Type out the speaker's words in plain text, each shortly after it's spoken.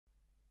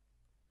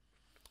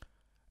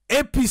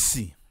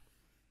APC,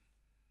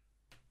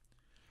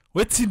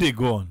 wetin dey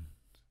go on?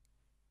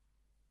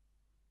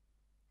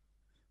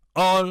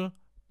 All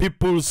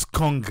People's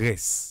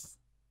Congress.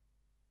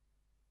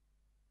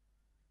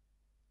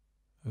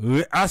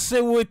 I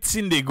say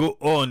wetin dey go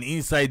on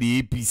inside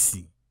the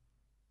APC.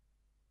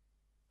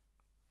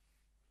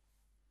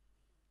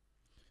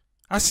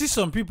 I see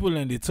some people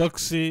and they talk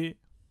say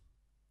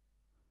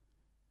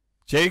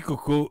Jerry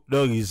Coco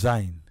don't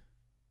resign.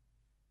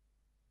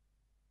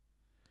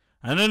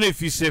 I don't know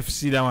if you safe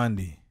see that one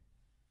day.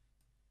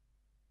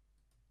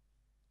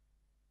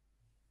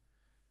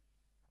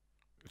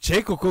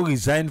 Jerry Coco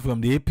resigned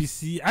from the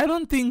APC? I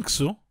don't think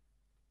so.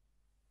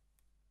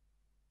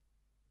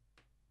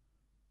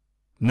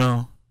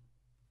 No.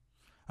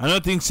 I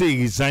don't think so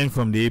he resigned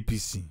from the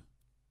APC.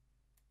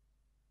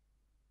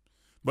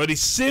 But the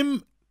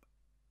same,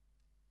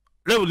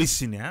 let's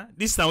listen, yeah.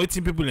 This time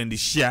waiting people in the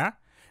share,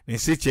 they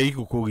say Jerry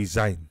Coco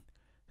resign.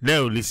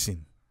 Let's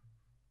listen.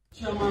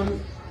 Chairman,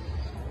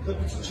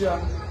 Deputy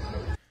Chair.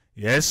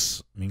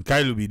 Yes,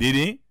 Minkailu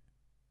Bidede.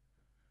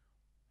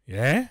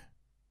 Yeah.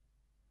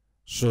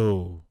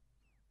 So,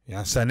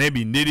 Yansane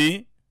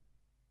Bindede.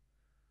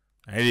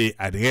 I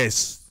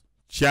address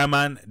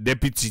Chairman,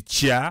 Deputy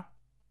Chair.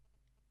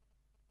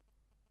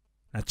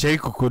 Na Jerry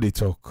Coco they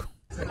talk.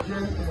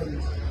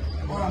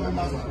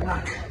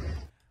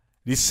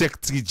 The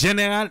Secretary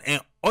General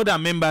and other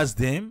members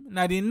them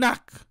na the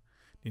NAC,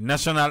 the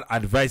National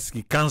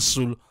Advisory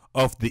Council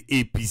of the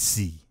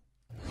APC.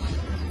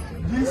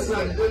 This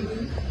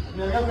government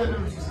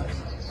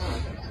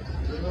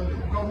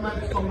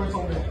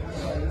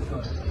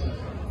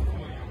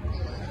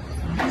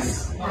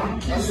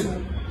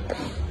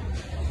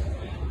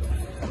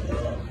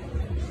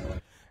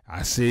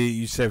I say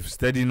yourself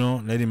steady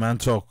no, let the man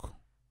talk.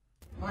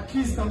 My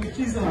keys and the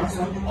keys are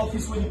the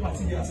office where the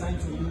party they assigned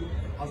to you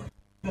as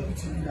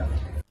deputy leader.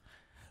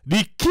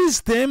 The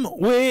keys them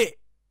where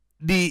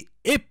the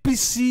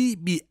APC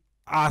be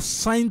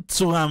assigned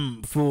to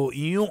him for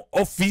your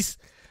office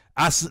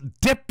as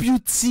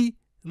deputy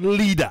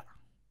leader.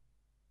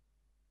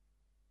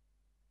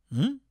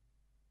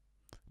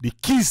 The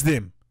keys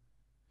them.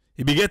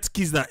 He be get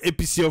keys na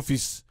APC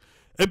office.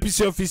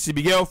 APC office he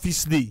be get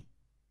office day.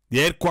 The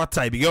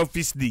headquarter he be get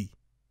office day.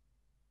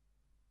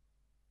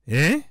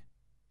 Eh?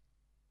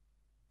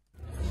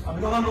 I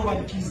be don't hand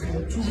over the keys 2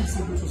 weeks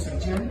ago to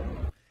St. James.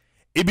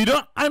 He be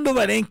don't hand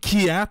over them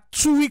key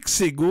 2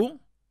 weeks ago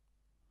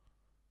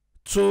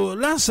to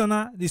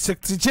Lansana, the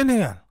Secretary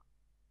General.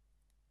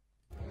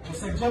 The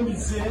St.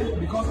 James say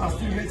because I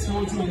still get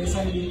small thing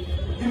inside me,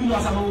 even though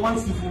I don't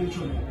want the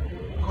furniture.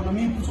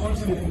 Economy put all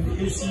things from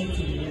the AC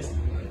to the rest.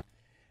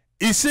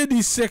 He said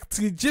the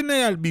Secretary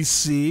General be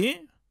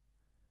say,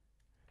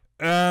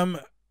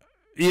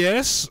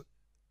 yes,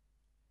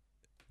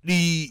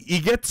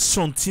 he gets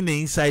something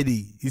inside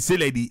it. He say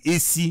like the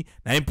AC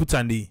na input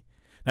and the.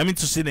 I mean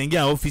to say then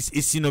get office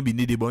AC no be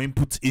needed, but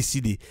input AC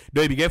there.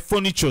 Though he get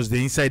furnitures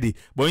there inside it,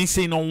 but he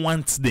say he don't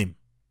want them.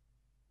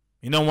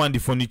 He don't want the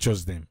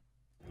furnitures them.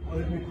 He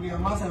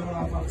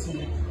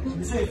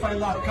say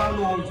find that car to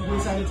go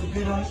inside to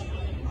garage,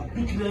 I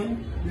pick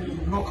them,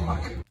 then knock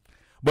back.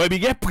 But he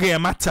get prayer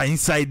matter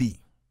inside it.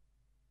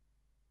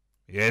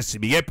 Yes, he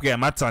get prayer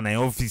matter in the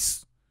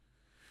office.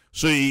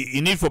 So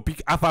he need for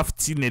pick half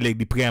tin like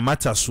the prayer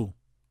matter so.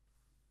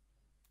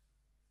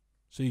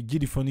 So you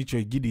give the furniture,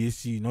 you give the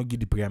AC, you not give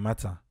the prayer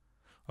matter.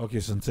 Okay,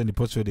 so send the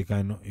pot where they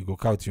can you go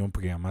count your own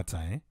prayer matter,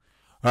 eh?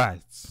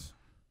 Alright.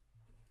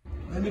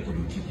 Then they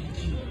could keep the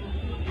key.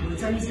 By the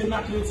time you say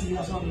not letting you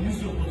also use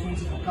the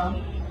opportunity to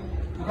come.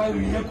 Because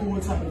we hear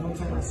what's happening one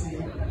time and say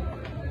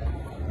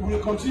we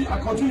will continue. I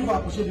continue to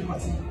appreciate the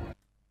party.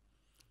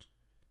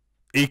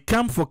 A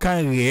camp for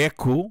can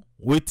re-echo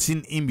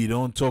waiting in be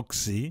don't talk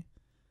say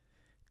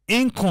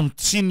in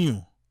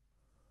continue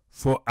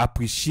for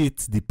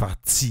appreciate the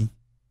party.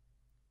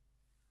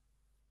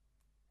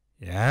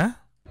 Yeah?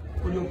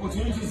 For the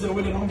opportunities that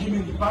we don't give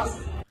in the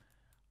past.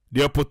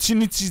 The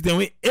opportunities that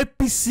we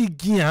APC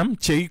give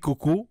Jerry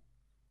Coco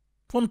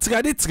from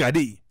trade.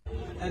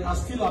 And are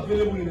still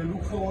available and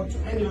look forward to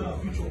any other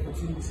future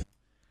opportunity.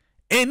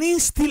 And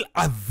it's still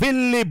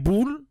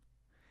available.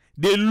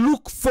 They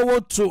look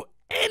forward to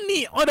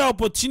any other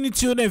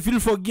opportunity they feel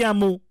for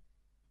Giamo.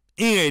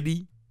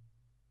 Ready?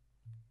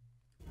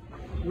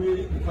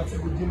 We the party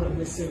will give my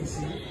next service.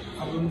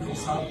 I'm going for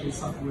South and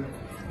Southwest.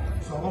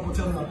 So I want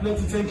to tell them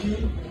plenty thank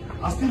you.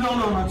 I still don't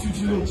know my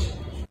tutelage.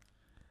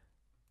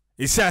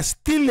 He said I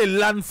still a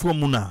land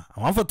from Una. I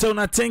want to tell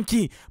you thank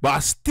you, but I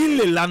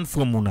still a land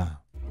from Una.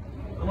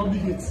 I'm not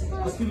big it.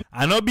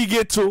 I not big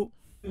it too.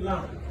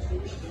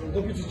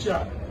 Deputy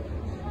Chair.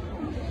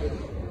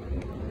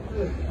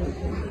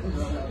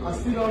 I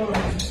still don't know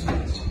my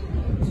tutelage.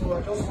 So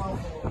I just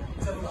want to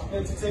tell them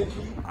plenty thank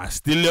you. I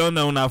still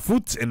on our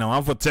foot and I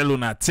want to tell you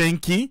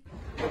thank you.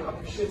 I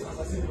appreciate, as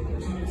I said, the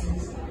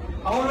opportunities.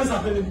 I'm always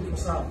available for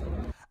serve.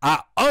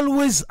 Are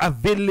always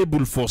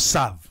available for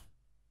serve.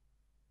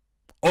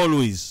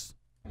 Always.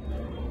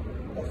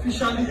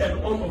 Officially and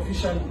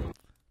unofficially.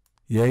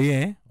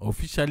 Yeah.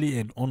 Officially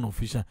and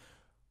unofficially.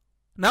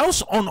 Now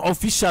it's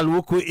unofficial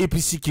work with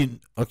APC kin.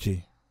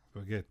 Okay,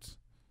 forget.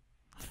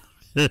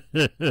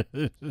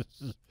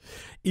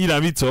 In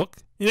a talk,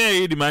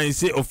 the man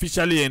say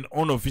officially and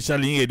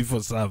unofficially ready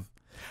for serve.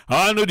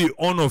 I know the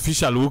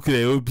unofficial work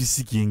the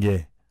APC king.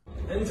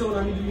 Anytime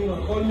I need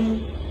you, call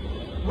me.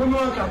 When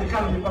one can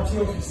come in the party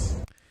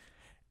office.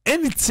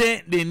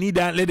 Anything they need,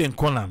 let them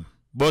call them.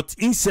 But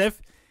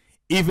himself,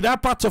 if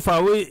that part of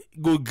our way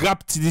go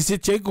grab to the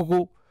check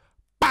go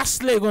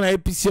pass leg on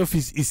APC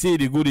office, he say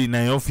they go in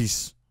the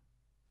office.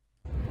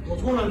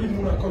 But when I leave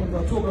Muna come,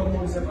 the two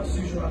governments as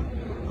usual are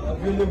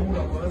available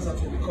to answer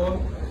to the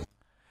call.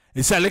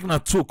 He say like na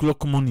 2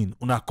 o'clock morning,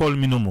 una call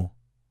me no more.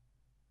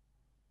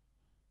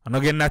 I'm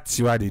not getting that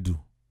see what they do.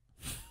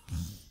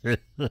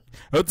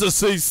 What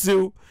say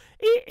so?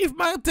 If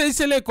my tell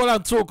say like call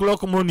at 2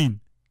 o'clock morning.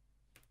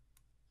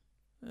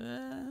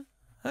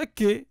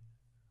 Okay.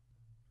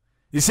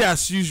 He say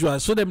as usual,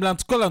 so them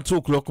land call at 2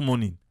 o'clock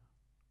morning.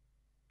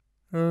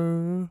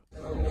 Perform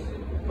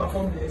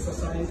the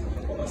exercise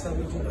of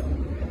assignment to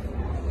them.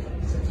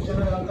 Secretary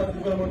General, thank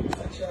you very much,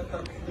 Mr. Chair,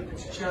 thank you,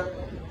 Deputy Chair,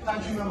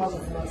 thank you, members of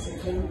the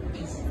Secretary.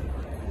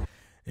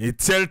 He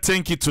tell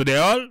thank you to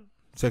the all,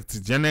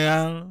 Secretary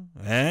General,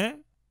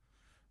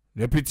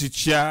 Deputy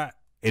Chair,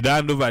 and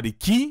hand over the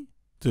key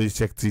to the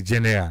Secretary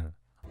General.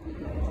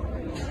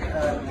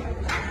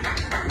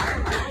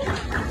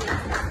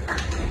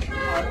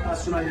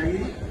 As soon as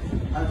you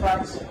in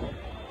fact,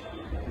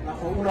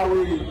 for una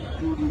way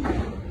do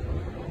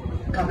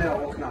the camera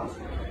work now.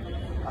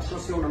 I saw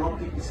say una not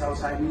pick this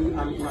outside me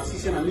and una see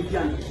say na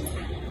media and key.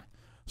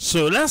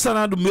 So let's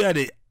another me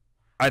the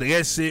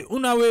address say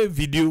una way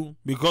video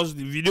because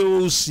the video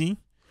will see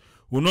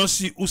will not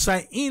see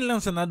usai in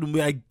lance another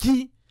me a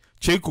key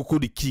check Coco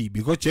the key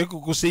because check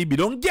Coco say be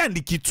don't get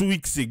the key 2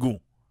 weeks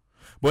ago.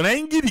 But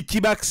I give the key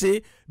back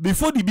say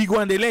before the big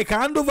one they like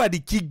hand over the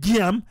key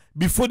giam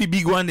before the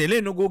big one they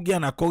let no go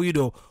get a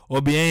corridor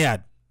or behind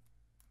yard.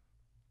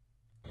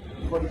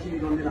 Before the key be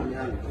done in my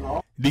hand.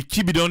 No. The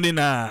key be done in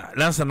a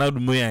lance another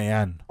me a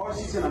hand. All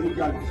season I meet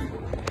the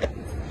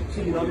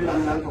key be done in my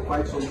hand for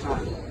quite some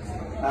time.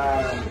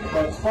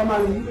 But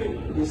formally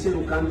they say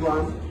we can't do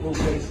one, no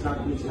very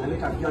snap meeting. I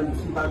make a behind the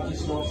feedback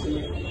this not say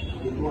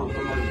they do one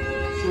formally.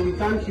 So we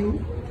thank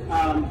you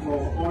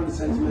for all the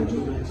sentiments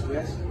you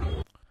expressed.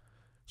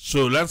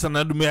 So Lance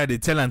Anadume they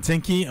tell and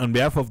thank you on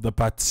behalf of the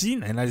party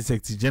and the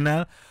Secretary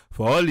General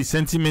for all the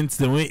sentiments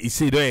the way he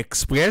said they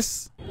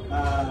express.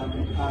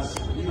 As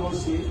you all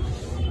say,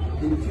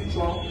 in the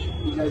future,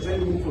 if there is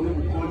any need for me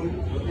to call you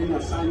for any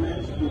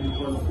assignment, we will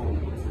call for.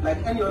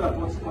 Like any other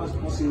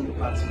person in the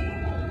party.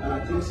 And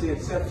I think say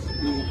except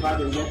the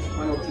bad and get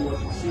 1 or 2 what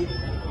you say,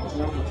 but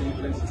not for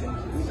plenty things.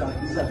 These are the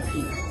things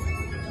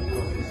to the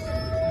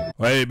office.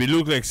 Well, it be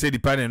look like say the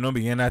party not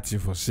begin nothing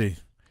for say.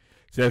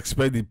 So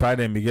expect the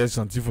party and begin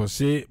something for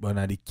say, but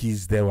now the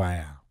keys there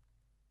wire.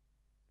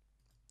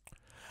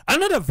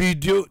 Another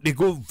video they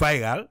go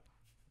viral,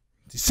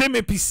 the same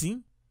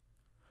APC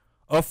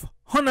of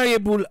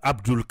Honorable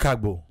Abdul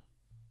Kargbo.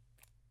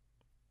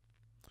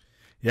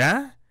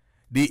 Yeah,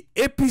 the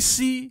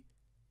APC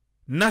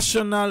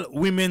National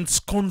Women's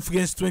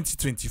Conference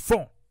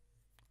 2024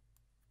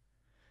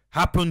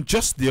 happened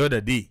just the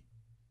other day.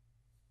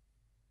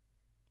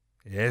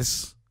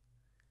 Yes.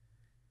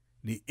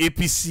 The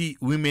APC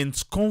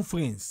Women's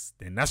Conference,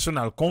 the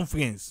National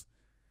Conference,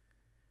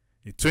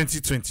 the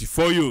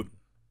 2024 youth,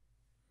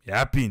 it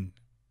happened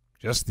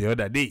just the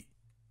other day.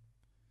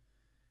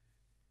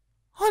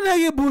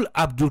 Honorable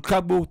Abdul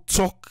Kargbo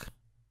talk.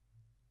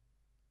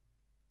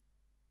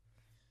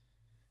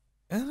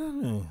 I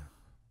don't know.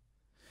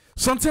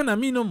 Something I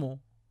mean no more.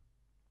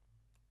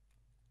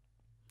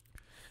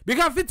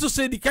 Because fit to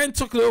say the kind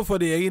talk for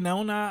the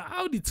arena,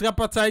 how the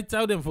tripartite,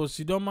 how them for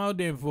Sidom, how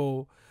them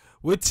for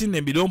waiting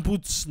and be don't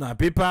put na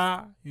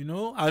paper, you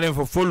know, how them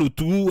for follow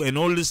through and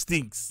all these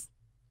things.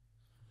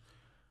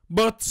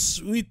 But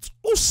with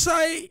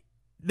Usai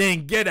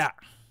then get that.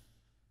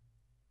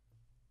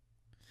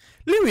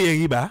 Let me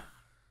hear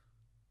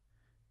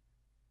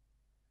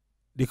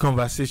the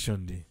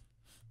conversation there.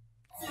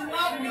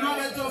 We not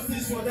get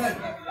justice for them.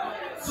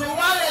 So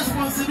one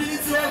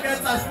responsibility we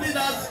get as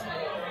leaders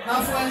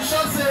na for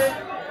ensure say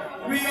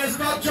we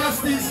restore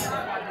justice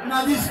in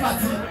this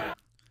party.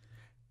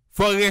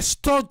 For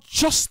restore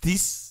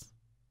justice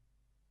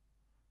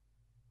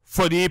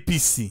for the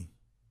APC.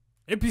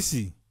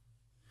 APC.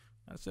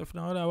 That's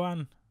another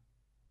one.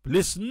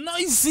 Place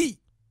noisy.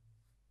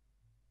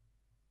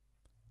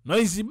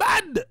 Noisy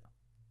bad.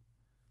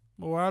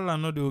 But while I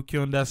know they okay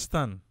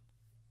understand.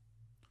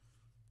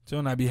 So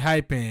I be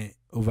hype and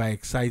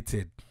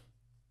overexcited.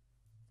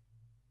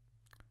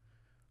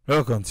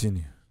 We'll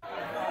continue.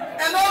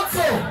 And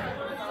also,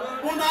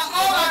 una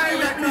all agree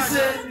with me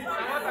say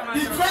the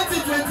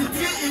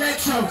 2023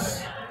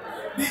 elections,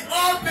 the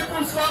All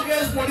People's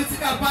Congress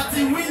political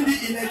party win the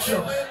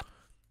elections.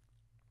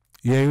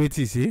 Yeah, what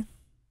you see?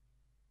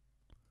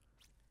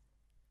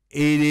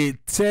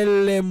 It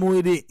tell them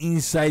where they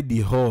inside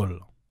the hall.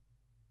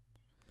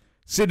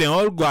 So they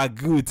all go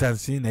agree with and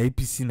say na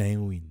APC na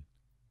win.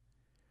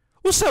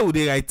 Who say who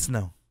they right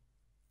now?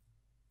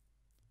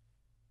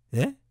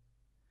 Yeah?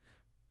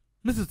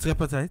 Mr.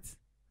 Tripartite?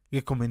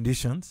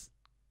 Recommendations?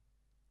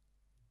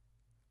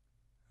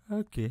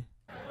 Okay.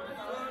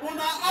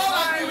 Una all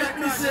agree with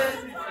me say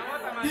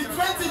the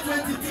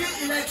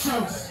 2023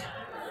 elections,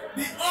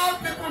 the All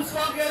People's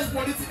Congress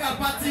political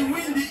party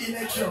win the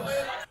elections.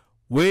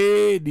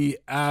 Where the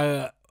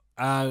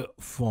R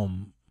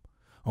form.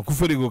 Uncle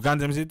Fode go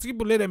can't say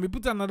triple let them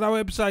put another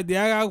website, the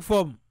R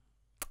form.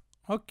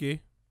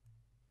 Okay.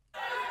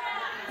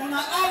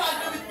 Una all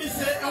agree with me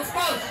say, of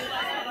course,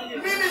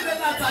 Mimi the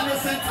Natale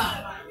Center.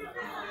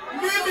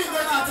 Mimi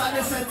the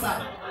Natale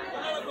Center.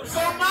 So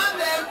man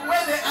them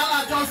where they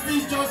are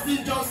justice.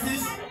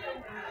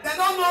 They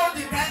don't know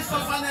the kind of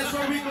sufferness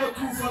where we go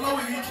through for now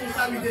we reach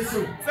inside with this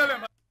so.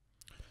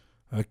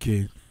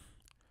 Okay.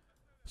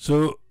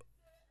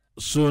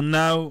 So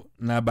now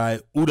by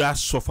Uda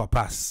suffer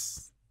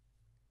pass.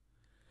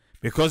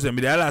 Because the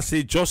media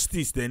say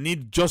justice, they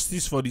need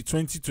justice for the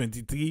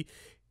 2023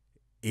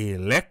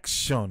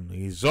 election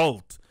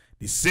result.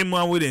 The same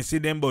one where they say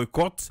them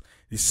boycott,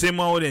 the same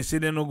one where they say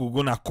they no go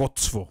gonna court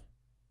for.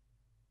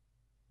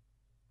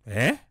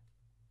 Eh?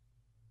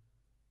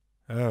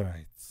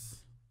 Alright.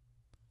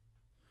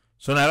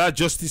 So now that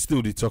justice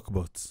still they talk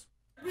about.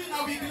 We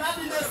now be glad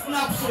in the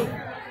snap so.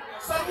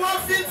 Someone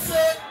feel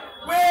say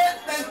where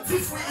the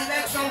different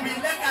election we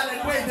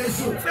let way they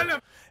show.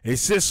 It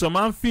says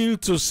someone feel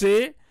to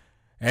say,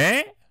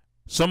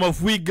 some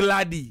of we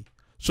gladdy.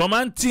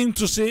 Someone think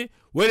to say,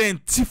 where then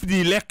tiff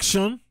the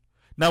election,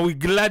 now we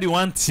gladdy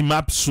want team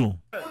up soon.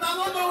 Una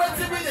don't know what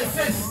to be the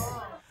face.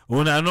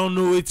 Una don't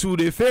know it to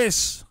the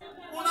face.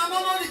 Una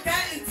don't know the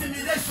kind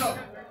intimidation.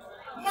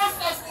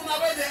 Most of una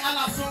where they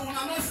are so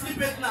una don't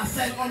sleep it na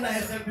cell under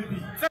SLPP.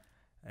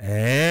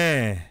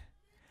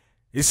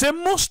 He said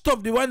most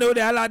of the one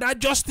they are that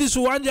justice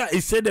wanja.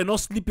 He said they not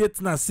sleep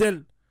it na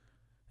cell.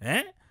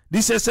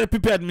 This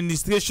SLPP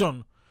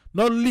administration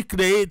not leak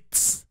the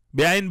hate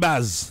behind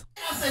bars.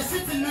 As a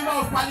sitting member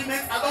of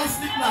parliament, I don't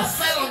sleep na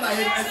cell under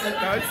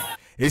SLPP.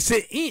 He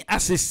say he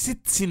as a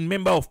sitting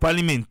member of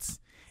parliament,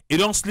 he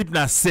don't sleep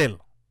na cell.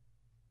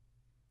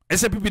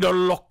 SLPP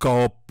don't lock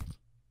her up.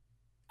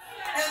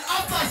 And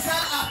after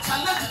cell, I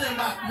challenge them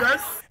back.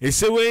 Yes. He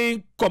say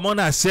when come on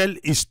a cell,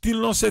 he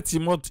still not set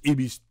him out. He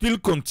will still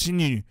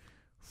continue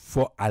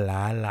for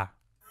Allah.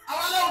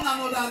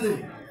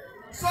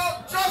 So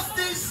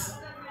justice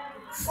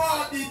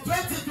for the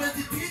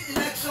 2023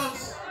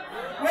 elections,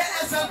 where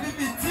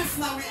SLPP thief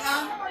now we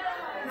are,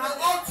 now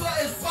also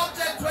a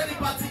subject where the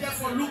party get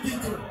for look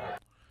into.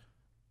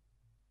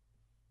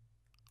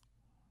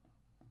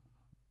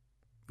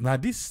 Now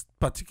this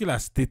particular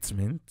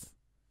statement,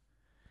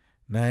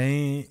 now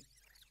I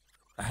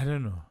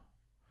don't know.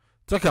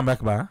 Talking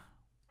back, ba.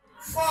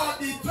 For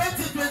the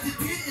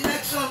 2023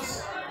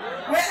 elections,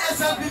 where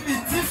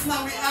SLPP thief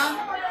now we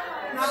are,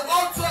 now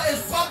also a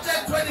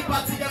subject where the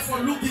party get for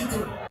look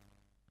into.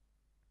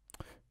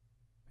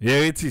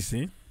 Yeah, it is,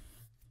 eh?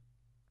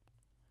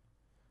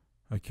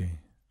 Okay.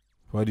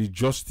 For the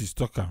justice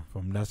talker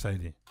from that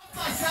side.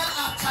 I said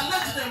I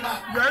challenge them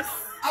back. Yes.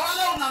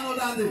 I want to know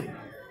that day.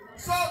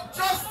 So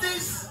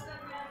justice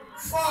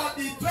for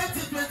the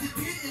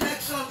 2023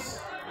 elections,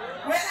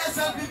 where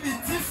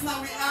SLPP thief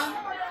now we are,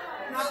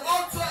 now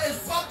also a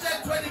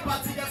subject where the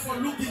party get for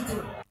look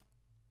into.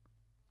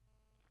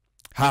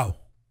 How?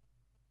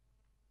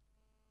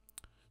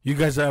 You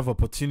guys have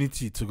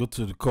opportunity to go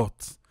to the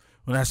court.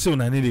 When I say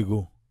when I need to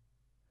go.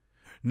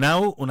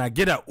 Now when I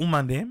get a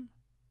woman them,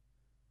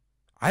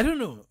 I don't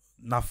know,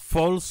 na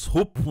false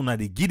hope when I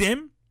give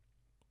them.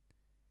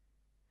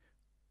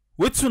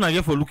 What soon I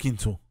get for look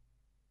into?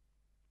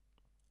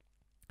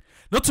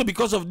 Not so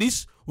because of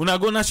this, when I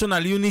go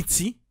national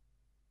unity.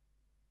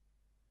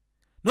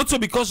 Not so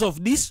because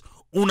of this,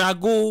 when I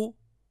go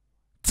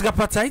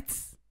tripartite.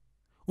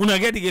 When I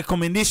get the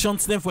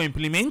recommendations then for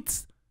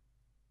implement.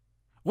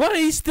 What are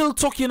you still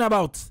talking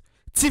about?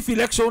 Chief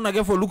election when I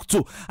get for look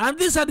to. And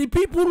these are the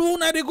people who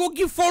they go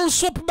give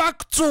false hope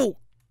back to.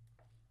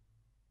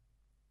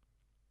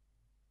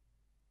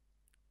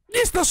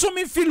 This is so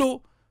me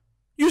feel.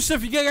 You say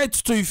if you get right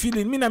to you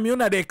feeling, me na me on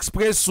the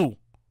express so.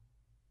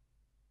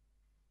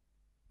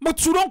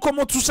 But you don't come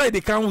out to say they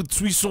can with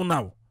Twiso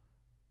now.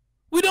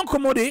 We don't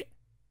come out there.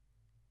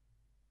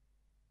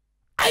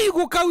 How you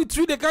go carry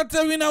with they can't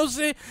tell me now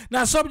say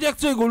now subject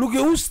to you go look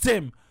at who's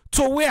them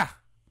to where?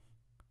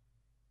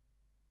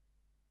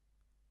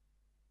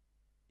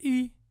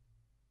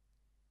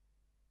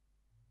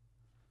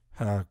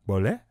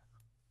 Bole?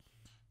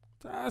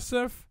 That's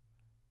if.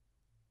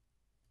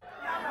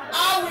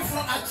 How we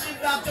for achieve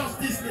that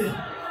justice day?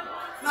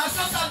 Now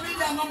social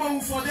media number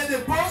who for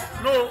they post?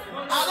 No.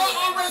 I don't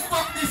always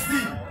talk this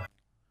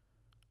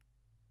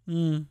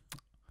thing.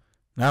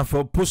 Now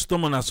for post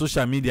them on a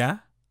social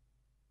media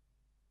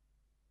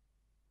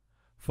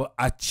for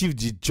achieve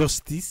the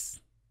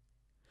justice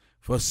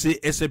for say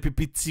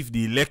SLPP thief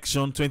the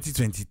election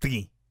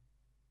 2023.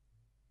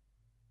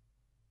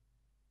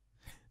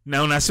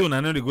 Now, when I say, I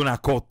know they're going to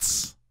court.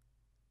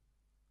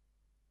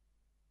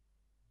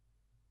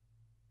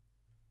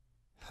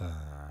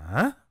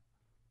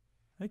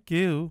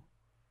 Okay. Oh.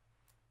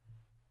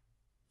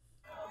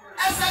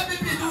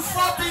 SLPP do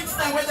 4 things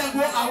the way they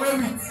go away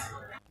with.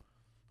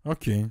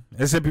 Okay.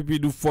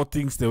 SLPP do 4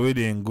 things the way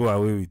they go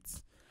away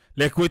with.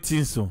 Like what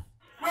things so?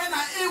 When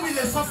I will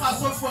they suffer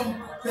so from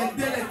the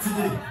day like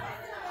today.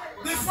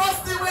 The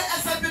first thing where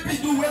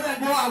SLPP do when they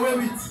go away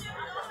with,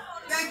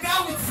 they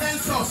go with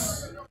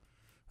census.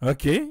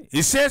 Okay.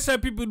 He says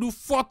SLPP do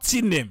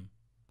 14 them.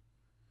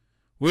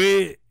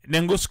 Where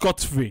then go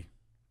scot-free.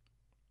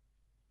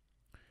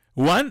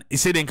 One, he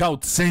said they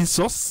count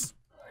census.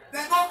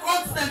 They go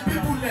count them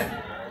people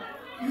there.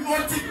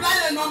 Multiply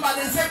the number,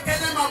 they say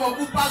Kenema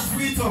will pass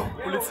freedom.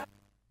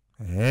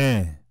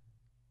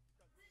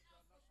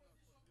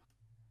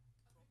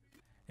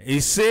 He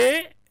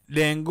say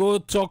then go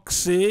talk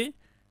say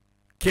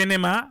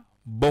Kenema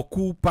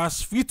Boku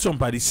pass freedom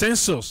by the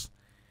census.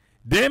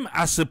 Them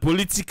as a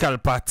political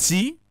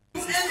party.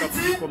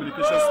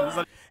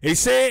 He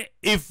say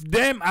if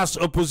them as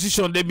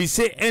opposition they be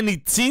say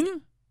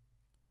anything.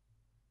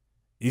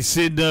 He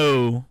said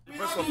no.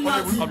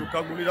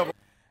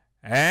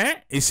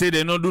 He said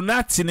they no do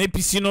nothing.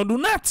 APC no do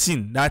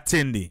nothing that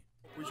 10 day.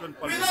 We don't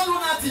do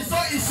nothing, so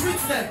it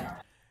sweets them.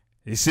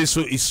 He said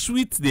so it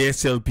sweet the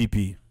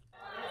SLPP.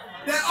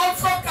 They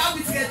also come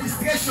with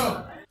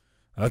registration.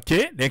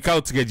 Okay, they come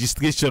with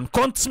registration.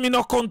 Count me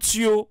no count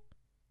you.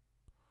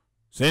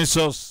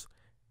 Census.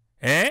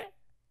 Okay.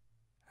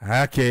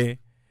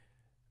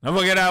 Don't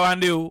forget that one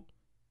day.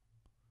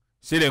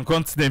 Say them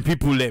count them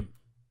people them.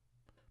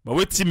 But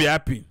wait till me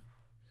happen.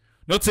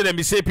 Not tell them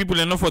be say people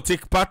enough for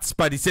take part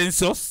by the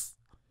census.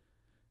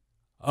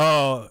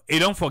 They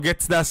don't forget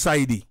that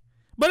side.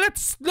 But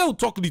let's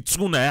talk the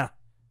truth now.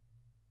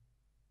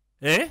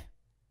 Not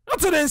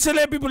tell them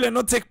say people and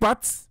not take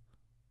part.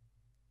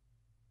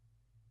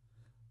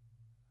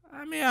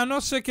 I mean, I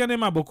not say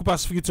them beaucoup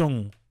pass free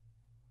tongue.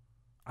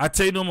 I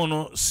tell you no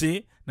more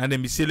say na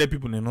them be say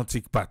people and not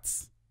take part.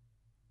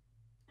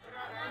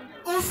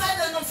 Who said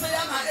they not say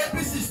na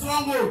APC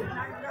stronghold?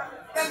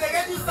 Then they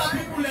register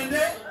people in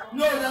there?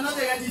 No, they're not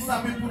the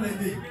register people in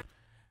there.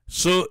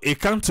 So it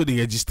comes to the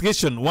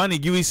registration. One, he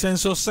give you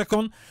census.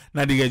 Second,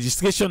 now the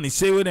registration, he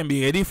say when they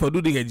be ready for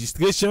do the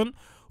registration.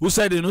 Who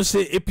side they no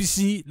say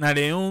APC, now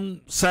their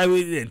own side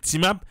and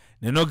team up,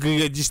 they not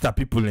register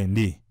people in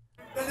there.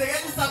 Then they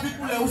register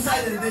people who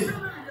side in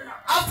there.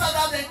 After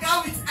that, they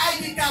come with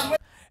ID card.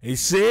 He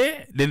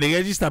say, then they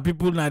register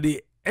people now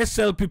the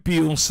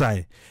SLPP on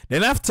side.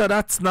 Then after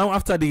that, now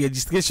after the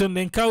registration,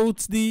 then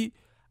count the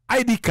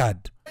ID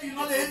card. You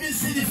know they even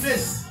see the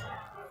face.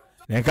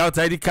 Then count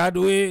ID card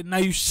way now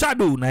you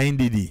shadow na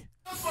indidi.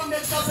 Just for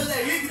make sure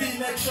they rig the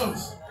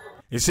elections.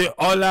 He say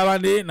all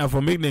around there now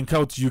for make them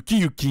count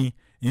yuki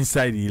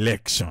inside the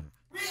election.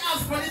 We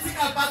as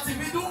political party,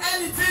 we do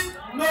anything?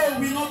 No,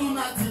 we not do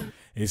nothing.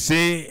 He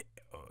say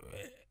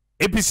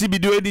APC be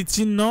do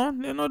anything? No,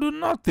 they not do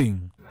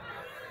nothing.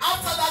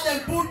 After that, they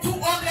put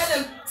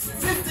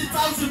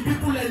 250,000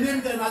 people and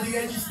name them at the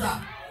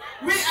register.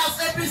 We as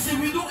APC,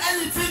 we do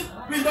anything,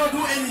 we don't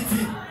do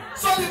anything.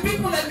 So the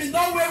people let me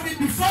know where we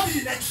before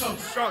the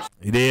elections.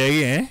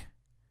 They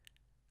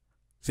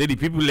say the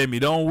people let me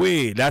don't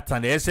wait. That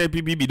and the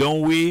SLPP be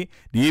don't wait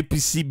the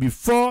APC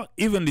before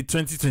even the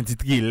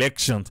 2023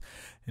 elections.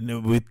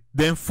 And with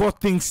them 4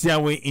 things here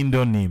way in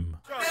the name.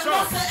 They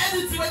don't say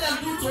anything when they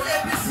do to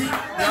APC,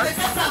 then they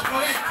get that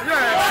correct.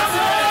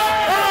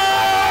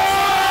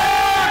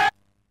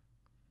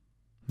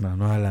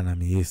 No ala na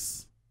mi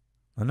yes.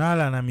 No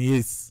ala na mi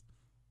yes.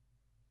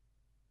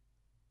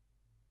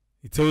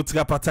 It's all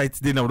tripartite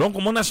today now. Don't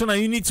come on national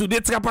unit today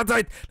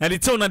tripartite. Now they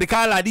tell now they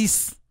call like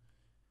this.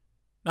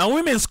 Now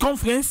women's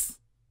conference.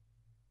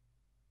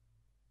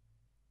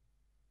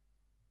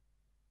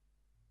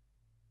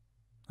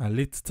 A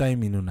late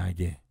time in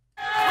Unage.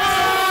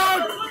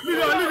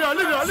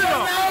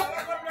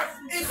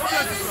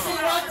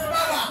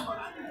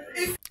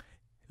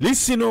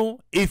 Listen,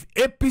 if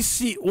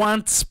APC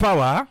wants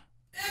power.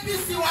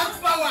 APC wants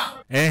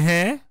power.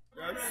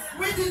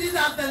 We did it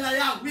after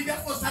Naya. We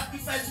get for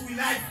sacrifice with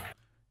life.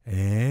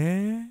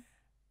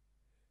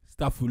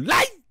 Stuff for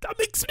life. That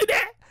makes me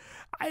there.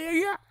 I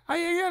hear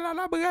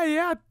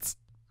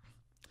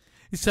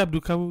it's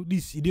Abdul Kargbo.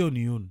 This idea on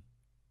your own.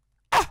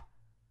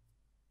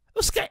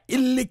 Those guys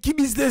in key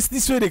business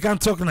this way they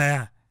can't talk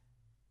now.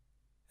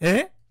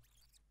 You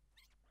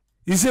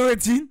say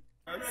what thing?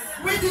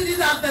 We did it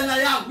after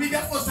Naya. We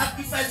get for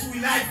sacrifice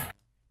with life.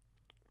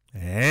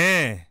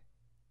 And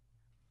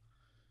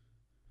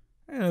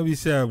we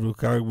say Abdul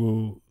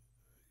Kargbo.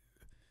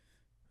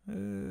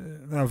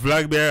 Now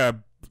flag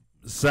bearer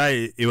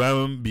say it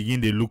won't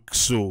begin to look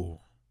so.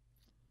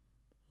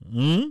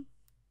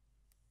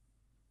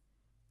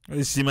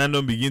 See man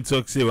don't begin to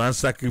talk say one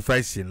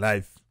sacrifice in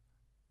life.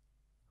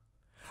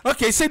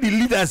 Okay, say the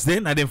leaders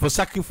then and then for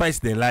sacrifice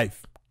their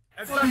life.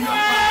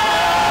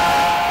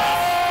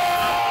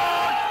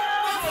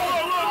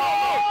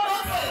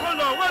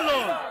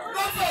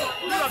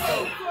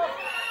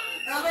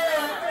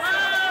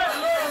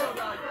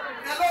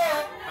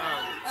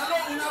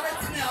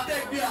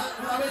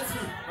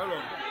 Hello.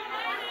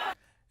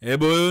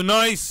 boy,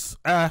 noise.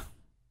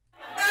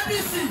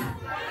 APC.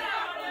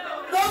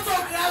 Not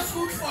of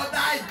grassroots for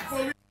die for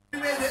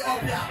women they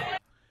up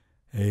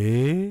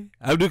here.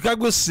 Abdul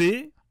Kargbo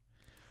say,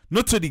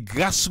 not to the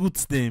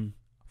grassroots them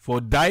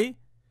for die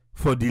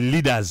for the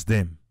leaders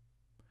them.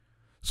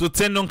 So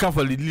 10 don't come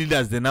for the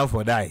leaders they now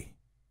for die.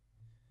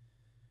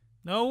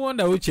 No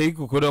wonder which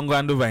Cheiko couldn't go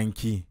under and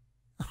key.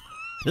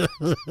 No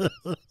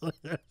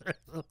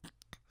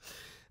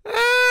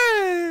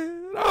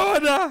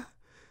wonder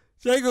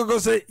Cheiko go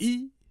say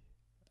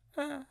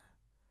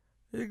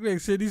like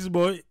say this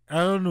boy, I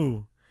don't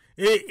know.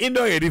 He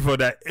not ready for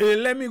that.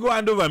 Let me go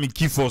hand over my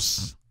key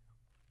first.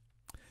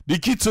 The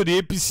key to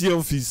the APC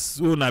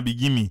office. Oh, na be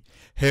give me.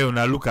 Hey,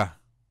 na looker.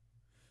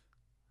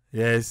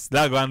 Yes,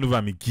 that go hand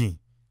over my key.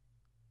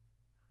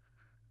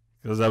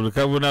 Because Abdul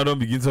Kargbo now don't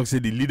begin to say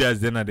the leaders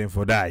then and then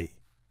for die.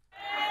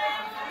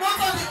 Not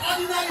to the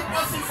ordinary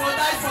person for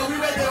die for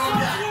women they up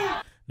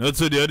here. Not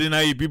to the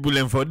ordinary people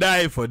and for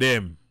die for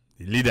them.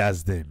 The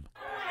leaders them.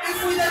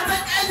 If we don't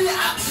take any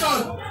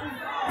action,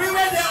 we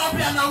were there up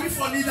here now we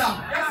for leader.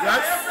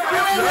 Yes. We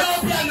were there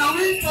up here now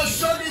we for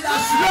show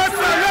leadership. Yes,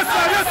 sir. Yes,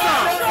 sir. Yes, sir.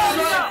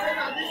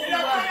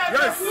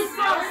 Yes.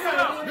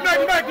 The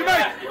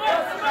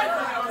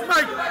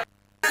mic.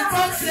 And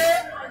talk say,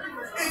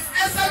 if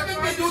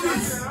SLPP do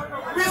this,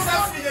 we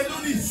self do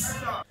this.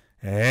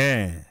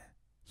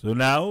 So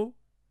now,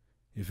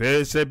 if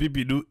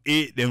SLPP do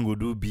A, then go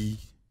do B.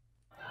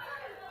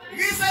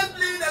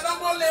 Recently, they don't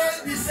go lay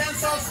the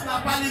census in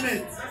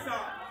parliament.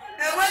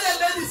 And when they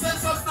lay the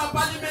census in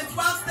parliament,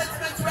 one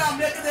statement where I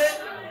make there,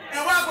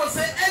 and one go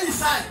say any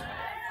side.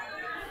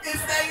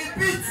 If they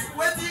repeat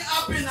what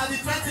happened at the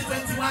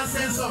 2021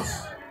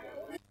 census.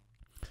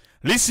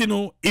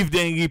 Listen, if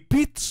they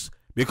repeat,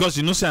 because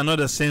you know say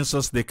another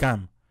census they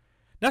come.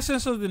 That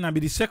census then not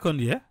be the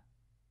second year.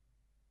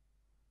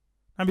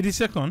 Not be the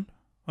second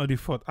or the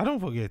fourth. I don't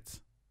forget.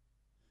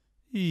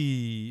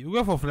 We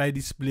go for fly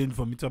this plane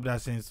for meet up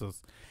that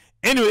census.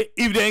 Anyway,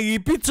 if they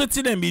repeat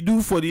something and be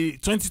do for the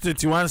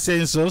 2021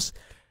 census,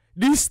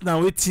 this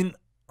now waiting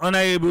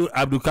Honorable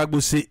Abdul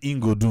Kargbo say in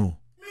go do.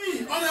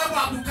 Me, Honorable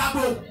Abdul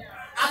Kargbo,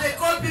 and they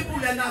call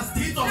people in the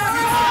street of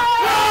freedom.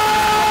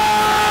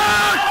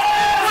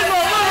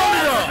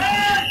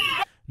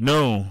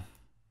 No.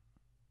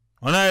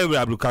 Honorable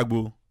Abdul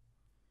Kargbo,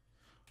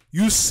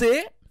 you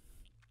say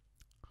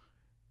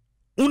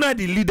una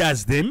the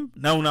leaders them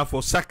now una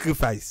for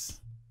sacrifice.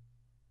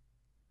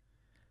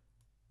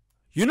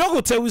 You not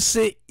go tell we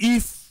say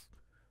if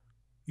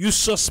you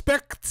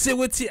suspect say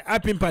what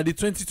happened by the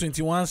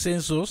 2021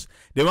 census,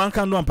 the one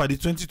can do by the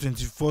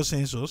 2024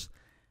 census.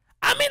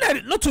 I mean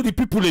not to the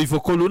people they for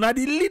call una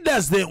the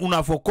leaders they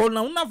una for call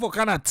now una for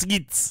kind of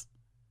treat.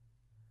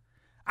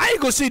 I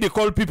go say they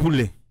call people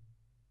le.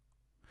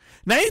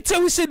 Now you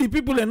tell we say the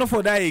people are not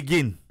for die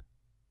again.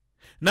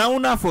 Now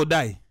una for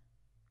die.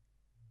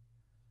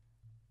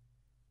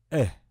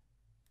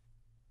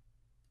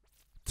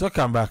 Talk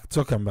am back.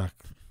 Statement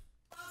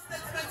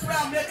where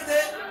I make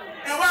there,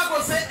 and one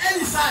go say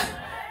any side.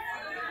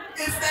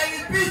 If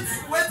they repeat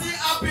what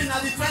happened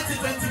at the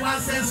 2021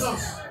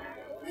 census,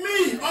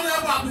 me,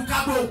 Honorable Abdul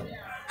Kargbo,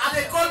 and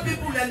they call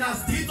people in the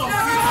street of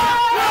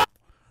freedom.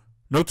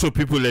 Not to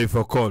people they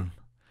for call.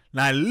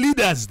 Now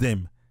leaders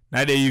them.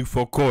 Now they you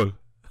for call.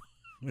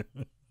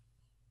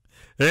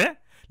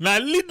 Now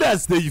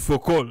leaders they you for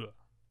call.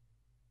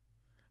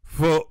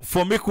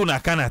 For make una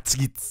kind of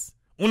treat.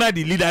 Una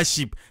the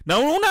leadership.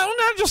 Now una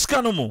just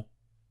kind of more.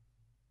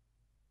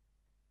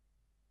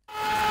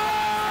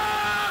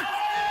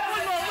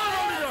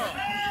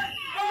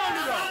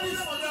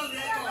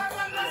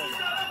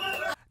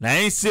 Now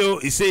he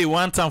say he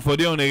want time for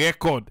them on the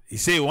record. He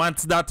say he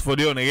wants that for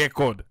them on the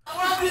record. I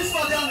want this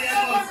for them on the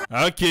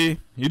record. Okay,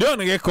 you don't on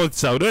the record,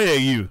 so I don't hear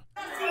you.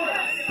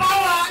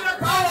 Power,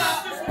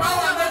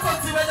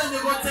 not to whether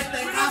they go take the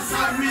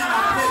cancer win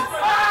and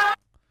play.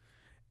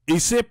 He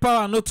say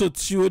power not to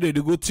you they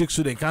go take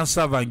so they can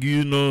serve and give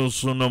you no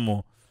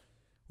more.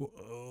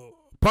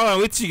 Power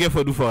what you get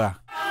for do for her?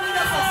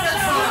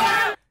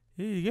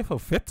 Hey, you get for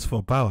fets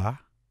for power.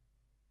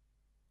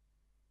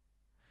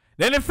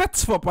 Then the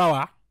fets for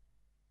power.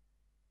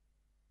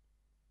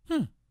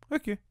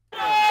 Okay.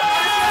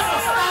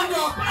 Stand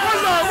up.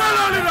 Well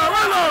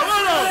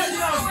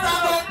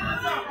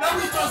Let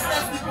me just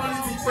left the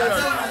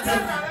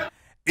politics.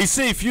 He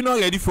say if you're not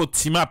ready for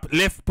team up,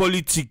 left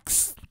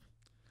politics.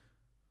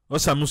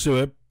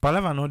 Osamuse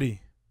palava no dey.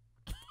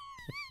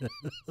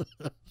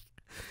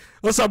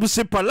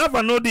 Osamuse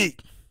palava no dey.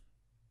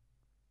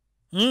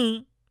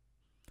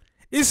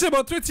 He say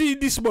about 20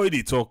 this boy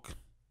they talk.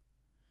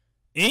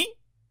 I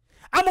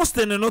must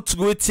not to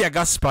go tear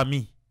gas for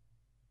me.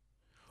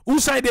 Who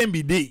side them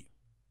be they?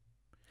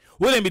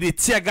 Well, them be they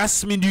tear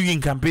gas me during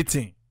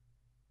campaigning.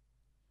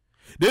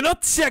 They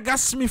not tear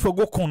gas me for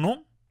go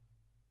kono.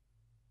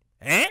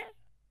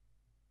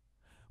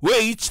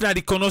 Where each na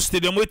the kono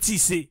stadium what he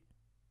say?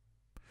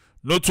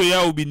 No to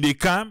ya will be in the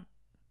camp.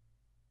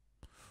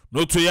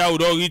 No to ya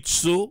would all reach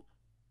so.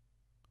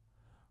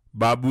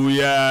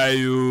 Babuya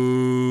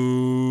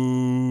you.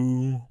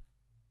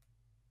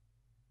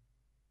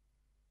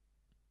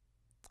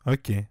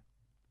 Okay.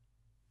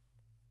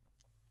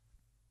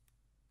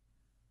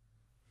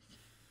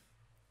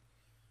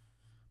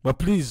 But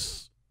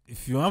please,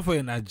 if you want to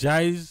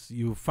energize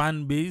your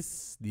fan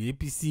base, the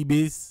APC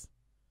base,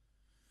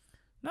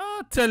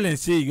 now tell and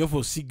say you go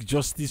for seek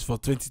justice for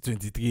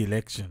 2023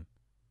 election.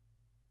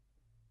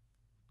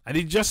 And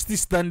the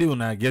justice standing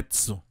when I get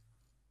so.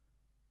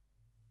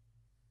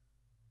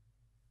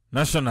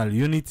 National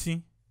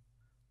unity,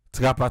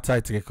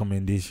 tripartite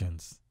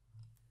recommendations.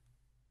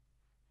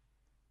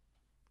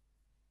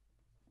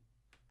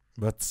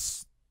 But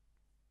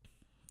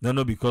no,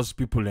 no, because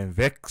people in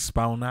vex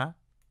spawner.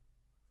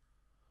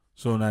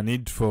 So I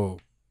need for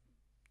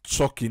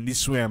talk in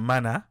this way and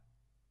manner.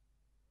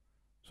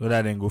 So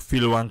that they go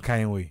feel one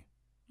kind way.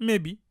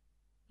 Maybe.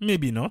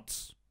 Maybe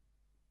not.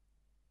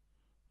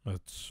 But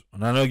I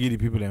not give the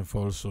people them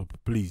false hope,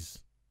 please.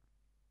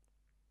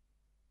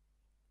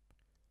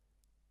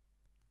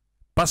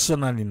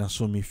 Personally, na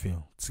so me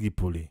feel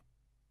Tripoli.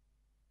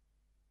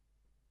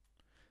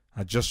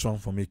 I just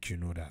want to make you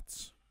know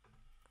that.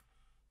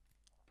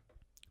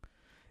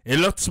 A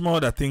lot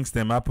more that things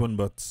them happen,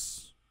 but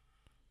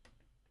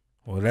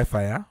or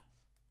fire.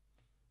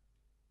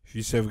 If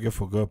you say get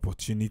for good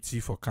opportunity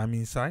for come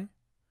inside,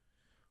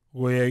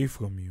 go hear it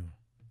from you.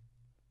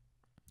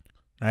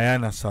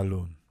 Nayana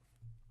Salon.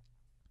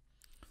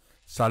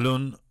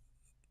 Salon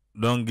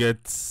don't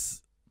get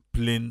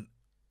plain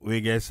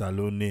we get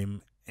Salon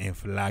name and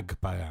flag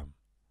param.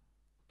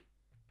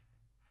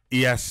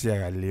 Here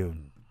Sierra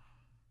Leone.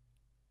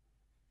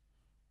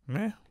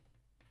 Me?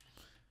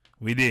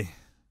 We dey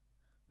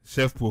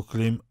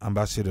self-proclaimed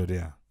ambassador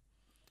there.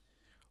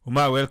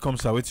 Umar, welcome,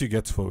 sir. What you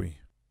get for we?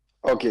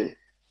 Okay.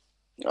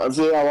 I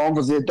want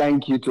to say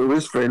thank you to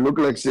Rispray. Look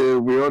like say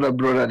we other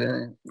brother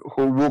there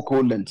who work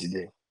holding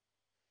today.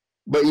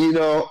 But you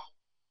know,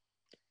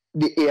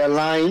 the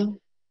airline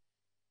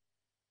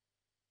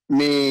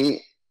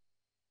may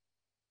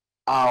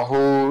our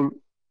whole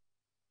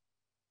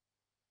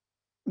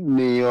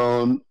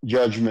neon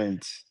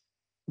judgment,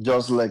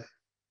 just like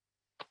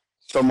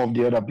some of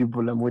the other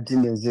people I'm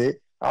waiting and say,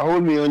 I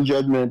hold me on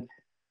judgment.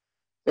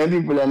 And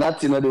people are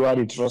not in the way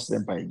to trust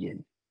them by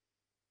again.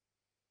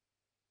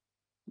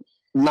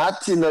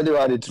 Not in the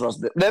way to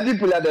trust them. Then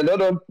people are they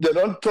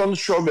don't turn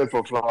shovel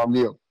for flour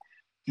mill.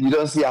 You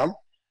don't see them.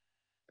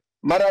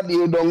 Mother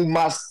you don't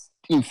mask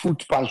in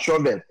foot pan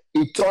shovel.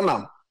 He turn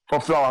them for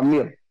flour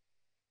mill.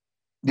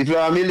 The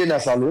flour mill in a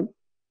salon.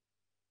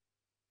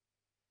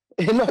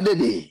 You know the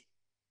day.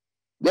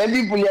 Then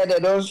people here they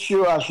don't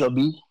show a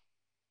shobi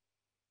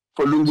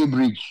for Lungi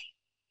Bridge.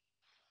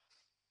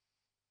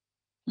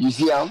 You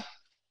see them?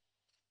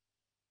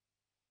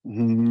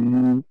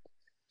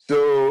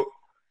 So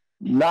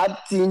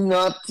nothing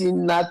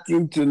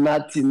to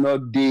nothing no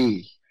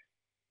day.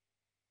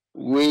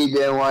 We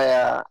then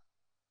why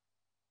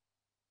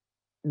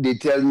they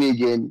tell me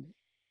again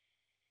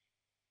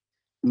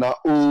now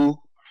who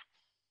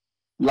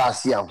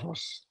last year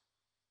was.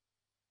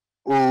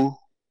 Who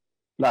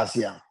last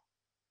year.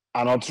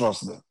 I don't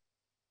trust them.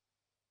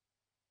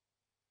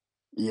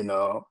 You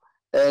know.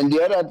 And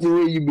the other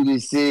thing you be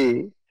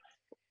say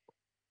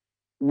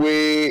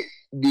where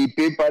the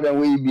paper that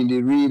we been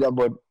to read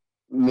about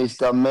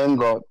Mr.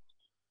 Mengot,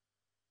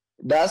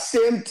 that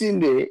same thing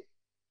there,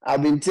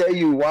 I've been telling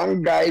you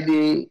one guy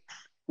there,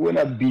 when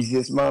a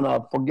businessman, I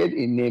forget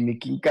his name, he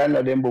can kind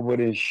of them over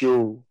the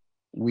show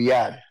we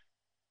had.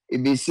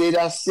 If they say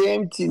that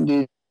same thing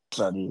there,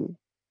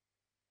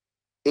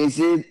 he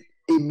said,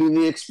 it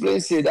been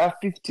explained, say that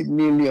 50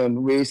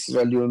 million waste,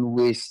 Leone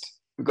waste,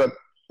 because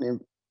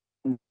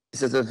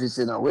it's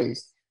a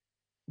waste,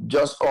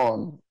 just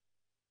on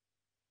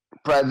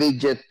private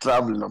jet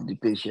traveling of the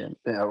patient,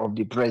 of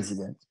the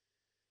president.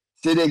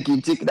 So they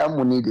can take that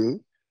money there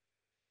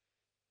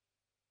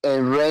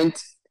and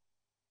rent,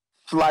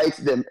 flight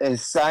them and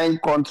sign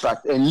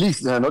contract and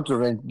lease, not to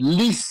rent,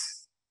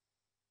 lease,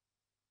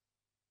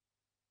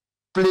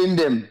 plane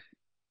them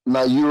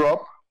na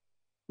Europe,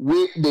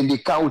 where then they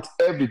count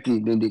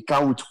everything, then they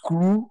count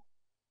crew,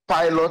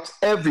 pilot,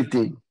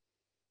 everything.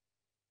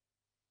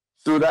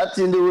 So that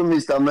thing the way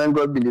Mr.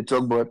 Mango been the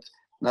talk about,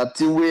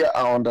 nothing where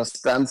I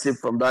understand say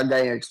from that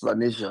guy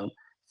explanation,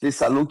 say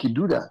Salonki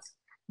do that.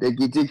 They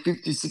can take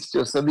 50, 60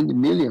 or 70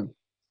 million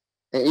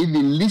and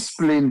even lease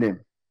plane them.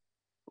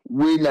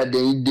 When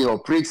they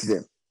operate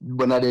them,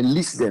 but now they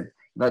lease them.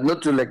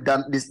 Not to like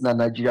that this na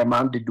Nigeria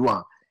man they do.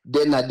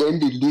 Then they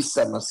lease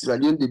them,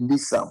 Australian they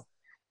lease them.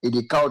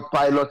 They count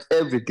pilot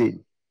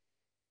everything.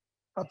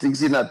 I think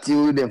see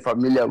nothing with them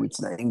familiar with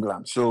na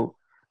England. So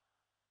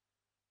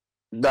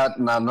that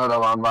na another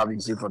one I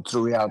see for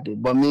true out there.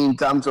 But me in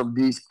terms of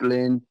this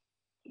plane,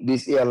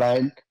 this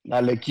airline,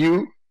 now like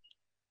you,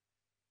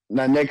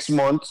 now next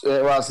month,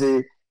 I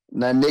say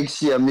now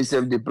next year, me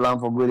have the plan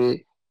for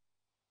good.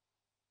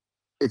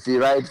 If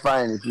you ride,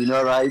 fine. If you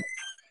not ride,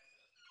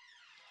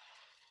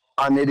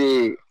 I need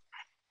to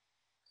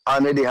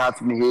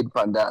have me head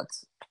for that.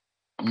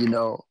 You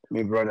know,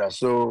 my brother.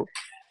 So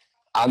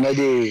I need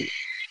to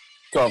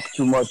talk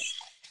too much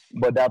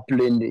about that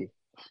plane day.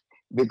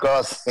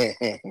 Because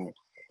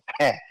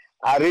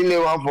I really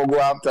want to go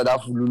after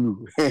that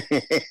Fululu.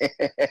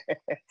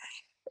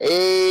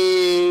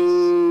 Hey,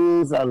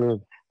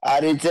 Salud. I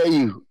dey tell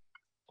you,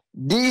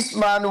 this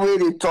man where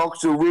they talk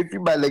to, where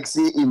people like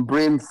say in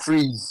brain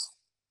freeze.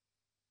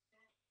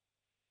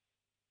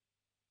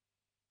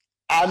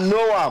 I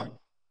know him.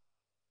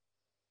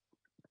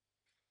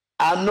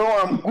 I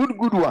know him.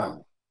 Good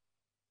one.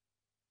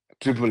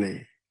 Triple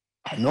A.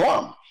 I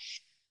know him.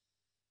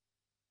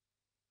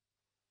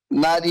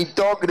 Now the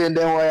talk then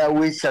why I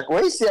wish Shaka.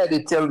 Why say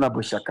they tell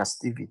about Shaka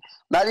Stevie?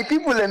 Now the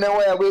people then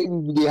why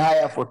they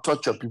hire for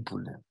torture people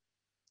then.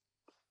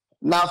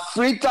 Now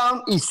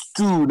Freetown is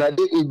two. Now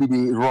they will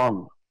be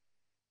wrong.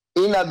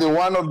 In the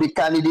one of the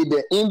candidates,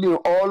 the Indian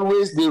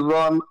always they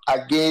run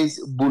against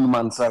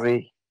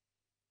Bunmansare.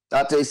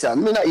 That is a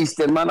me na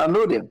Eastern man, I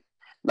know them.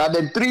 Now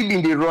the three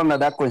been they run at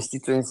that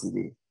constituency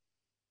there.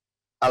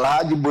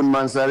 Alhaji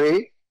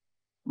Bunmansare,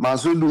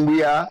 Mansour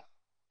Doumbouya,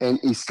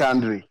 and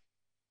Iskandri.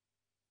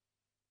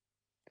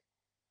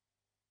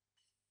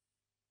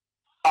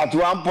 At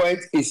one point,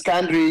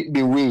 Iskandri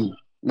the win.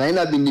 Now he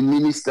been the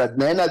minister.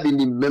 Now he been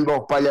the member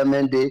of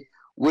parliament there,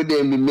 where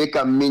they make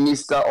a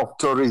minister of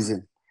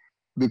tourism.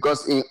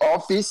 Because in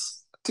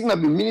office, I think I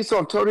be minister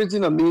of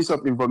tourism or minister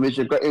of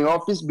information. Because in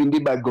office, been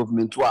done by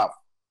government 12.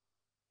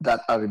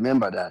 That I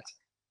remember that.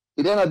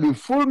 It then be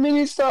full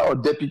minister or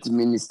deputy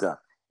minister.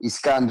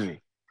 Iskandri.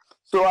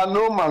 So I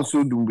know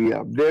Mansour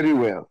Doumbouya very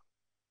well.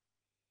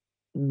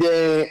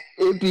 The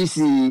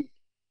APC,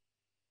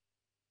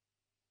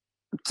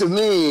 to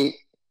me,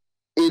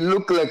 it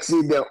looked like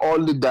see they're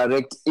all the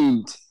direct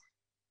hint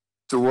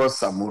towards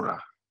Samura.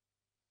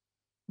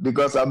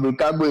 Because Abdul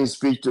Kargbo in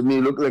speech to me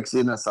looked like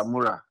saying a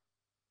Samura.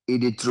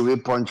 He threw a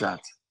punch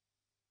at.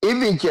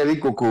 Even Cherry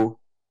Coco,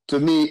 to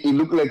me, it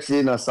looked like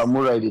saying a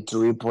Samura he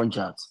threw a punch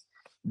at.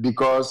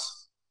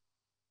 Because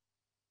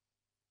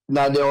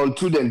now they all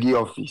two Dengi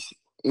office.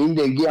 In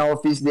the Dengi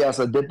office, they as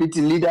a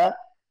deputy leader.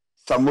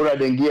 Samura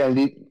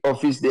Dengi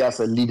office, they as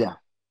a leader.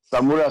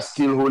 Samura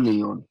still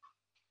holding on.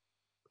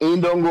 In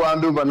don't go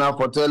and do now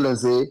for tell and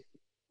say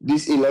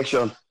this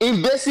election.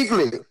 In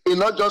basically, it's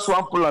not just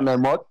one pull on a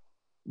mouth,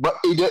 but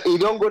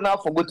it don't go now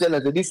for go tell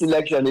and say this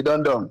election, it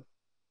don't done.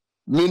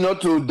 Me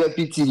not to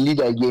deputy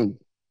leader again.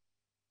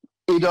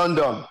 It don't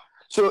done.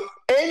 So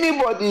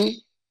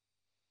anybody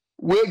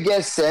will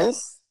get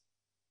sense,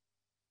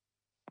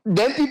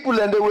 then people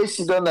in the way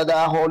sit down at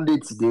that holiday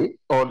today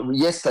or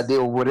yesterday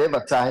or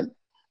whatever time,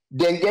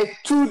 then get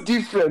two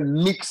different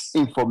mixed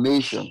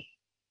information.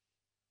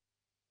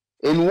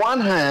 In one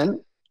hand,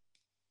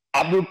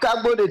 Abdul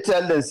Kargbo they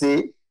tell them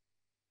say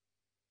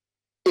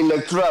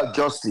electoral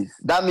justice.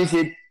 That means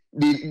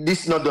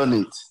this not done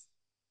it.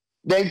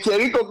 Then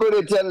Cheriko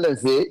they tell them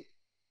say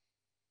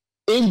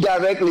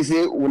indirectly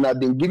say when I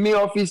been give me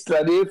office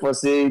today for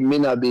say me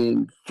have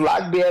been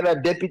flag bearer,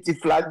 deputy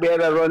flag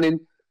bearer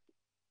running.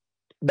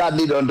 That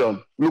they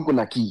done. Look on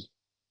a key.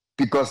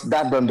 Because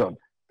that done.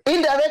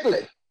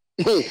 Indirectly.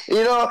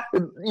 You know,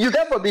 you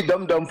can't be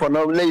dumb for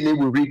now. Lady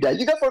will read that.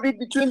 You can't read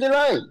between the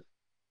line.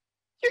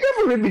 You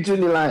can read between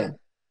the line.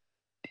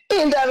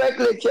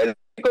 Indirectly,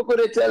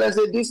 they tell us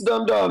this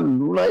done.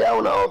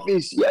 Una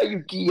office, yeah,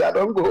 you key, I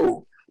don't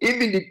go.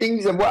 Even the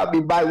things that I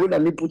be buy when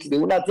I put they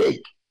will not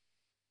take.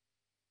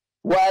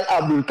 While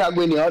Abdul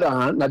Kargbo in the other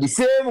hand, now the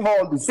same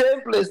hall, the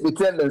same place, they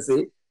tell them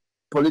say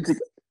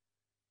political.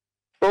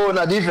 Oh,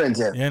 na different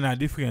term. Yeah, na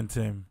different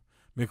term.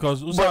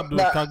 Because Usa Abdul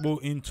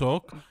Kargbo in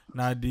talk,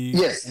 na the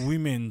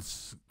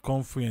women's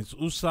conference.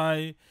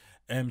 Usai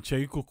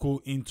Cherikoko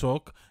in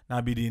talk,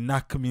 now be the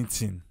NAC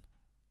meeting.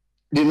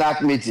 The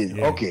NAC meeting,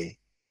 yeah. Okay.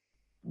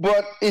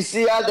 But you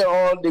see how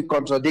they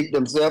contradict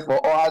themselves or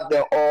how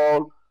they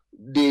all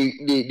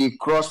the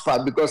cross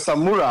path because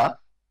Samura,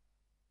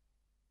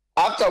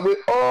 after we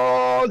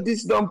all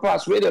this done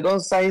pass, where they don't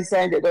sign,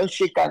 they don't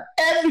shake and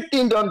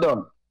everything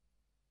done.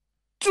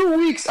 2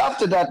 weeks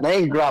after that,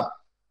 now grab.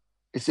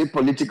 It's a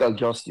political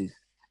justice.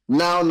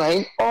 Now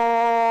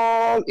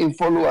all in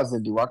followers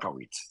in the worker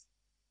with.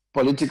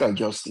 Political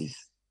justice.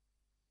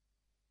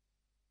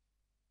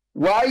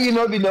 Why you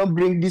not be not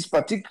bring this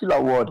particular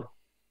word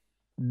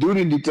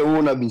during the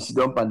time when been sit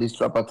up on this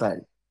trapper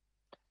time?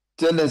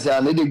 Tell them say I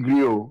need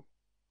agree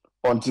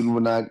until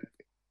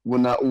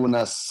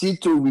when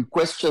sit to we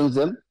question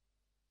them.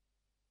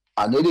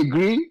 I need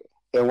agree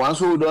and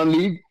once we don't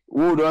leave,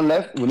 we don't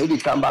left, we need to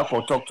come back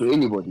or talk to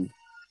anybody.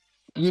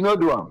 You know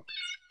do one.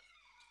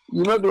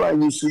 You know do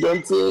one. You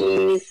shouldn't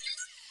say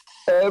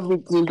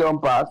everything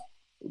don't pass.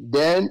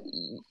 Then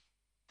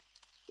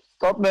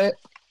stop me.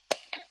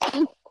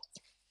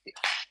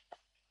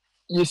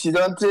 You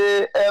shouldn't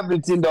say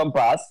everything don't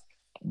pass.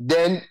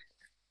 Then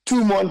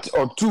 2 months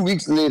or 2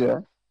 weeks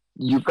later,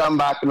 you come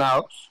back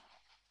now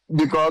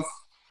because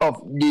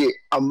of the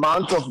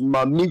amount of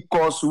money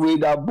cost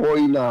with that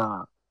boy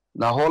na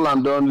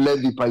Holland don't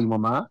levy by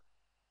mama,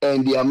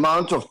 and the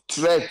amount of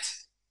threat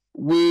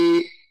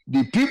we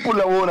the people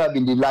that won't have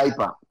been the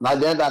liper. Now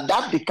then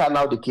that they can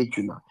now the cake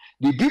you now.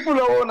 The people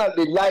that won't have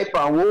the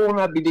liper won't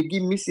have been they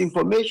give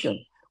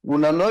misinformation.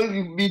 When I know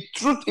you be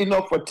truth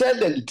enough for tell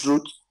them the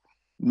truth,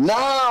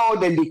 Now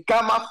then they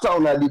come after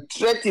una, they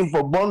threaten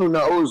for burn una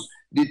house,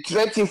 they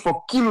threaten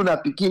for kill una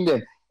picking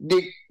them.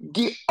 They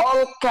give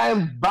all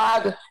kind of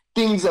bad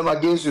things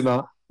against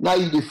una. Now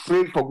you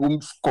afraid for go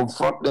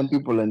confront them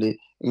people and they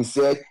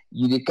instead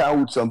you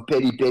come with some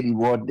petty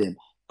word them,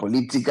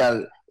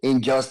 political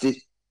injustice.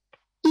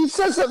 He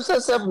says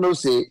self no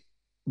say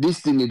this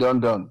thing is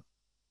done.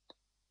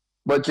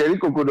 But Cherry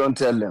Coco don't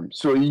tell them.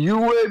 So you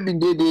will be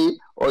there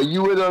or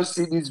you will don't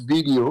see this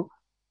video.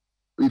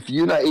 If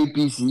you're not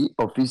APC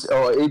office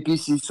or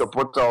APC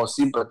supporter or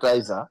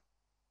sympathizer,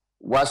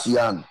 what's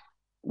yan?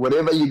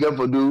 Whatever you got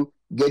to do,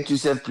 get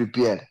yourself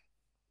prepared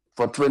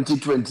for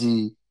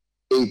 2028.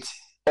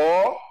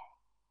 Or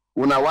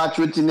when I watch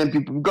waiting them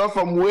people go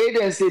from where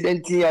they say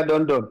then thing I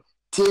done.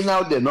 Till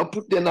now they not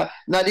put them now.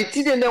 Now the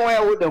thing they why I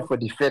hold them for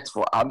the fete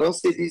for. I don't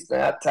say this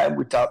time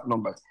without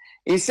numbers.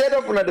 Instead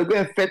of when they go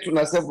and fete on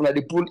yourself, when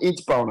they pull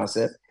each pound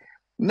yourself.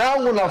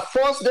 Now when I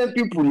force them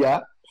people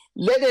here,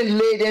 let them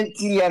lay them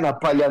here in a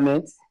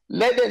parliament,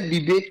 let them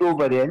debate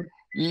over them,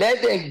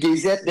 let them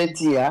gazette them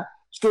here,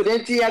 so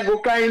then here go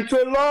come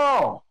into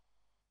law.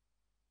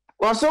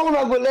 When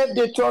someone go left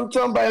the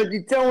turn by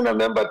the time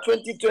remember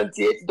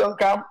 2028 don't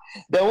come,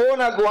 the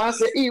owner go and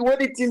say, hey, what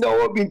the thing that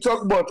we've been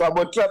talking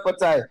about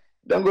tripartite?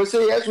 Then go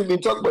say, yes, we've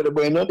been talking about it,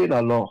 but not in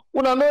a law.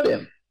 We don't know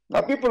them.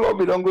 Now people will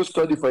be don't go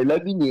study for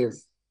 11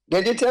 years.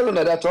 Then they tell them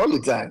that all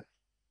the time.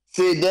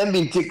 Say them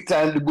been take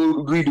time to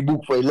go read the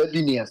book for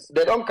 11 years.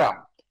 They don't come.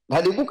 Now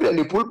the book then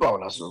they pull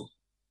power so.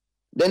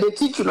 Then they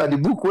teach you that the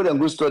book where they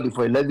go study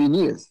for 11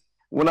 years.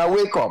 When I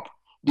wake up,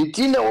 the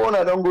thing that one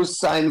I don't go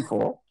sign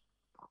for,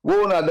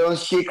 one I don't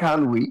shake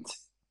hand with,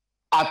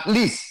 at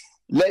least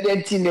let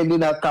them think they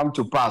did not come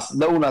to pass.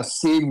 Now one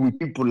save with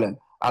people and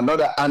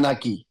another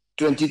anarchy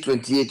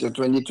 2028 or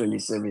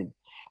 2027.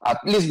 At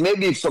least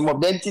maybe if some of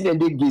them think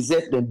they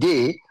gazette the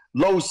day,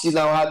 now we see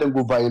now how they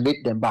go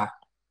violate them back.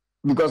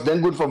 Because they're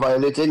good for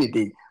violate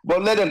anything.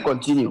 But let them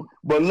continue.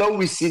 But now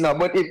we see now.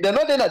 But if they're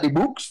not in the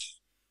books,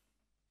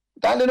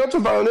 then they're not a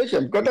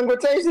violation. Because then go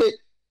tell you, say,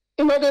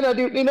 you're not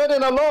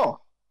in the law.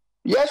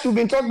 Yes, we've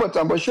been talking about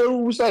them, but sure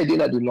who side in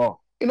the law.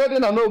 You're not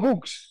in the no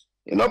books.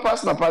 You're not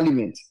passing the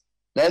parliament.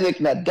 Then make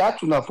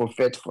that one for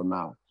fete for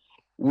now.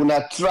 We're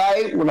not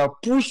try, we're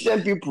not push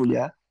them people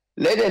here.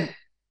 Let them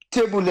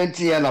table them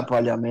here in the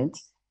parliament.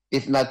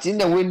 If nothing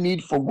that we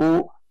need for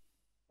go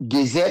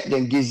gazette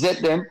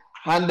them,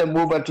 hand them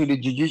over to the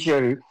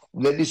judiciary,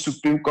 let the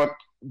Supreme Court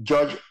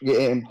judge,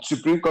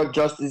 Supreme Court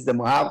justice them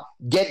have,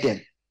 get them.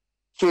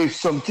 So if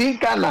something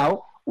can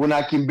now, when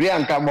I can bring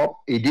and come up,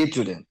 a day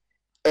to them.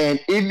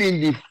 And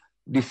even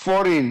the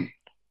foreign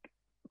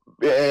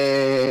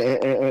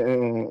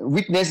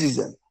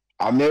witnesses,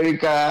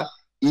 America,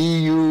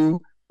 EU,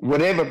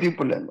 whatever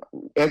people,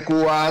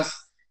 ECOWAS,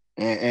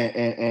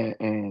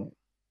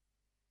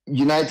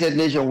 United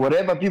Nations,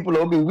 whatever people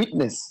have been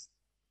witness,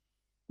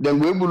 then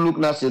we will look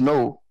now and say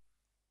no.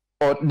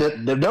 Or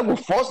they don't go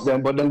force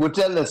them, but then go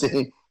tell them,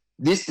 say,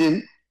 this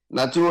thing,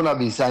 not you wanna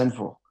be signed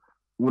for.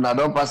 We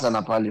don't pass in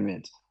a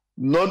parliament.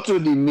 Not to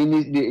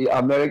the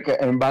American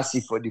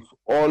embassy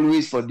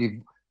always for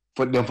the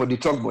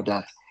talk about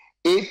that.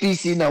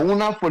 APC now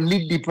una for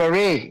lead the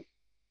parade.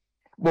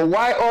 But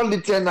why all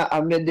the time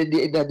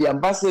the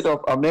ambassador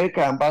of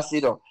America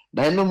ambassador?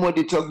 Now no more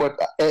they talk about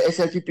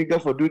SLPP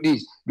got for do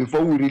this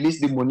before we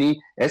release the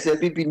money.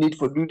 SLPP need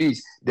for do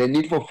this. They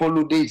need for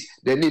follow this.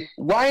 They need.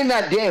 Why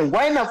not them?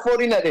 Why not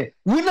foreigner them?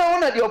 We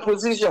don't want the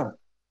opposition.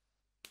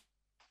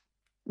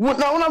 We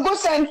not go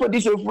sign for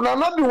this. We will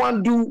not be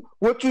one do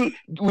what you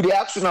with the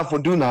action for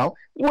do now.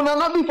 We will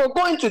not be for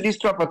going to this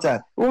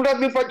tripartite. We will not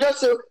be for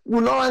just say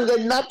we not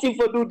get nothing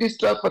for do this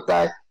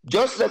tripartite.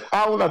 Just like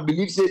how I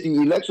believe say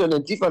the election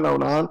and Tiffany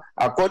on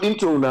according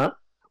to una,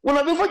 we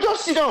not be for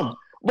just sit down.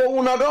 But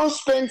when I don't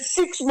spend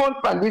 6 months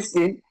on this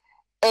thing,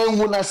 and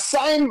when I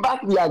sign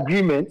back the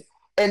agreement,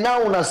 and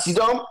now when I sit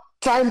down,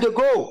 time to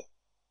go.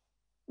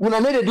 When I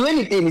need to do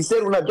anything, he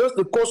said, when I just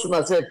the course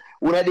when I said,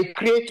 when I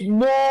create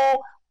more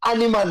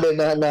animal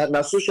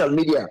than social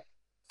media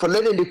for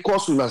letting the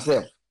course on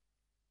myself.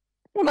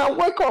 When I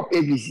wake up,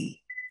 ABC,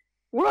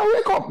 when I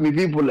wake up, me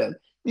people, the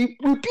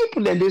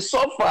people and they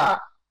suffer.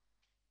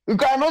 You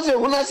cannot say,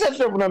 when I said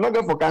stuff, when I'm not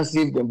going for can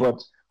save them,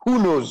 but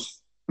who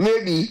knows?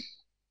 Maybe,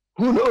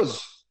 who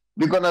knows?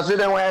 Because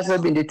that's why I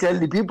said, they tell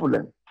the people,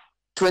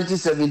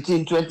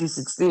 2017,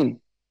 2016,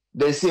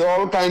 they say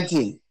all kind of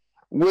things.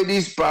 Where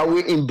this power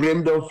in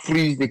Bremdon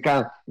freeze, they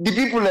can't. The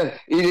people,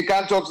 they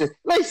can't talk, say,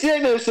 like, say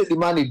the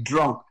man is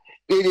drunk.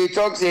 They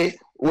talk, say,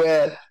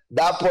 well,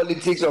 that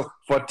politics of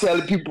for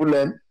tell people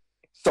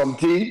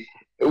something,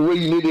 where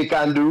you know they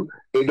can do,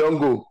 they don't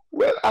go.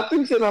 Well, I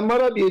think, say, no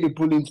matter the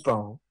pulling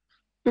power.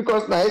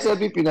 Because now,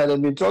 SLPP, now,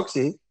 they talk,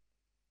 say,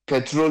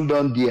 petrol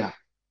done there.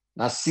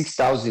 Now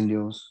 6,000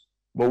 euros.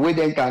 But where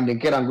they can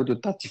go to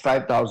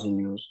 35,000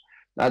 euros.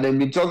 Now then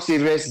we talk say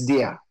rest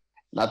there.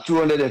 Now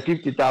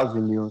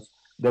 250,000 euros.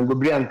 Then go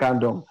bring and can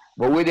down.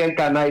 But where they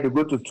can now they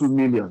go to 2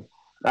 million.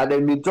 Now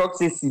then we talk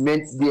say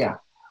cement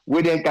there.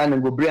 Where they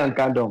can go bring and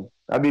can down.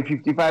 That be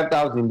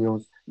 55,000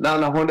 euros. Now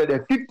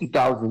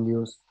 150,000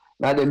 euros.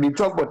 Now they be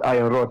talk about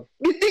iron rod.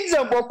 The things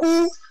that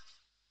Boku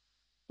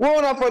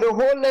want for the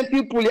whole land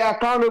people they are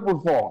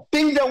accountable for.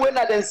 Things that when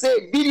they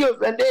say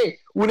videos and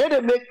we need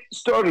to make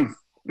stories.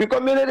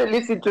 Because we need to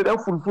listen to them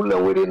full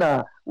and within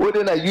a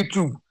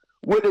YouTube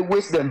where they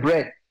waste them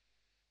bread.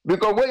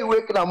 Because when you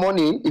wake in the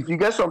morning, if you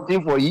get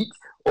something for it,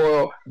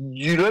 or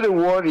you don't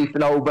worry if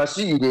now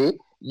oversee it,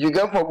 you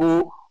get for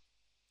go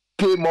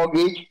pay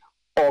mortgage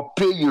or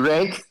pay your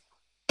rent,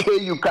 pay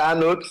your car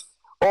notes,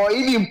 or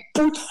even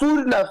put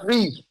food in the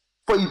fridge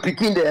for you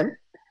picking them.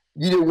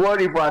 You don't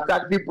worry for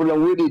attack people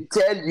and where they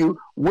tell you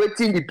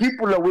waiting the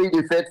people away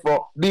they fed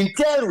for being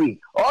tell we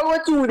all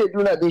what you would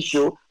do at this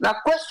show. Now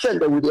question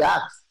that we they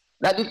ask.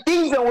 Now the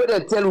things that we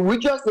they tell we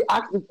just they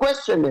ask the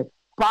question them.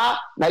 Pa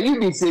now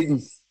you been say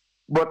this,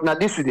 but now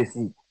this will they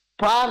see.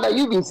 Pa now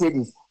you been say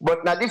this,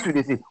 but now this will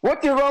they see.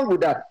 What is wrong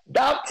with that?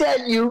 That'll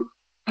tell you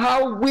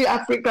how we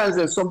Africans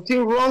there's something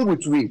wrong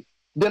with we.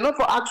 They're not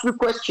for ask the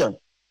question.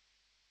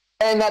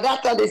 And at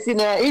that time they see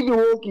now if you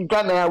walk in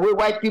Canada where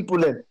white people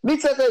live. Me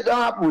say it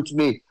don't happen with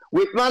me.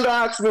 With man don't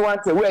ask me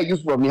one thing, where you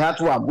from? Me had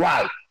to have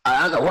why?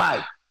 I answer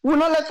why. We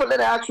not let for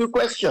them ask you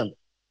question.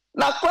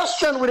 Now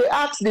question will they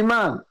ask the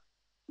man.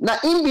 Now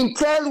him been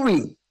tell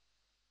we.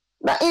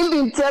 Now him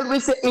been tell we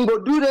say him go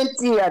do them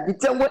thing at the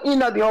time when in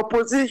the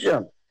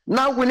opposition.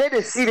 Now we need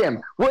to see them.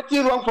 What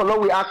you wrong for law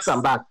we ask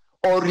them back.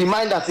 Or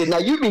remind us say now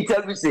you been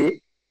tell we say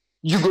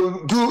you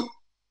go do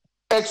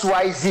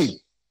XYZ.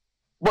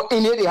 But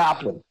it nearly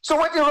happen. So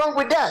what is wrong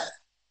with that?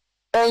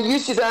 And you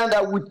sit down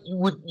that with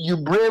you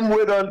brain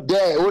we don't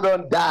die, we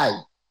don't die.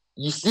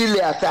 You still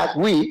attack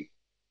we.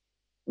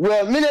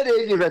 Well, minute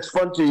they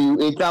respond to you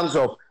in terms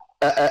of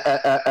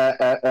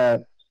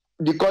the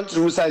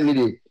country who side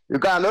media.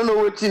 Because I don't know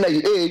what thing that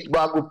you age,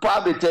 but I could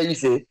probably tell you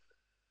say,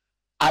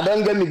 I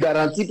don't get me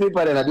guarantee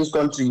paper in this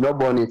country, you know,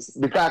 born it.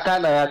 Because I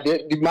kind of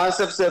the man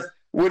self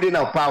within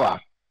our power.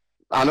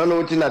 I don't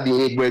know what thing that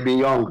be age, but be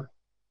young.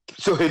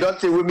 So he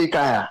don't say with me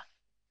kaya.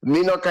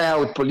 Me not kaya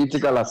with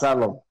political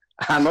asylum.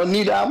 I don't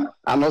need them.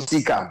 I don't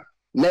seek them.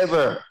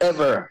 Never,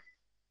 ever.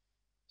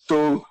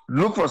 So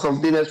look for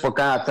something else for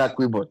kaya attack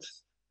we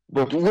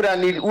but would I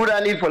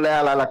need for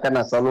la kind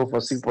of asylum for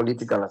seek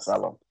political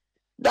asylum?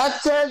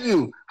 That tells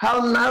you how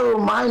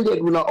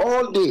narrow-minded we are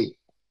all day.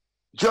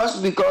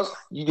 Just because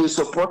you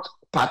support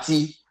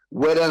party,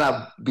 whether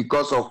not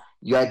because of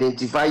you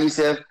identify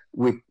yourself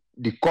with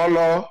the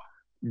color,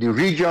 the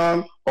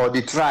region, or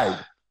the tribe,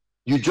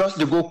 you just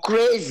go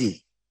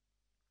crazy.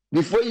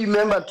 Before you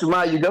remember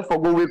tomorrow, you don't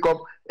go wake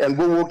up and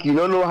go work. You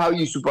don't know how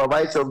you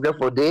supervise yourself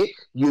for day.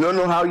 You don't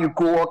know how you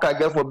co-worker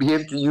get for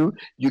behave to you.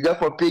 You get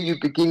for pay you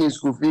picking in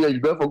school fee. You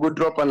get for go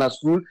drop on a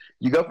school.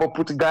 You get for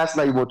put gas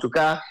na your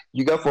car.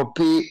 You get for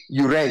pay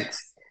you rent.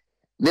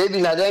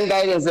 Maybe now then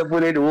guidance they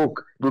put the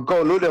work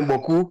because know them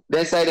boku.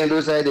 Then side and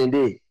those side and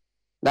day.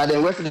 Now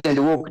then work in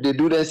the work. They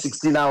do them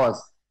 16 hours.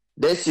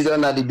 They sit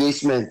down at the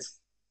basement.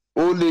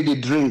 Only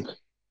they drink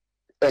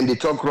and they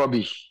talk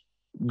rubbish.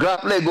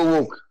 Grab play go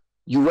work.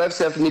 You wife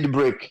self need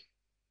break.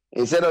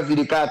 Instead of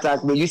the car attack,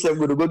 but you self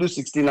go do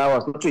 16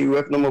 hours. Not you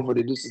work no more for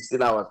the do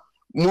 16 hours.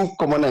 Move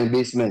common and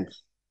basement.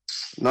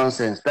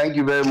 Nonsense. Thank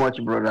you very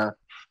much, brother.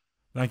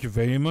 Thank you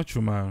very much,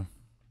 Umar.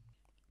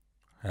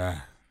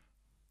 I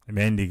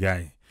mean the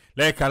guy.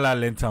 Like Allah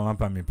lent one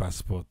for my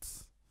passport.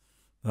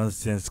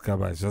 Nonsense,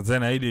 Kabay. So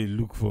then I did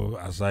look for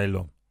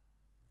asylum.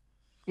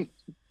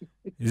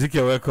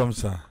 Ezekiel, welcome,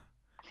 sir.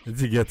 What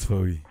did you get for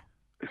me?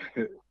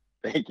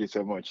 Thank you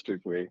so much,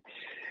 Tripway.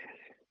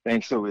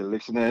 Thanks to our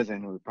listeners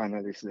and our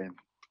panelists.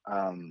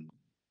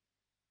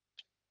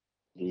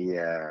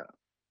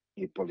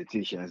 The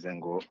politicians then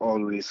go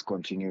always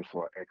continue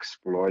for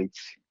exploit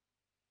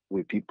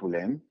with people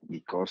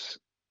because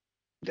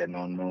they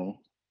don't know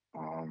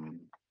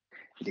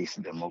this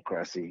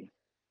democracy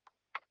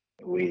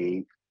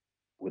we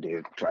would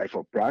try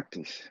for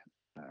practice.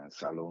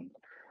 Salon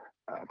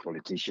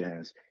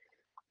politicians.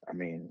 I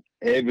mean,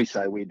 every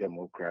side way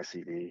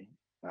democracy they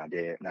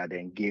now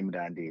then game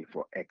down they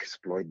for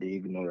exploit the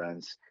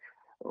ignorance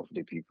of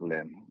the people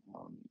and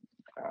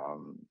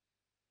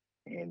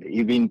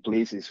even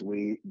places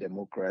where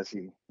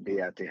democracy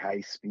they at a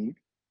high speed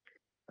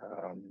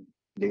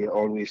they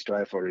always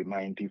try for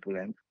remind people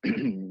and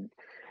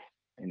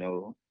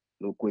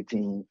look what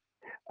thing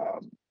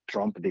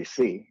Trump they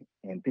say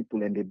and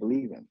people and they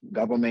believe in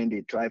government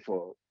they try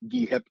for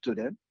give help to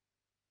them.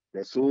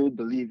 They so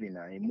believe in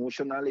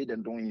emotionally, they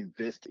don't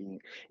invest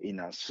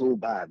in so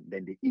bad,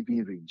 then they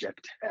even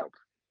reject help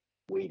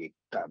where they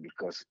can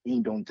because he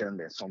don't tell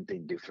them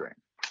something different.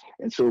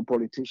 And so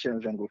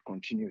politicians then will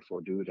continue for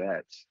do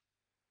that.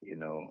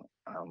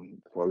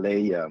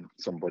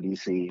 Somebody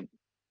say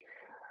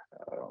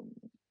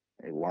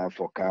one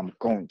for come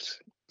count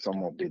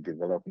some of the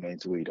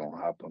developments we don't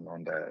happen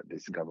under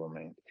this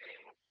government.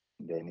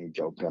 They need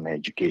jobs on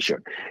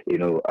education.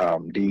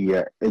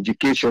 The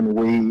education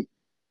way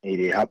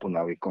it happen in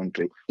our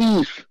country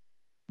if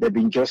they've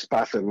been just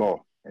pass a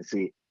law and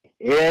say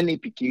any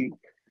picky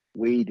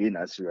way in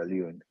Sierra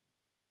Leone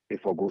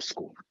before go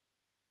school.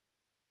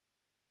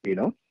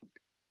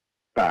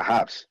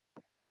 Perhaps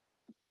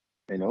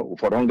You know,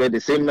 if I don't get the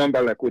same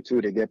number like we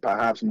two, they get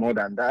perhaps more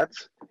than that.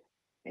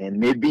 And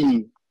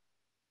maybe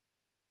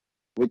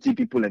what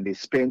people and they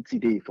spend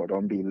today for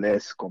don't be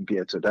less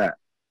compared to that.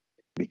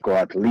 Because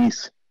at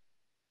least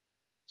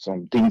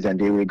some things and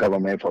the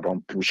government for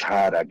don't push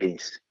hard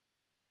against.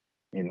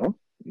 You know,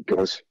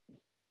 because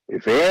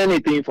if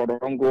anything for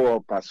don't go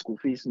up as school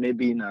fees,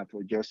 maybe now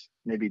for just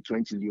maybe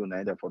 20 Leone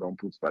either for don't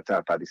put but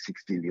up at the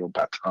 60 Leone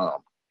per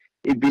term.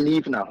 If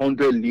believe in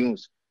 100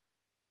 Leones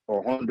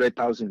or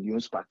 100,000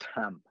 Leones per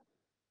term,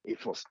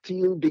 it will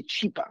still be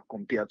cheaper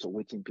compared to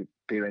waiting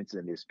parents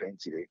and they spend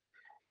today.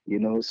 You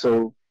know,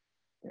 so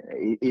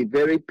it's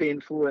very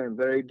painful and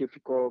very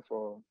difficult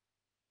for,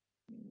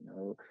 you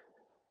know,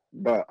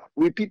 but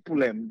we people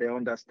them they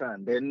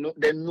understand. They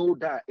know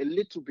that a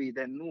little bit,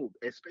 they know,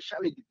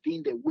 especially the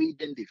thing the way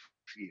then they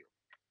feel.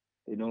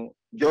 You know,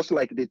 just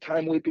like the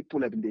time where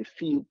people have they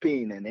feel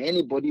pain and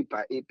anybody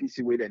by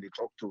APC way that they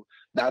talk to,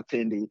 that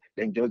thing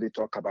they just they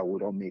talk about we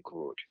don't make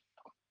road.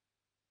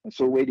 And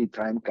so when the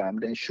time comes,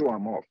 then show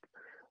them up.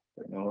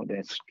 You know,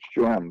 then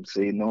show them,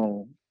 say,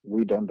 no,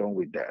 we don't done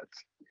with that.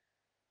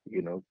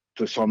 You know,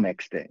 to some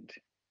extent.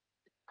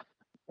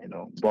 You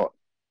know, but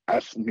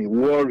as me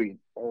worry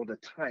all the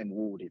time,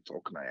 who they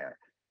talk now.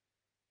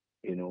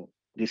 You know,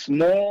 the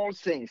small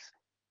sense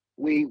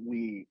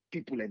we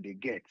people and they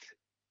get,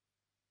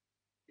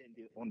 then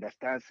they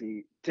understand,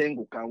 say,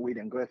 Tengo can wait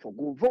and go for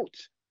go vote.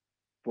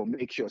 For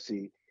make sure,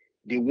 say,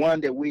 the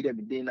one that we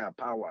them in our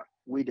power,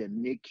 we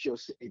them make sure,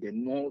 say, they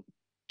not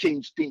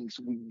change things,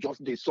 we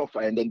just they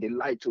suffer and then they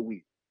lie to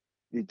we.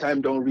 The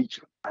time don't reach,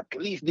 at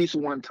least this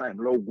one time,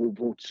 Lord, go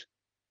vote.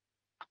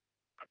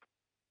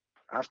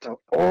 After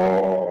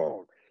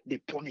all the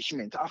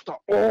punishment, after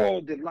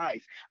all the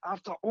lies,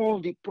 after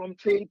all the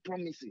failed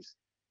promises,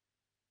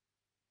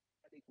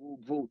 they go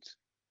vote.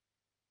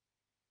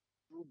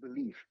 True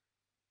belief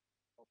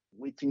of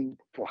waiting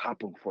for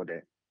happen for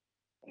them.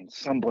 And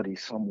somebody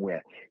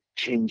somewhere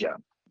change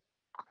them.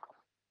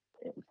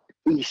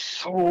 It's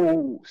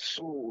so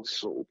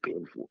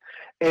painful.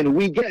 And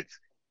we get,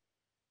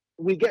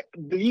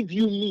 believe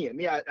you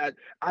me, I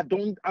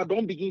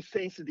don't begin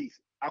sense this.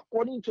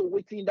 According to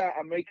waiting that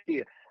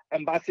American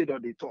ambassador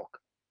they talk.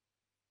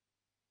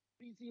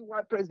 Busy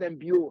white President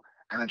Bio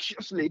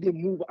anxiously they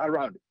move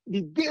around.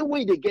 The day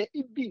way they get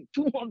it be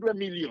 200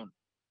 million.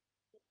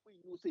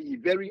 You say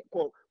very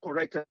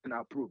correct and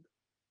approved.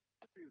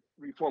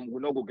 Reform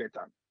will not go get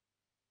them.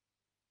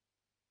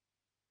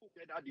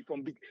 Get that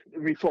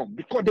reform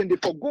because then they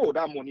forgo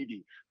that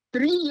money.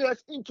 3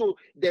 years into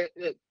the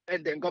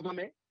and then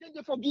government, then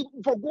they forgo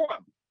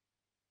them.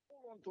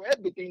 Hold on to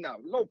everything now.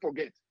 Don't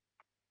forget.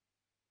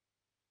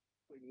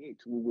 28,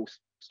 we will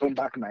stand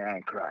back now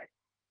and cry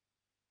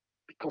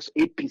because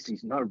APC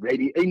is not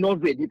ready. Ain't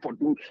not ready for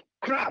do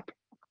crap.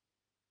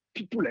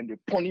 People and they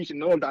punish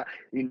and all that.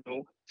 You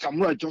know,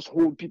 someone just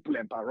hold people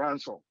and by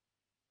ransom.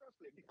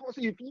 Because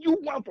if you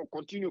want to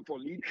continue for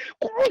lead,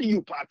 call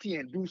your party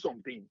and do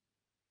something.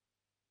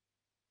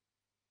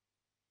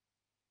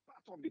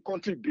 Part of the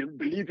country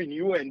believe in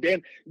you, and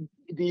then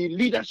the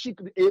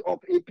leadership of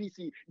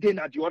APC then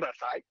at the other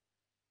side.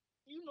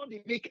 You know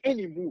they make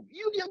any move.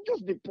 You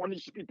just they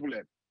punish people.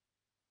 They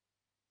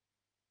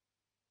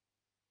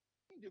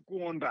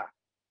go on that.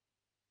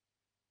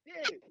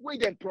 Yeah, we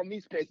then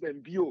promise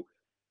President Bio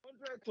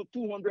 100 to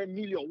 200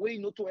 million. We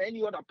not to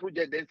any other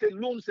project. They say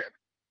loan self.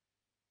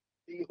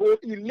 He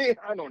lay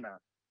hand on her.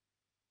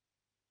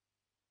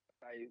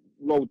 I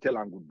love tell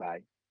them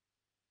goodbye.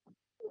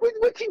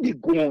 What think they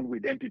go on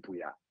with them people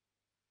here?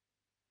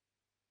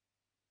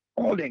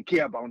 All they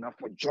care about now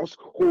for just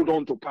hold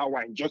on to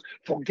power and just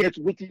forget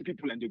what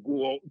people and they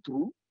go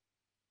through.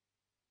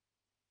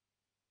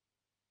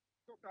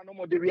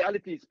 The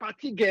reality is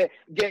party get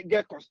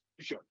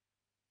constitution.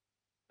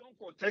 Don't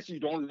contest, you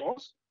don't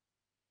lose.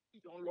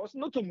 You don't lose.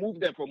 Not to move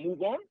them for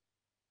move on.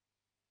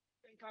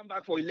 Then come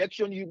back for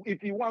election.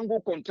 If you want to go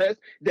contest,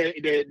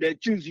 they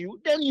choose you.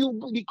 Then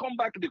you become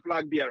back the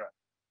flag bearer.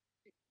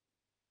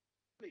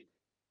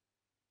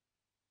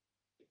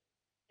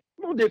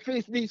 No, they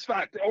face this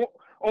fact.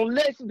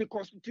 Unless the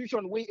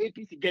constitution way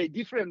APC get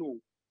different.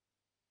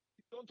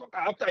 Don't talk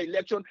after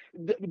election.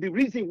 The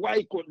reason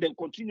why they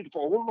continue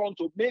for hold on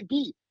to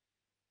maybe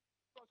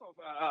because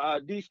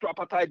of this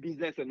tripartite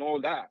business and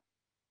all that.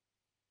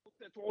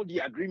 All the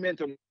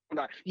agreement and all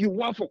that. You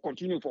want for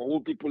continue for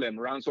hold people and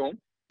ransom.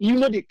 You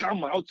know they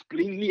come out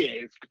plainly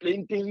and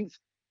explain things.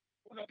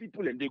 Other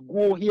people and they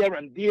go here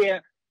and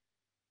there.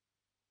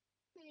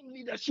 Same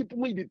leadership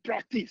will be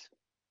practiced.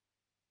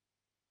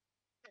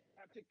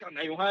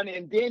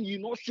 And then you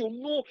know show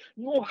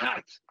no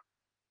heart.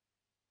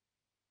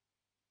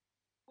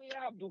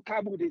 Where Abdul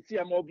Kargbo they see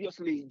him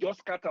obviously just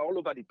scatter all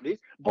over the place,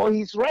 but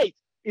he's right.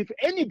 If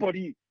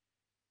anybody,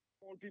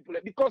 all people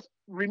because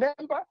remember,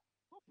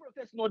 no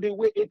protest not the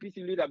way APC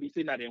leader be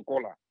saying that in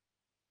color.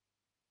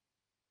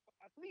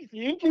 At least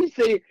if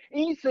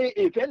he say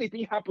if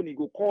anything happen, he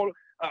go call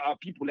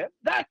people.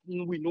 That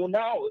we know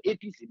now.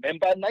 APC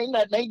member, nine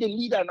the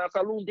leader in a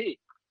salon day.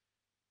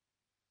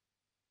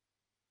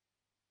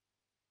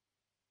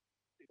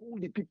 pull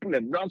the people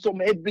and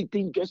ransom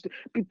everything, just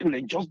people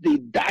and just they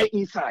die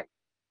inside.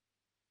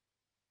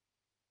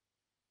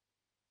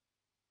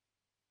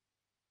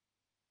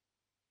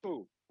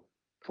 So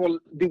for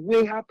the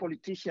way how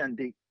politicians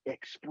they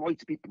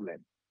exploit people and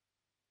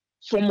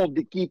some of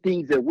the key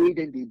things the way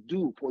that they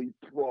do for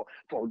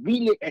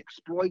really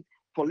exploit,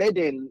 for let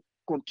them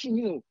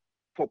continue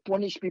for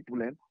punish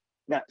people and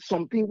now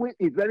something where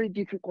is very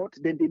difficult,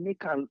 then they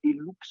make it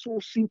look so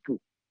simple.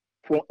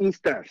 For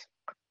instance,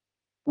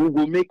 we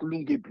will make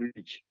Lunge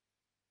Bridge.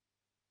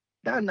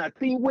 That's a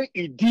thing where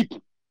it deep,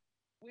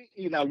 we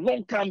in a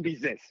long-term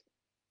business.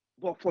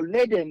 But for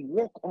let them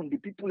work on the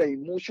people and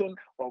emotion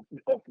of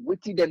what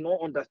they don't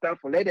understand,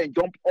 for let them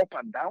jump up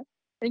and down,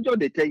 and just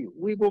they tell you,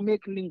 we will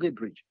make Lunge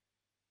Bridge.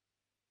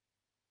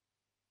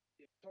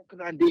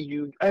 Talking and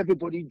they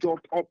everybody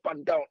jump up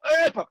and down.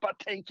 Hey, Papa,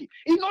 thank you.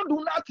 He not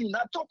do nothing.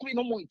 Not talk, we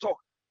no more talk.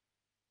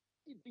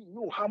 If you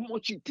know how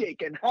much it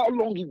take and how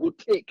long it will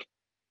take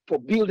for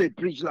build a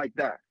bridge like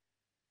that.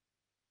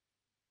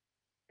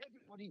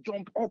 Everybody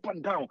jump up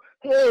and down.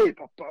 Hey,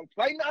 Papa,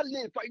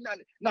 finally.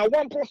 Now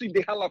one person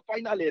they holla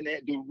finally and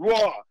the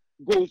roar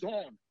goes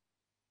on.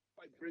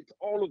 Vibrates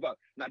all over.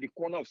 Now the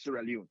corner of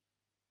Sierra Leone.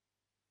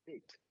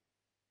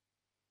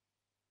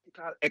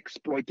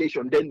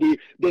 Exploitation. Then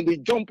they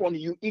jump on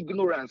you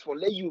ignorance for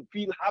let you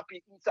feel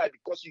happy inside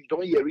because you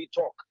don't hear it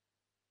talk.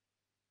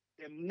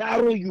 They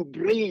narrow your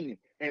brain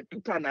and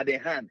put on their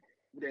hand.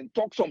 Then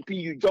talk something,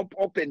 you jump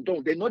up and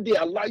down. They know they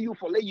allow you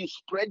for let you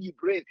spread your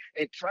brain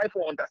and try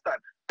to understand.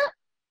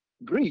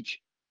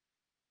 Bridge.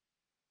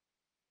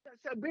 I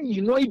said,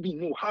 you know, even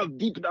know how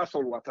deep that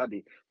salt water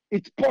is.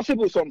 It's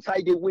possible some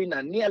side they win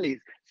and nearly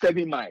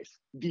 7 miles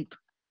deep.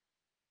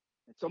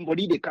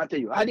 Somebody they can't tell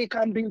you how they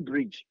can build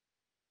bridge.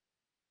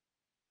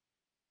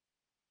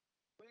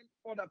 When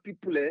other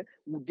people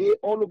would they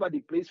all over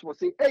the place for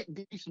say, hey,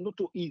 this is not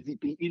so easy,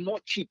 it's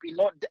not cheap, it's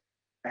not.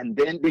 And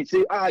then they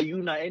say, you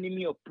an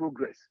enemy of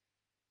progress.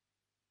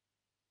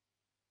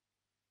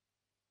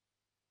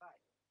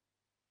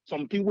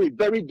 Something way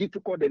very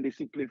difficult and they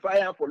simplify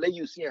for let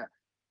you see,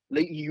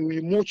 let you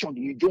emotion,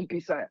 you jump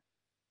inside.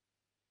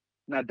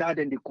 Now that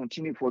then they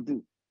continue for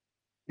do.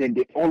 Then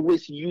they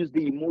always use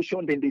the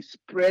emotion, then they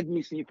spread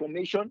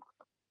misinformation.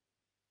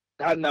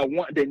 That now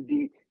one, then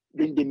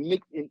they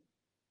make it,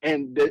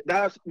 and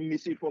that's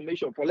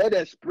misinformation for let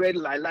them spread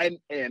line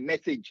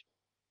message.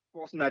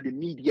 First now the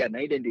media, now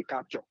then they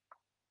capture.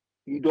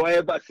 You don't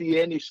ever see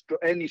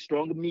any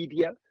strong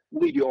media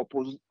with the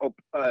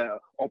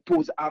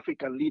oppose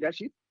African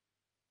leadership.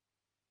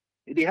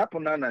 It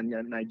happen now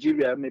in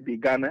Nigeria, maybe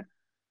Ghana.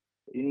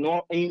 You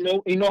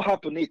know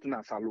happen it in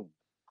a saloon.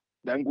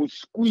 Then go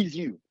squeeze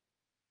you.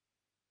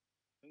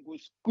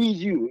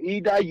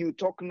 Either you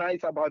talk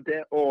nice about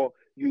them or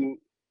you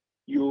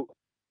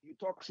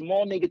talk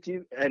small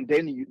negative and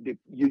then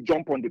you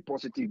jump on the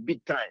positive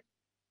big time.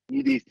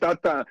 You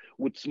start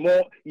with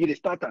small, you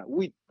start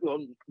with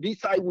this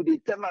side would they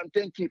tell them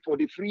thank you for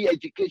the free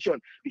education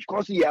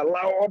because he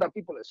allow other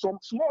people some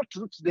small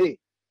truths there.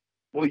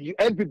 But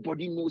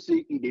everybody knows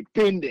it they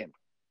pain them.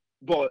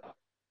 But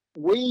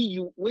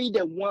when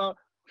they want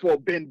for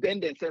bend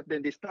themselves,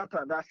 then they start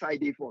on that side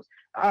they first.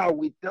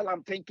 We tell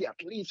them thank you,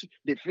 at least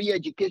the free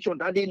education,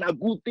 that ain't a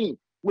good thing.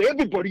 Where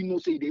everybody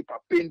knows it they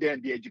pain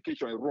them the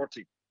education is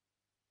rotten.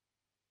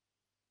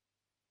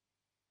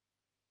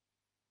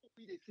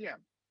 They see them.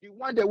 The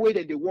one the way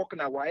that they walk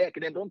in our head,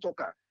 then don't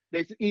talk.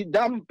 They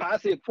damn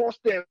pass a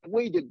first time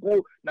way they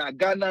go now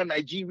Ghana,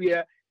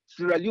 Nigeria,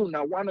 Sierra Leone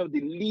now one of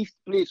the least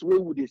place where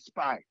would they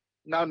spy.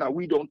 Now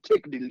we don't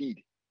take the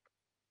lead.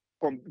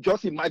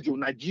 Just imagine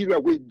Nigeria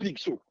way big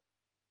so.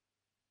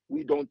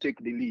 We don't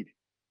take the lead.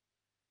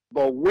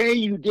 But when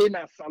you get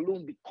a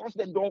saloon, because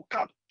they don't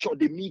capture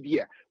the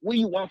media, when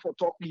you want for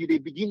talk, you they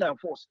begin and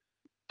force.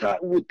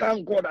 We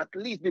thank God at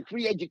least the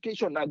free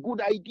education, a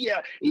good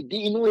idea.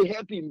 It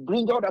help him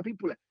bring other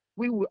people.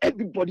 We will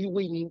everybody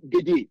win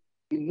the day.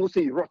 You know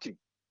say rotting.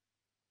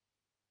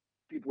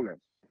 People.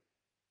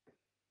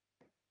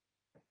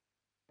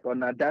 But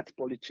now that's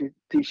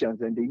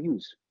politicians and they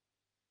use.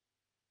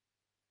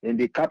 And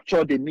they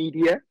capture the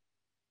media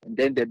and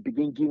then they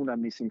begin giving a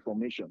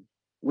misinformation.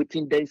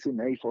 Within days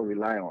in for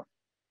rely on.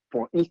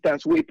 For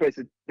instance, we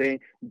President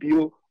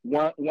Bill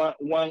one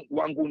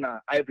go na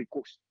Ivory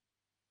Coast.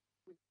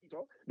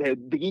 They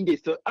begin to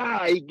say,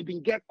 you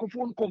begin get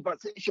phone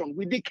conversation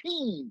with the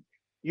king.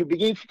 You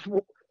begin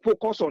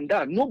focus on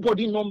that.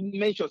 Nobody no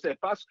mentions a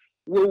past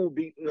where will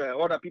be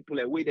other people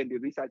away than the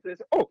research. They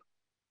say,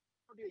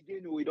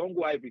 again we don't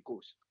go Ivory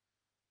Coast.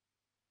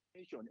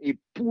 It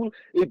pull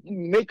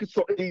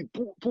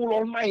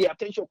all my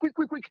attention quick.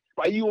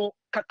 But you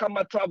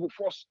Kakama travel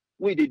first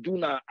where they do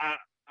now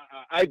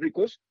Ivory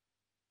Coast.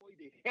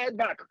 They head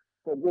back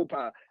for go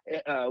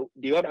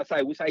the other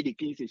side, which side the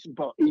king is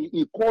super.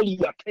 He call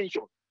you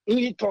attention.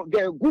 He talk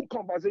get a good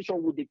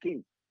conversation with the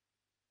king.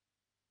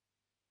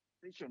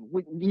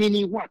 With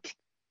meaning what?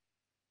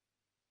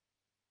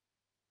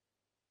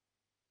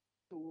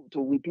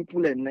 To with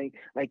people and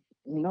like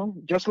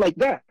just like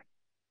that.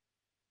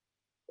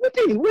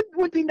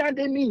 What thing that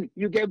they mean?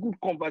 You get good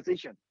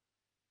conversation.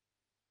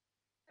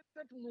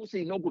 People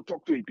say no go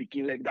talk to a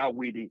Peking like that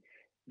way,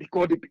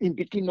 because in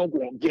Peking not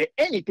going to get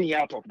anything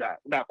out of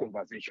that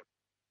conversation.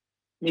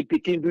 Me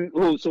Peking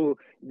do so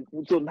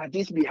now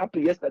this be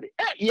happy yesterday.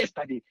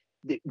 Yesterday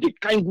the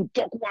kind good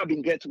talk who have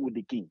been get with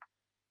the king.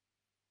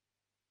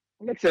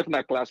 Except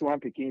na class 1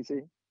 Peking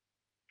say,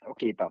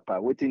 okay,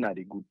 Papa, waiting at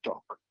the good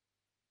talk.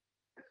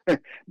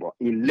 But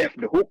he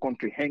left the whole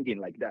country hanging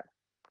like that.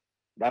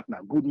 That's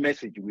a good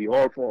message we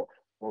all for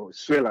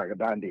Swela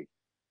Gadande.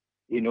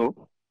 You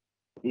know,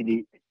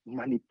 the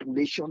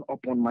manipulation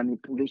upon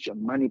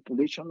manipulation,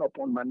 manipulation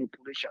upon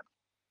manipulation.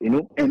 You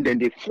know, and then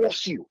they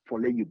force you for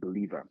let you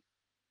believe them.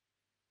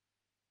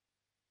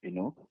 You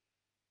know,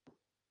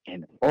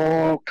 and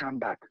all come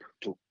back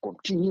to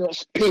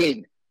continuous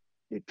pain.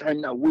 The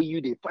time now where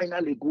they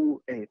finally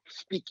go and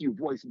speak your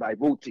voice by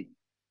voting,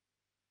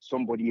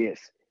 somebody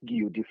else give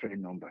you a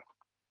different number.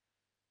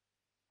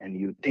 And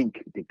you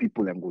think the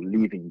people are going to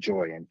live in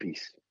joy and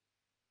peace.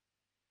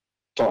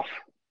 Tough.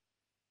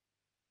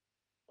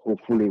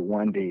 Hopefully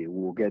one day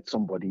we'll get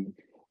somebody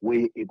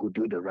where it could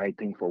do the right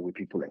thing for we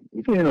people.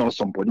 If you know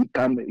somebody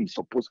is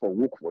supposed to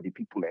work for the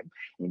people,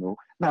 you know.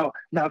 Now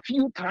a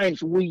few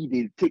times we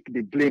they take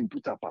the blame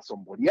put up at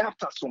somebody.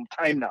 After some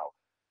time now,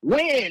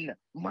 when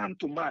man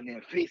to man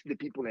and face the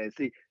people and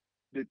say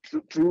the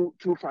true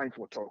fine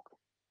for talk,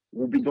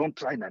 we'll be done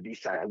trying at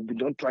this side, we'll be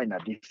done trying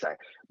at this side.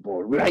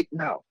 But right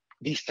now,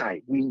 this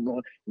side, we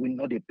know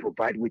they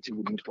provide what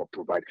we need for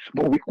provide.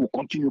 But we could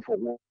continue for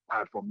work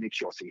hard for make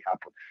sure it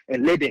happen.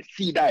 And let them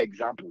see that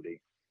example there.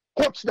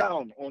 Cut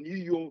down on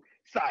your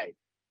side.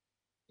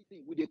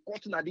 With the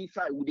cutting at this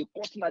side, with the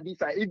cutting at this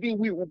side, even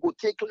we will go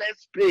take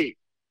less pay.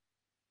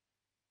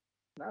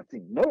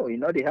 Nothing. No, it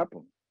not they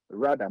happen.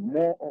 Rather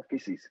more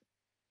offices.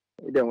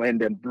 Then when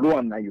they blow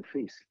on your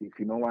face, if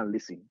you don't want to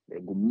listen, they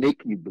will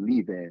make you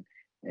believe and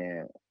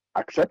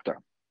accept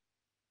them.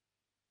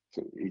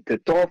 So it's a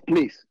tough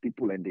place,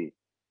 people, and the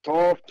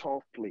tough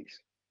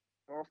place.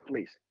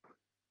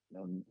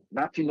 No,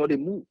 nothing not a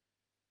move.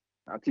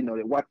 Nothing not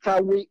a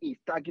water way is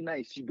stagnant.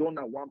 Is you don't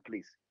know one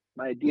place,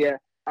 my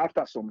dear.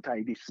 After some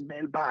time, they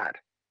smell bad.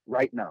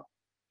 Right now,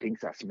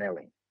 things are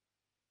smelling.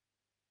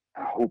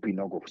 I hope you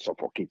not go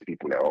suffocate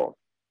people at all.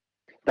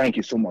 Thank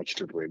you so much,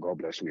 Triple. God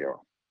bless you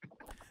all.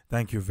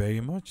 Thank you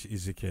very much,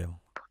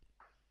 Ezekiel.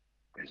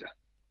 Yes, sir.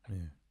 Yeah.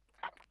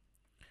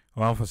 I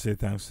want to say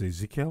thanks to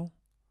Ezekiel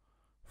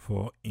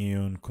for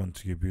your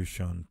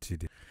contribution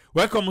today.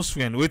 Welcome,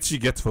 Musfriend. What you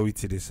get for it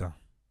today, sir?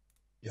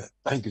 Yeah,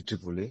 thank you,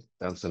 Tripoli.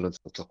 Thanks a lot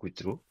for talking with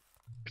through.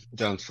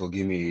 Thanks for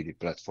giving me the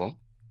platform.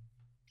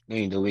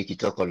 In the week you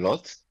talk a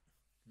lot,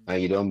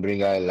 and you don't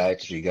bring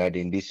highlights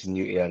regarding this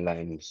new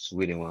airlines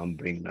we don't want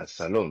to bring that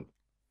salon.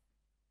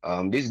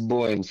 This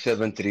Boeing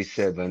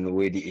 737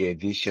 where the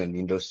aviation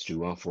industry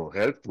want for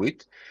help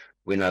with,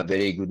 we're in a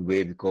very good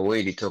way because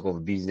where they talk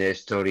of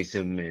business,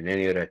 tourism, and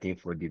any other thing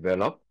for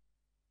develop.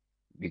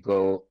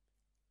 Because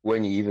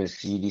when you even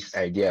see this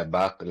idea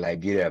back,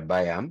 Liberia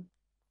buy them,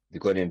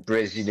 because the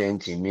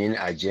president in main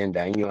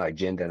agenda, in your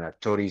agenda, na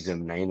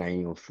tourism, na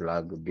in your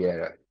flag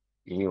bearer,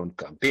 in your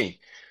campaign.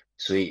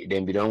 So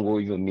then we don't go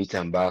even meet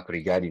them back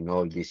regarding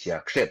all this, you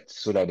accept,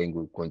 so that they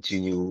will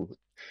continue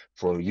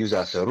for use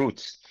as a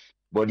route.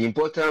 But the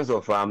importance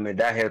of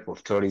that help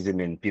of tourism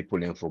and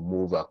people and for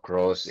move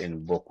across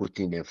and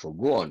bokuting and for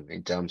go on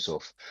in terms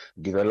of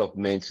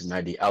development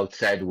na the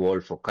outside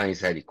world for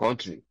inside the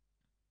country.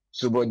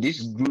 So, but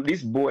this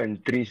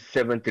Boeing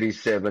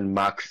 737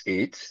 Max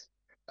 8,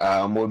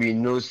 we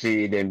know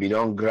say them be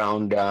done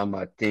ground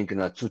I think in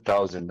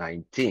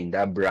 2019,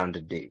 that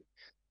brand day.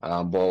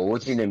 But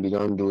what thing them be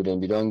done do, them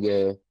be done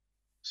get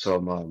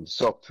some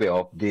software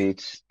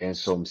updates and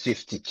some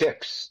safety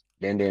checks.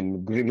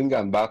 Then bring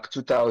them back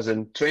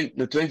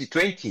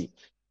 2020.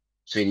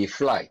 So they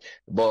fly.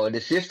 But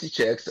the safety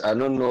checks, I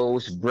don't know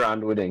which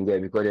brand would they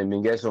get because they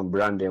may get some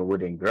brand and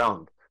wooden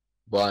ground.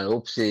 But I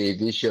hope say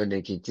aviation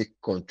they can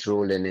take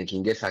control and they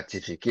can get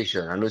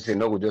certification. I know say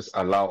no will just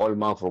allow all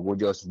man for go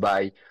just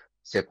buy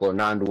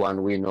second-hand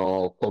one we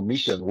know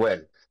commission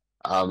well.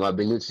 I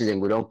believe say they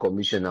go down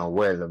commission and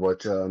well,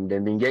 but they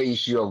may get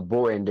issue of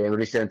Boeing then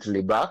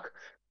recently back.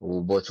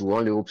 But we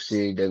only hope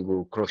say they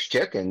go cross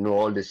check and know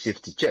all the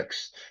safety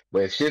checks.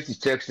 But if safety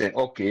checks then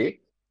okay,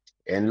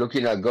 and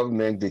looking at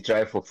government, they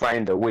try to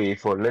find a way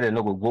for let them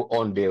not go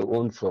on their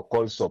own for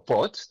call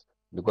support.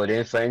 Because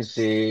they find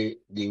say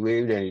the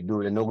way they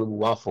do, they're not going to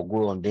want for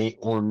go on their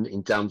own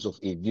in terms of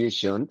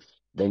aviation,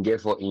 then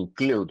therefore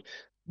include.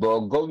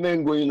 But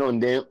government going on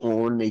their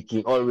own, it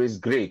can always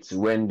great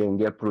when they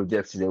get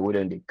projects they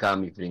wouldn't they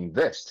come if they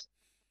invest.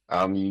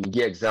 You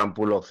get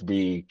example of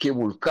the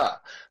cable car,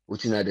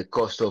 which is at the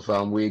cost of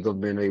way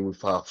government are able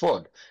to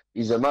afford.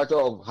 It's a matter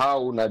of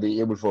how now they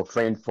able to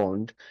find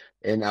fund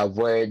and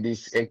avoid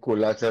this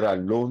collateral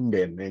loan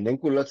them. And then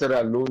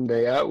collateral loan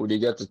they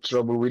get to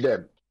trouble with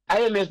them.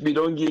 IMF be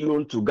don't give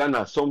loan to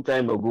Ghana some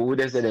time ago.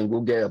 They said then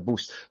go get a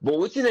boost. But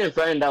what they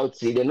find out,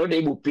 say they're not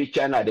able to pay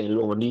China the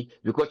loan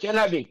because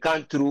China been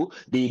come through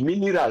the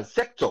mineral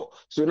sector.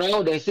 So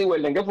now they say,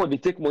 well, then therefore they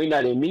take money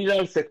in the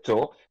mineral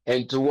sector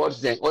and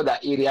towards the other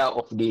area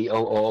of the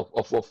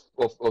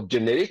of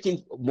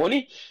generating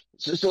money.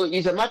 So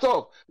it's a matter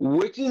of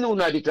waiting on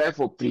the try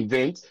for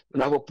prevent.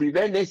 Now for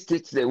prevent the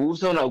states the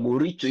who's on go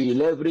reach to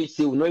leverage,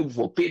 say we not able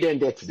for pay them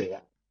debts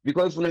there.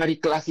 Because when they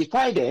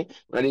classify them,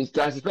 when they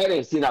classify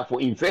them say that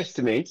for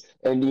investment,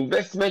 and the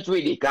investment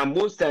way they can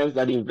most times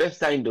that the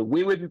investor in the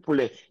way people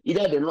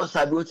either they not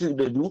sabi what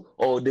they do,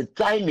 or the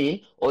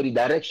timing or the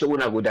direction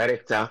when I go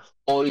director,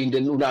 or in the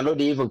una not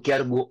they even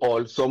care go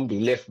all some they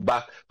left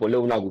back for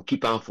una go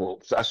keep on for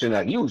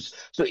national use.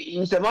 So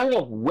it's a matter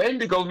of when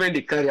the government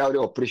they carry out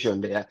the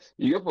operation there,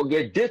 you don't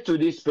forget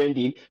day-to-day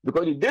spending,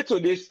 because the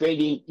day-to-day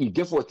spending you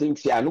get for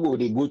things here, I know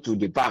they go to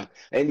the bank,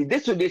 and the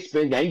day-to-day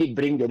spending and they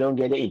bring they don't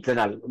get the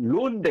internal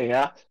loan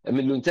there, I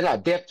mean internal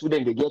debt to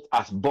them they get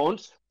as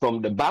bonds from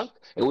the bank,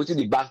 and what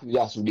the bank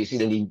just they see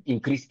then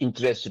increase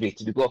interest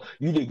rates because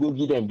you they go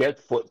give them debt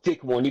for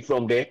take money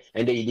from there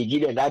and then they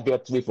give them that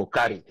debt for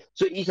carry.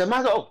 So it's a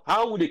matter of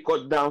how would they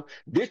cut down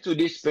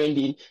day-to-day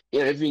spending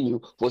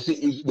revenue for say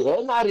the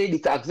NRA the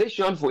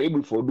taxation for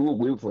able for do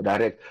go for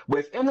direct. But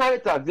if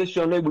NRA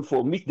taxation able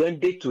for meet them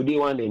day-to-day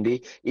one and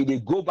they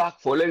go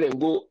back for let them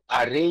go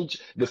arrange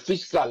the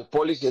fiscal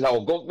policy and our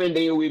government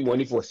they away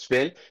money for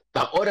spend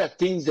and other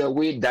things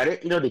away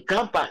direct the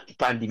campaign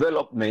and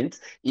development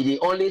they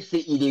only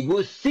say they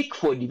go seek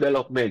for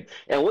development,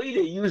 and when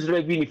they use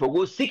revenue for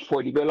go seek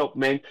for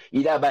development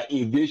either by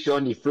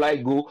aviation the fly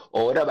go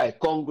or either by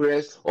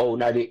Congress or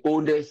now they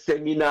own the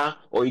seminar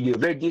or they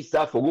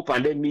register for go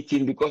pandemic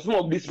meeting, because some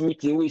of this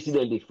meeting we see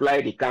them they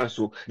fly the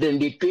council then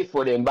they pay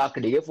for them back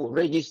they get for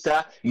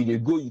register you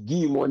go you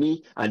give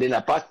money and then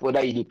apart for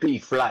that you pay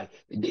fly.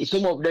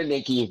 Some of them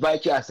they can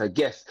invite you as a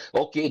guest.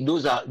 Okay,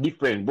 those are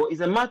different, but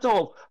it's a matter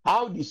of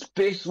how the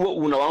space what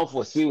we want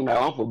for say we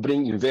want for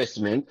bring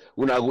investment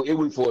we go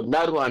able for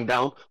narrow and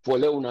down for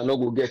let we not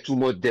go get too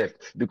much debt,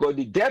 because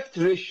the debt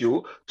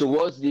ratio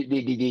towards the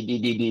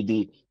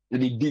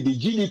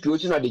GDP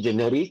which they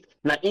generate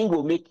now it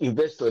will make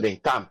investor then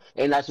come,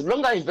 and as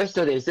long as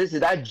investor then says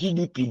that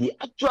GDP the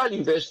actual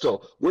investor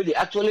where they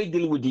actually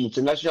deal with the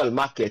international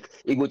market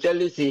it will tell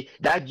you say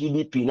that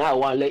GDP now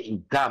one let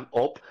it come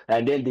up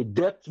and then the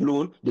debt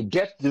loan the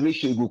debt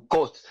ratio will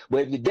cut,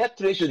 but if the debt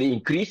ratio they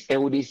increase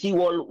and when they see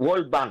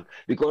World Bank,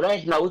 because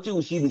right now what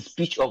you see the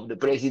speech of the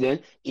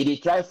president they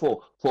try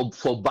for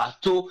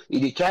Bato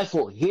they try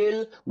for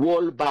hail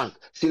World Bank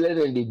so let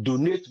them they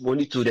donate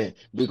money to them,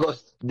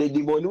 because the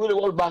money with the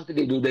World Bank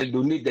they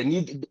donate they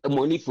need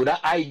money for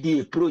that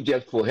idea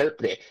project for help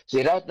there.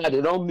 So right now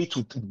they don't meet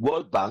with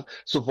World Bank,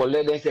 so for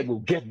let them say go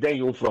get them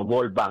you from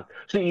World Bank.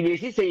 So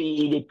if they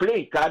say they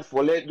play card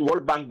for let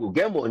World Bank go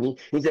get money,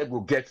 he said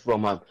go get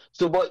from them.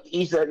 So but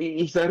it's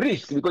a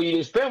risk because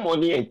you spend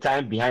money and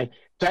time behind.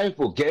 Time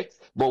forget,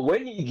 but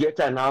when you get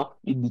her now,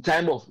 the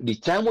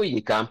time when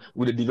you come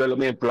with the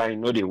development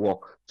plan, no they work.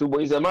 So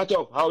but it's a matter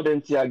of how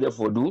them get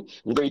for do.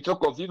 When you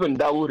talk of even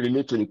that will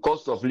relate to the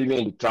cost of living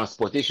and the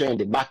transportation and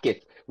the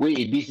market.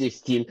 We this is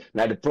still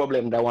now the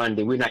problem that one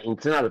the winner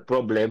internal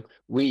problem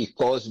we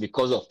cause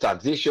because of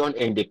taxation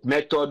and the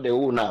method they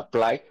will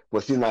apply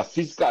for seeing a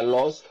fiscal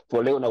laws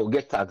for let will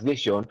get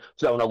taxation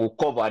so that will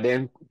cover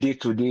them day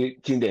to day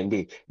thing then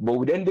day. But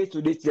within day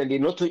to day thing they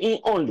not to in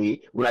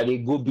only when they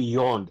go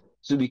beyond.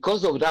 So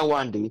because of that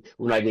one day,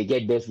 when they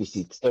get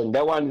deficits, and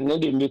that one,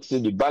 they make say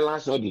the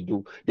balance what they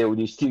do, they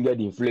will still get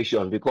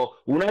inflation, because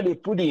when they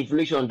put the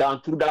inflation down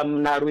through that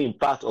narrowing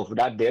part of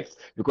that debt,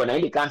 because now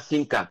they can't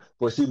sink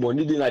for see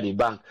money in at the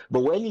bank.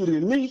 But when you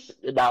release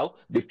now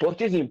the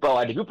purchasing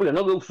power, the people are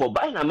not going for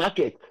buying a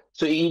market.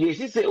 So they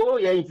say, oh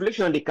yeah,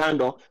 inflation they can't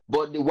do,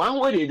 but the one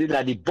way they did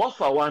that the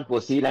buffer one for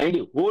say, like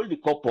they hold the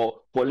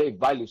couple for like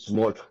value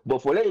small,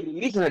 but for like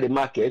releasing at the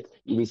market,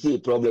 you see a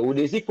problem. When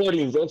they see foreign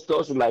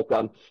investors like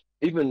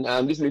even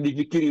this lady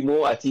Victory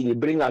Mo, I think they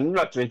bring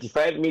another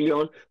 25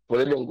 million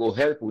for them go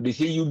help with the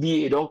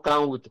CUBA. Don't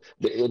count with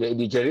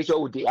the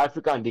generation with the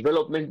African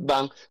Development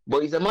Bank,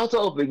 but it's a matter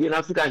of again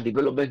African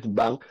Development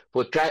Bank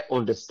for try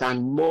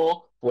understand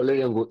more for let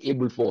them go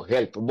able for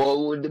help.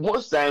 But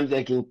most times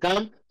they can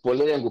come for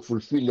let them go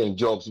fulfill their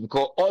jobs,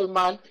 because all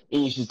man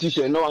in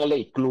institution no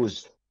only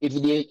close. If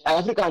the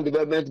African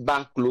Development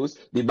Bank close,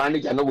 the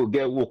manager no go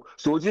get work.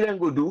 So what then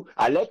go do?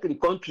 I let the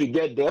country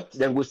get debt,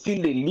 then go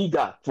steal the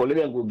leader for let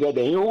them go get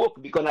the work,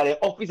 because now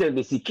the office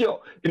is secure.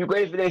 Because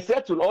if they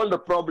settle all the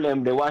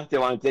problem they want,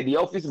 the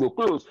office go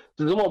close.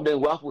 So some of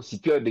them go have to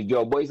secure the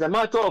job. But it's a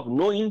matter of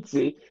knowing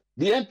say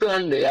the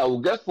plan there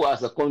will get for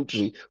as a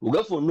country, will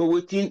get for know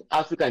what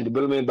African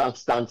Development Bank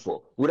stand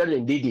for. Whether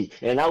they did it,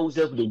 and how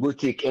they go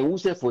take, and who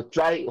say for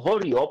try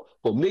hurry up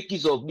for make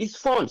use of these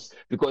funds,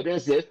 because they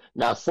say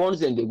now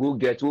funds and they go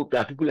get what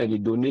people and they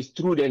donate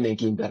through them and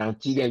can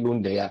guarantee them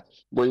loan there.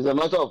 But it's a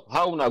matter of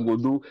how we go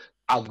do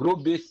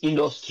agro-based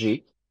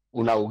industry.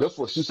 We will go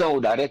for Susan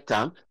will direct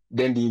them.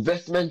 then the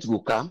investment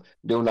will come.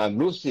 They will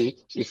know say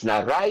if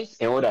na rise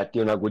and all that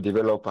thing go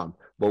develop them.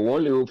 But we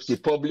only hope the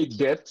public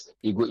debt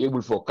it go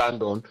able for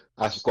count on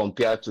as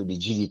compared to the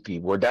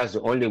GDP. But that's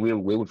the only way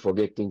we will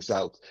forget things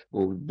out.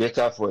 We'll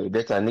better for a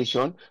better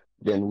nation.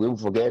 Then we will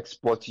forget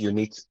export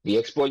units. The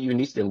export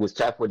units then will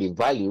start for the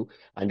value,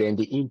 and then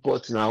the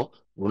imports now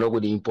we're not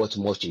going to import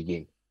much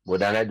again. But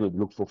then I would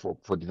look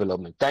for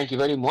development. Thank you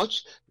very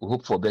much. We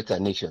hope for a better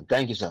nation.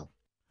 Thank you, sir.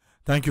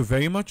 Thank you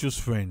very much, us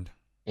friend.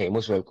 Hey,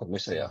 most welcome,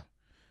 Mr. Yeah.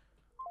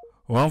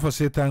 I want to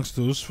say thanks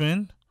to us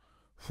friend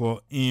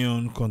for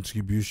Ian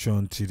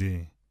contribution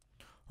today.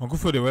 Uncle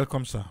for the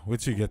welcome, sir.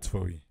 What you get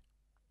for me?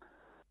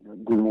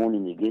 Good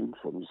morning again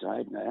from the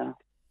side now.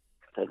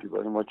 Thank you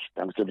very much.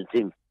 Thanks to the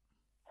team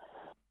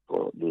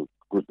for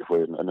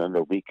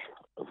another week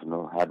of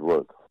hard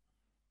work.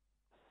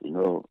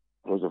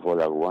 First of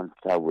all, I want to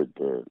start with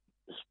the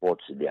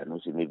sports. They are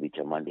not maybe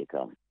chairman they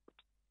come.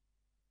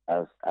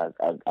 I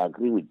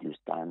agree with your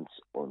stance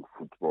on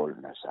football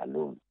and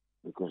salon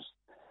because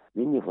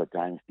many of the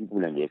times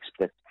people and they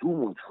expect too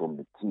much from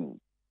the team.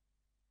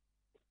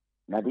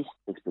 Now this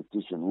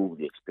expectation, who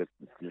would expect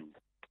the team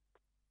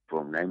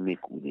from Naimik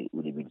would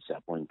they be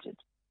disappointed?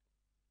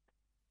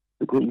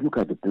 Because you look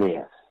at the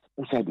players,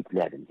 who side the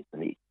player and they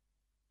play.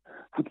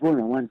 Football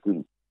is one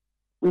thing.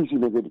 We see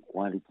look at the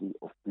quality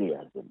of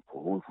players and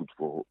for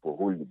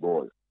hold the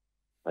ball,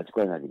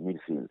 particularly at the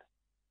midfield.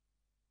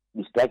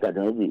 The striker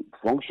does the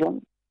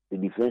function, the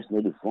defense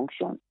knows the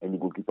function, and the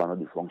goalkeeper knows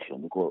the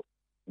function because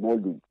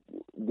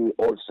they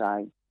all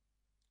side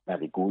at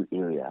the goal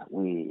area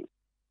where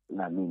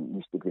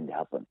mistakes can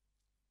happen.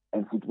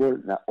 And football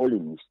not all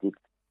in mistake,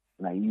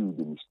 now you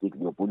the mistake,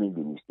 the opponent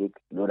the mistake,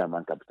 the other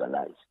man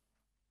capitalize.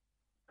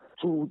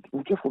 So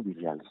we therefore be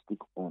realistic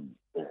on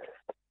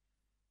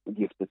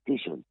the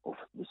expectation of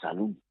the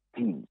saloon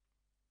team.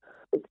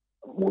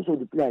 Most of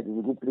the players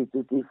will go play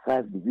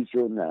 35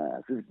 division,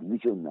 5th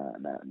division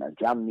na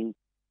Germany,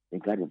 they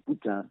got them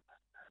put on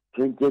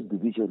 20th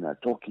division na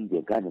Turkey, they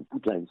got them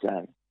put on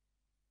inside.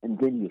 And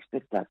then you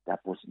expect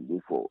that person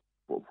there for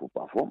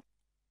perform.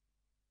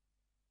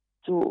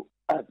 So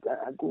I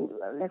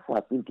like for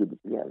appeal to the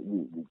players,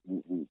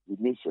 the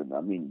nation,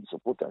 the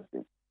supporters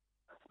then.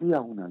 We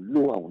are on a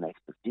lower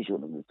expectation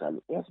of the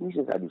salary. Yes,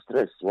 missions are the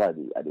stress why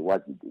they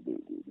watch the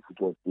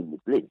football team they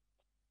play.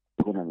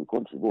 Because I'm a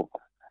country go.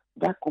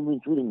 That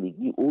comment when they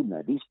give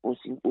owner this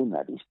person,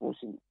 owner just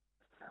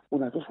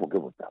forget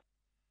about that.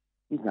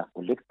 It's a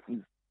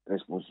collective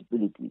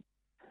responsibility.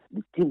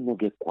 The team not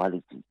get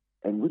quality.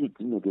 And when the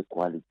team not get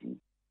quality,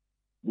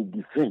 the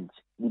defense,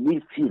 the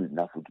midfield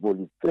now football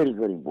is very,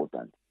 very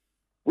important.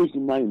 Which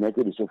in Man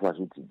United is so far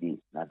so today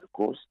now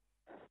because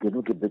they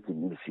don't get better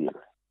midfield.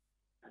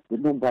 They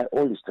don't buy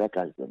all the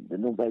strikers them, they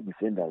don't buy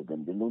defenders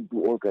them, they don't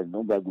do all kinds, they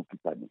don't buy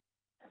goalkeeper them.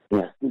 They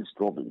are still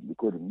struggling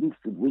because the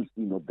midfield way is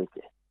still not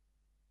better.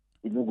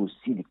 They don't go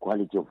see the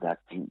quality of that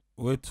team.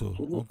 Wait so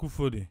Uncle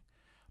Fode,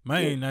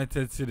 Man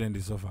United still in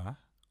the sofa.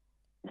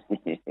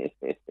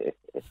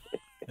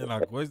 And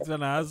a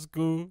question I ask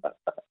you.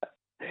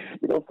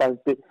 You don't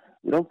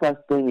pass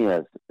 10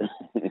 years.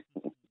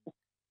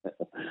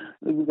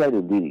 Look at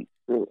the deal.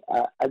 So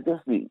I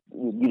just give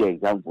an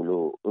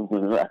example.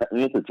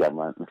 To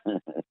chairman.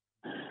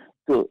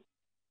 So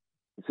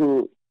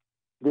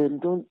they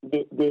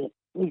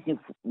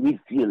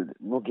midfield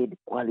not get the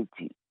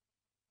quality.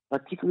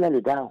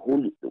 Particularly that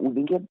whole we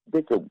can get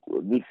better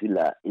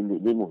midfielder in the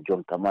name of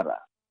John Kamara.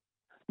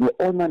 We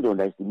all man don't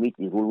underestimate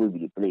the whole way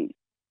we play.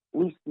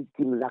 We see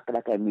team like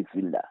a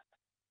midfielder.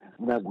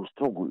 We go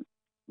struggle.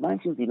 Man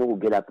City will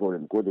get that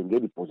problem because they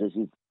get the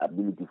possessive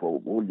ability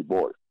for hold the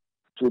ball.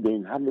 So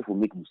then hardly for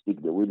make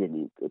mistake the way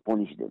they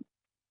punish them.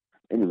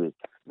 Anyway,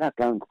 that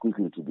come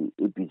quickly to the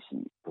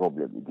APC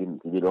problem again.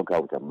 They don't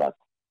out and back.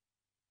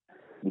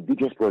 The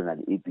biggest problem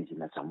at the APC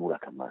is Samura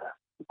Kamara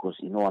because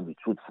I'll be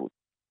truthful.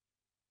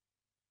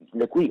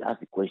 Like we ask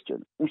the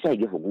question, who side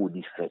get for go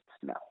this threat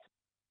now?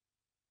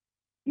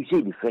 You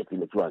say the threat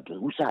electoral again.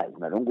 Who side?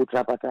 Una don't go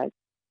tripartite.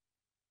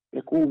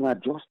 Like una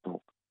just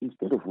talk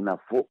instead of una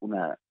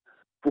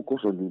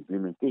focus on the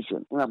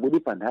implementation. Una go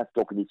deep and have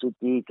talk the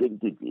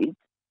 2028.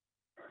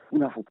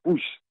 Una for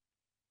push.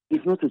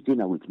 If not to stay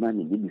now with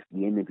money, maybe the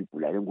NM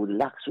people I don't go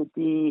relax so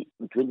the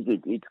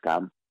 2028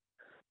 come.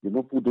 They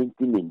don't put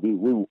anything in there.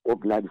 We will all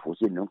glad for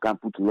saying no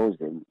can't put laws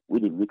then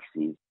with the mix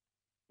say.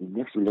 The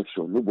next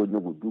election, nobody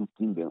will do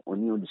things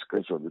on your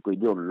discretion because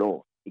they're on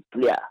law. It's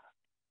clear.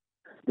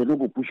 They're not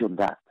going to push on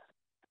that.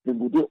 They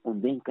go there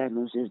on them kind of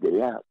nonsense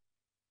they are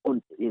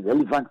on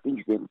irrelevant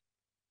things. Them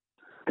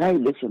that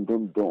election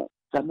don't do.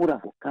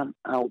 Samura will come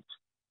out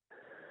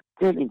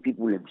telling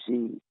people and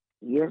say,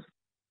 yes,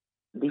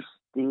 this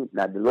thing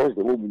that the laws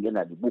they will begin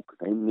at the book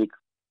can make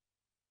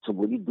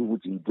somebody do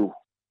what he do.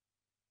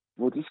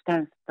 But this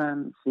can't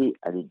stand say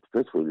at the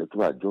first for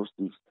electoral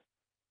justice.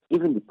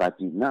 Even the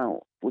party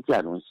now, which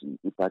I don't see,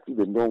 the party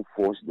they don't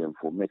force them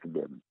for make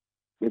them.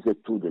 They say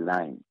to the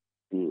line,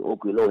 say,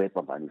 okay, Lord help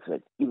up and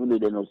effect. Even though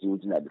they don't see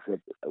what's at the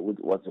Fed,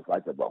 what's the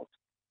fight about.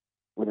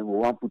 When they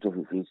want put off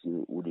the face,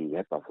 would they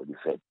help up for the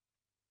Fed?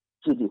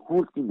 So the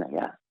whole thing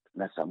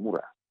na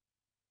Samura.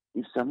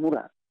 If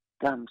Samura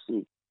comes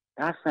say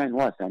that sign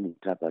was an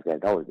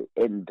tripartite, that was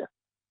the end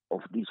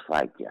of this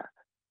fight here.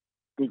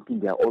 Thinking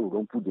they are all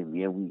going to put them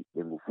here,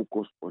 they will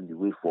focus on the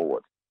way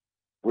forward.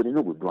 But they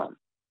know go do them.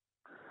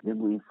 They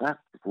will in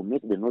fact for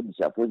make them not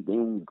disappoint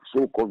them,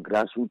 so-called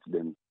grassroots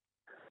them.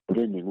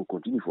 Then they will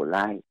continue for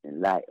lie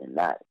and lie and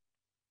lie.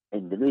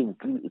 And they know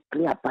a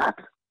clear path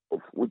of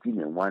what they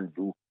want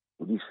to do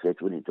with this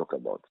threat when they talk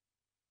about.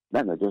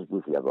 That's not just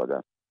briefly about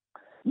that.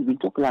 You've been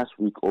talking last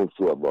week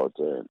also about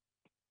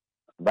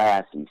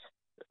biases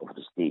of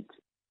the state.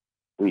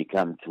 We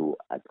come to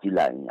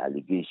Attila in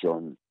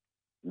allegation.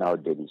 Now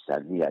there is a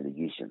new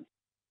allegation.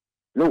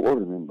 No one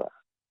remember.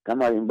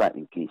 Kamarimba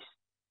in case.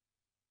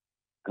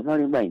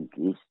 Kamarimba in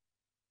case.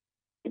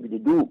 If they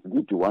do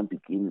good to one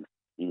picking,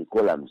 they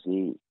call them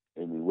say,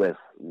 any wealth.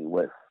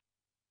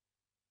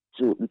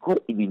 So because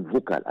he been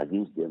vocal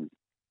against them,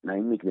 now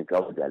he make the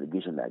cover the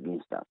allegation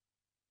against them.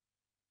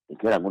 They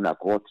can't go to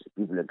court,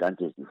 people can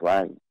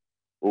testify.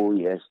 Oh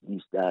yes,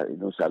 this, that,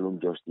 salon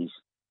justice.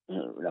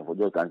 For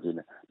those countries,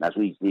 that's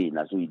what he say,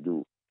 that's what he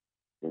do.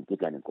 Then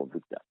take and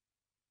convict them.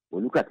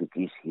 We look at the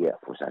case here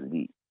for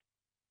Sandy.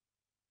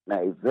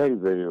 Now a very,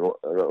 very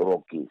raw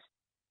case.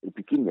 They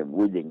picking them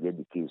where they get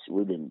the case,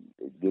 where they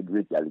get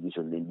great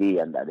allegation, then they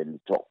and then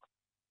they talk.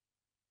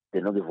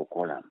 They're not going to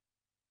call them.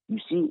 You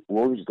see, we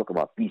always talk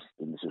about peace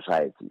in the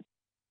society.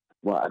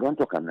 Well, I don't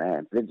talk about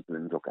and plenty people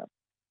don't talk about.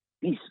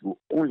 Peace will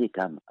only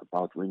come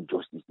about when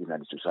justice is in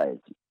the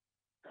society.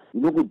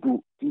 You know what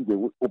do things they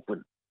will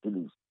open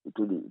to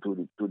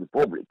the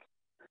public.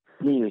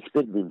 Then you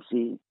expect them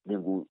say they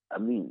will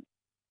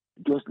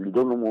just they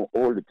don't know more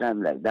all the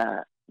time like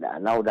that. They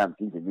allow them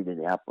things that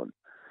didn't happen.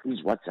 This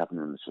is what's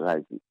happening in the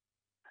society.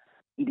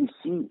 It is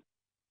seen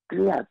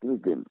clear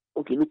to them.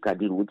 Okay, look at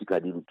what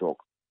Kadiru talk.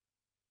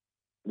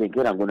 Then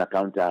get I'm gonna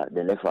counter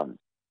the left arm,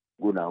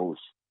 go na house.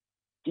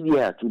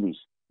 TDI Tunis,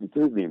 the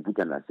case been put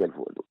on ourselves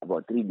for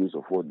about 3 days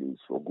or 4 days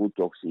for go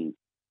talk say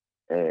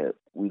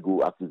we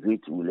go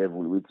activate, we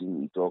level waiting,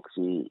 we talk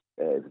say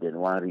if they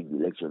want rig the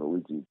election or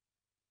waiting,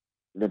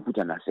 then put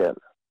on ourselves.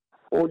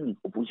 All the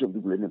opposition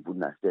people then put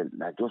on ourselves,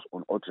 not just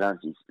on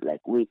utterances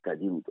like wait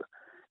Kadiru.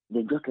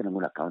 They just kind of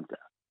gonna counter.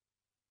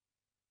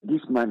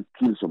 This man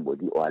killed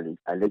somebody or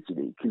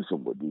allegedly killed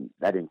somebody,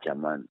 that in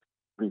Chairman,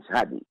 Prince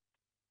Hardy.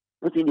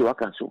 Not in the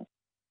work and so.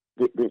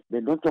 They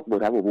don't talk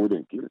about how more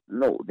than kill.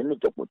 No, they don't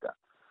talk about that.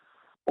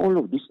 All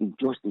of these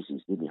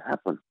injustices they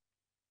happen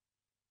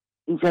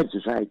inside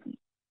society.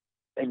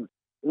 And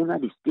one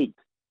of the state,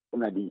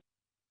 one of the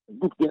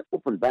book their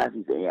open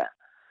biases here.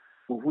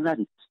 But one of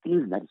the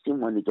still not the same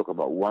one they talk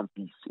about one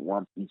piece.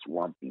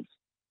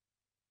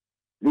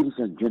 Ladies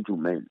and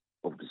gentlemen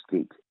of the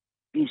state,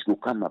 peace will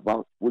come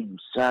about when you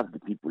serve the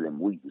people and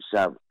when you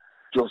serve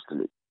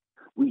justly.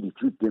 We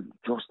treat them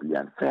justly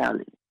and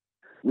fairly.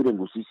 We don't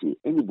go see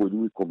anybody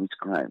who commits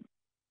crime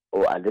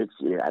or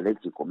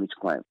allegedly commits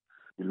crime,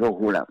 the law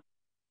hold them.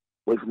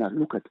 But if you now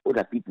look at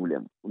other people,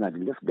 when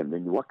they left them,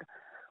 then you work.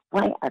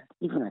 Why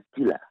even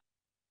Attila?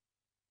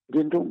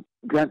 They don't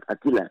grant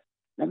Attila.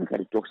 Let me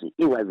kind of talk say,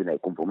 why when I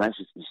compromise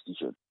this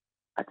institution?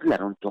 Attila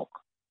don't talk.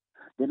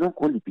 They don't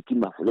call the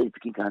Peking for let the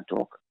Peking can't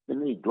talk. They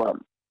know it drum.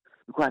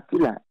 Because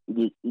Attila,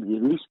 he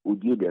release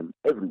audio them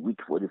every week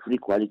for the free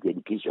quality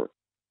education.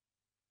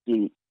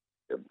 They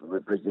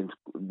President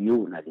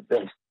Leone are the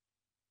best.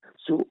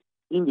 So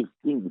in this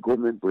thing the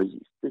government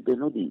praises, they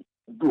know they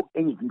do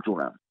anything to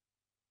them.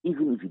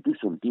 Even if you do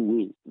something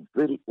where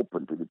very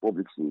open to the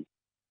public say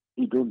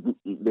he don't do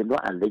it, they're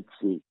not alleged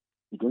say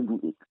he don't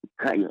do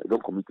a crime, he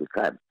don't commit a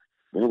crime,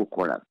 they never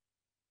call them.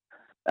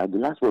 And the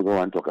last one I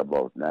want to talk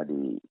about now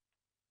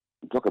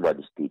talk about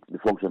the state, the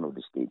function of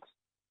the state.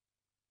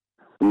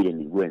 We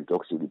then go and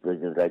talk to the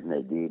president right now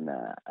in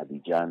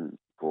Abidjan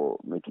for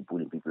making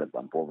pulling people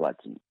from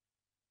poverty.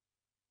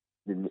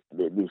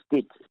 The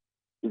state,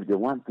 if they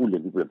want to pull the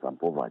people from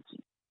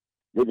poverty,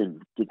 let them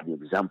take the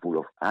example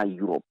of how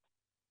Europe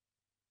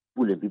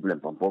pull the people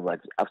from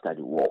poverty after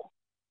the war.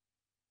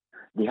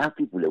 They have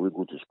people that will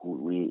go to school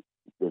where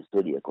they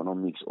study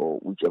economics or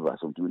whichever,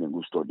 something they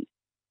go study.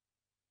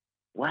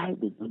 Why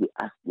do they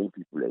ask them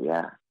people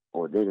here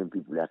or them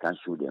people that can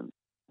show them,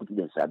 put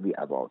them savvy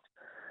about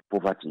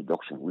poverty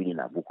reduction within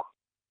a book?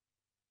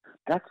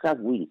 That's how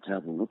we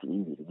travel, not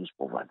only reduce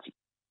poverty.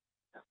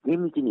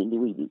 Anything in the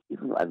way,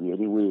 even at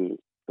the way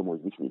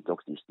Thomas Dixon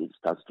talks to state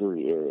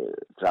statutory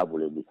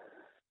travel, and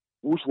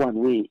which one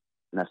way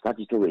na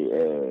statutory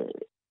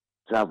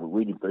travel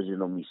where the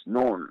president is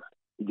known,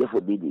 therefore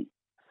they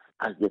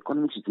as the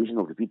economic situation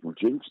of the people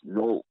change,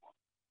 no.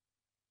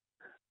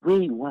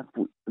 Where you want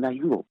to now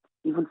Europe,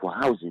 even for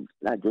housing,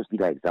 let's just give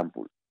that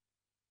example.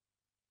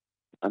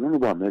 I don't know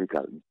about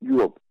America,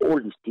 Europe, all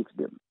the states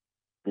them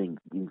they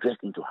invest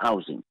into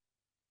housing.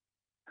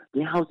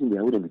 The housing they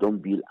wouldn't be done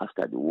build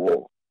after the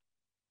war.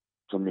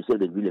 Some they say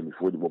they build them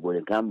before the war, but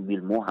they can't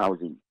build more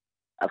housing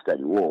after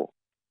the war.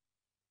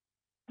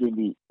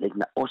 Then like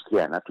in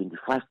Austria, now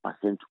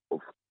 25%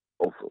 of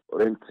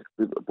rent,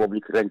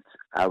 public rent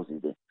housing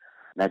there.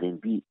 Now then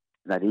be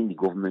that in the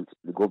government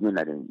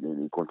that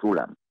they control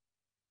them.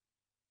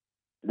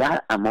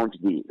 That amount,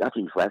 that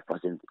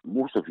 25%,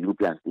 most of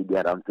Europeans stay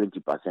there around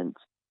 20%.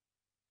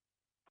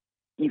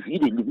 If you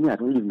didn't live me, I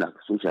don't live in a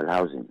social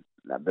housing,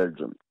 like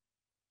Belgium.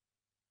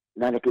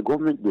 Now, like a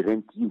government, they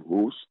rent you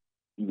house,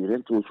 you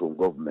rent house from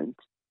government,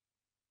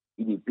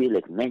 you pay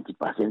like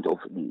 90% of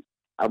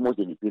how much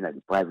they pay at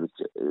the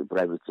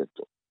private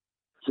sector.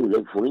 So,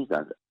 like for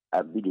instance,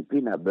 they pay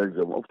in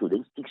Belgium up to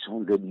then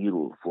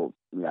 €600 for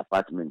an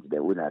apartment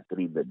that with a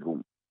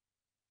 3-bedroom.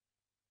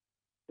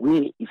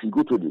 Where if you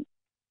go to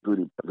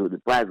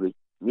the private,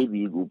 maybe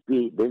you go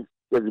pay then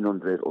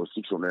 700 or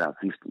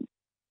 650.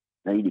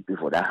 Now you pay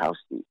for that house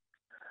stay.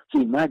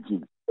 So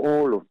imagine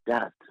all of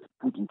that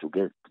put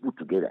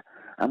together.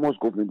 How much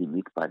government they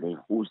make per day?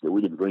 Who's the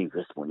way they don't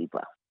invest money per?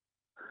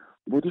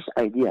 But this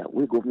idea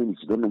where government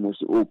is don't know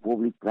say, oh,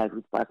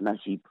 public-private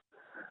partnership.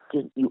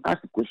 Then you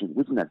ask the question,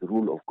 what is the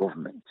role of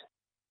government?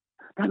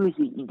 That means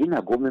you didn't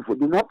have government for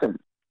do nothing.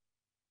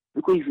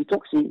 Because if you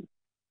talk say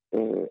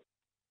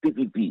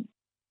PPP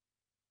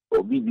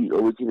or BB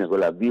or waiting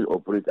a bill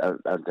operate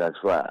and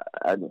transfer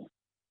and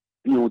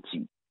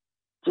POT.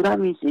 So that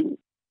means in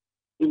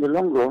the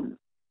long run,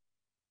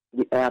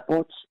 the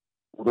airports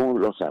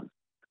don't lose them.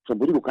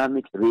 Somebody who can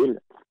make rail,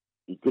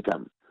 you take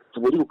them.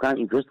 Somebody who can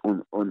invest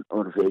on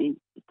ferry,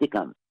 you take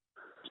them.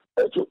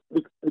 So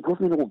the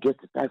government will get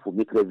the time for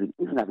make revenue.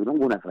 Even if we don't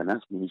go to the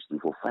finance ministry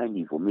for find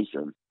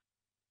information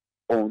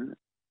on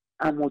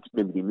how much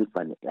they make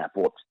from the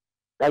airport,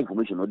 that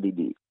information not they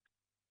do.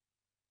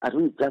 I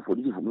don't need time for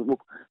this information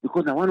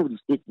because now one of the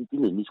states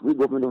in this way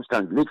government don't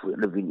stand late for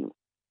revenue.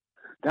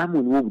 That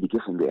money will be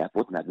get from the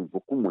airport and I've been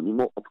putting money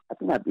more. I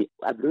think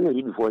I've been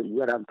here before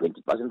around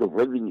 20% of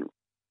revenue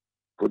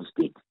for the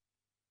state.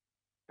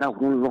 Now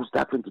we don't lost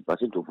that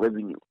 20% of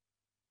revenue.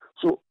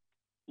 So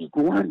you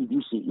go on,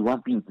 you say you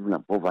want people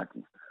in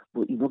poverty,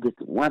 but you don't get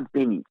 1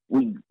 penny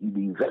when you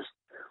invest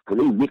for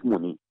them make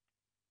money.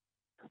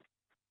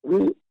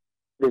 We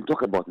then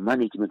talk about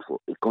management for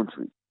a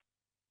country.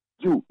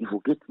 If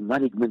you get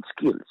management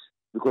skills,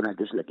 because I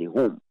just like a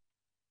home.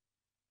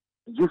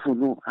 You for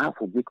know how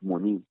to make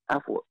money, how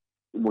to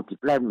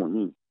multiply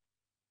money,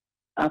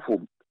 how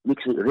to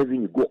make sure the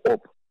revenue go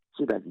up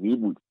so that we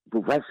able to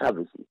provide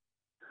services.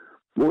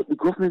 But the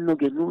government not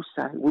get no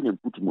side when they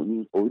put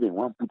money or when they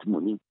want to put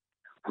money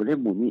for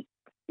them money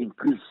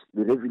increase,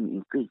 the revenue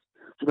increase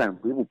so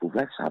that we able to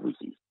provide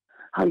services.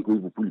 How you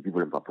going to put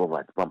people in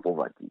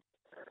poverty?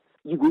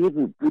 You go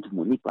able to put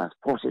money past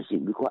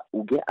processing because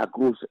we get a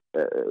gross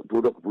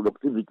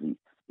productivity.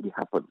 It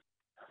happens.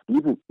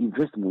 You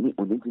invest money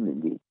on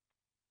anything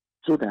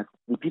so that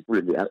the people,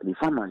 the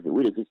farmers, the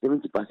way they say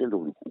 70%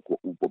 of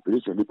the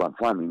population live on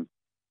farming,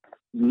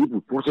 you need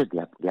to process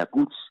their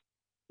goods.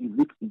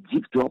 You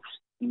give jobs,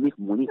 you make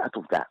money out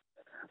of that.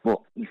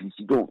 But if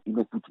you don't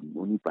put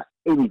money for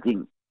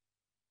anything,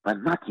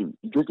 but nothing,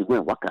 you just go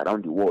and walk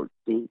around the world,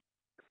 say,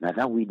 now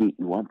that way you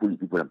want to put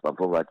people in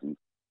poverty.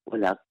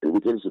 Well, I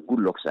will tell you, good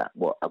luck, sir,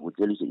 but I will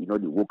tell you,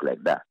 they work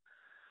like that.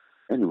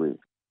 Anyway,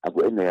 I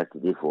will end there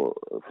today for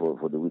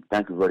the week.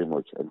 Thank you very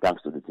much, and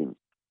thanks to the team.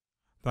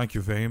 Thank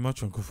you very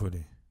much, Uncle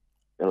Fode.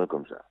 You're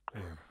welcome, sir.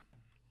 Yeah.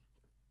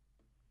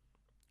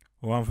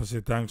 I want to say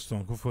thanks to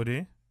Uncle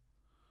Fode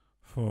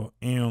for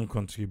your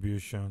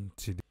contribution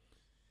today.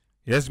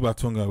 Yes,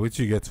 Batonga, what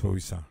you get for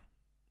us, sir?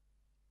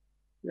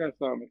 Yes,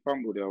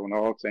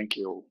 thank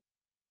you.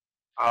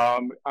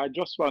 I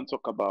just want to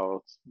talk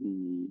about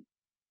the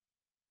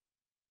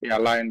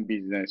airline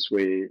business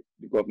where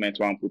the government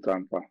want to put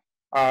on for.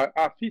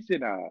 I feel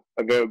it's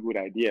a very good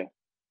idea.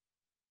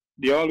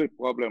 The only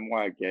problem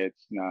I get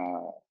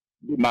now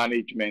the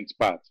management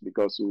part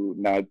because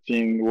now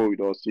thing what we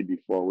don't see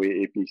before where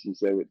APC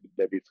said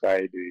they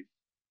tried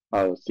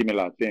a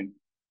similar thing.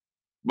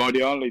 But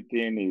the only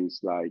thing is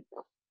like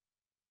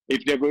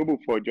if they're able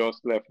for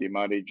just left the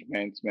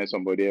management, let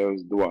somebody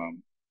else do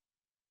them,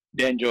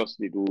 then just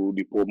they do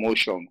the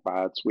promotion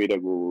parts where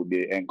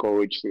they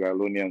encourage Sierra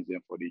Leoneans then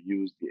for the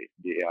use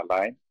the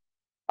airline.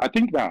 I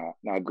think that's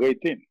a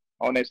great thing.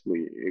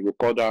 Honestly, it will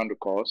cut down the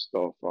cost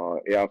of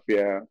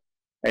airfare,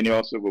 and it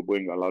also will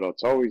bring a lot of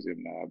tourism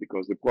now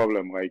because the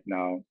problem right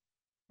now,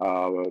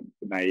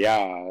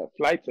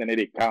 flights and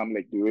they come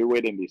like the way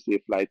they say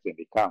flights and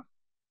they come.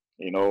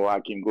 I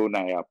can go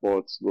now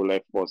airports, go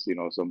left bus,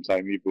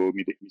 sometimes we go,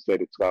 we say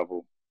the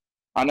travel.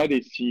 I know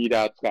they see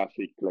that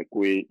traffic like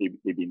way it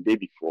been there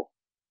before.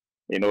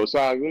 So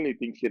I really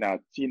think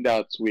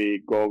that's way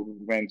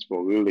governments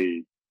for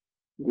really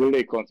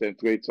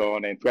concentrate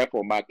on and try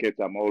for markets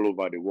all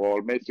over the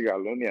world. Make Sierra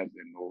Leoneans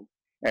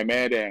and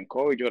they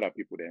encourage other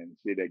people then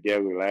say they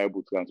get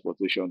reliable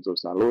transportation to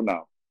Salon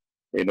now.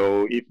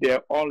 If they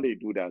only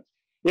do that,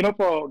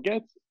 for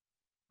get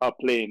a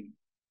plane,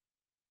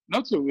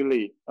 not so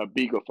really a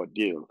big of a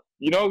deal.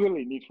 You don't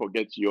really need to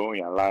get your own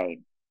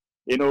airline.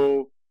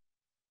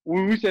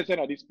 We say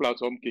that this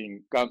platform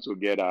can come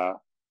together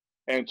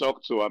and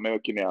talk to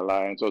American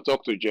Airlines or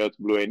talk to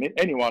JetBlue and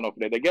any one of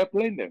them. They get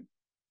plane them.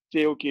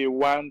 Say, okay,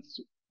 once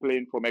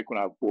plane for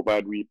Mekuna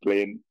provide we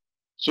plane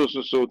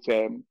so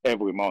term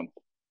every month.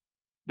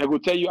 They will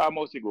tell you how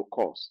much it will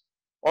cost.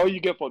 All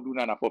you get for doing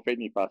that for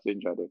any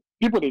passenger there.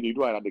 People they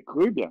do it at the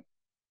Caribbean.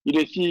 You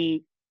they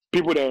see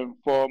people then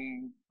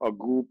form a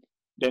group,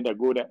 then they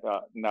go there,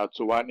 now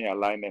to one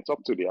airline and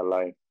talk to the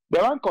airline.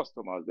 There are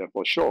customers there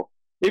for sure.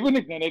 Even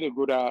if they need to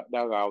go that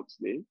route,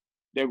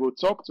 they go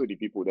talk to the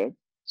people then.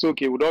 So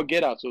okay, we don't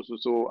get a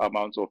so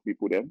amount of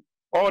people then.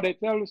 Or they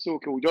tell us,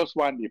 okay, we just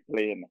want the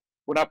plane.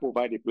 We not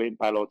provide the plane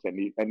pilots and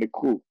the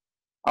crew.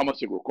 How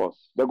much it will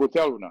cost? They go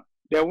tell you.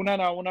 Then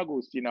una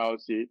go see now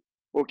say,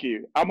 okay,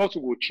 how much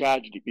we go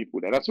charge the people?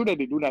 That's what they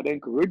do now. Then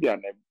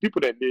Caribbean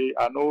people that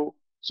I know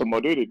some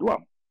other they do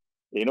them.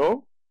 You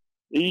know,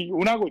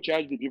 una go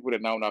charge the people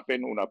that now una pay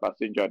una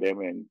passenger them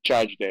and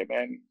charge them,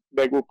 and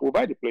they go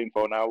provide the plane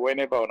for now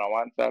whenever una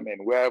want time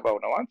and wherever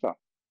una want time.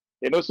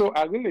 You know, so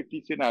I really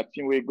think a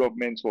team way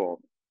government for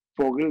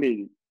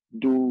really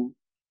do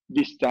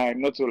this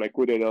time, not so like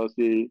what they all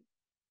say.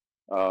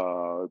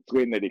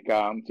 Train that they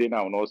come, say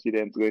now not see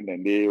them train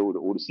and they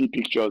would see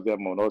pictures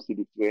them or not see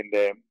the train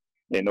them,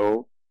 you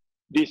know.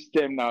 This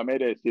time now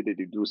maybe they say that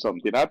they do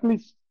something. At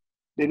least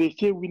they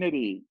say we need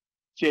to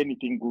say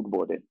anything good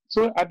about them.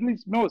 So at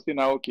least no say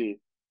now okay.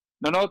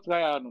 No not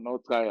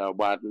try,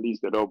 but at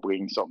least they don't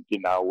bring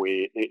something our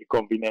way, a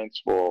convenience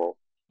for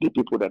the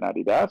people that are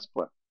the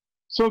diaspora.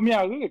 So me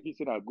I really think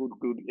it's a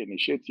good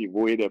initiative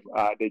where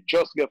they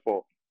just get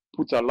for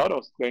put a lot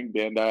of strength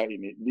behind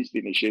in this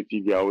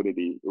initiative they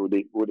already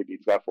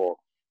try for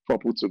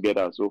put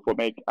together. So for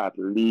make at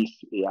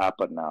least it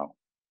happen now.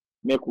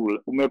 Make we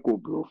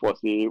blow for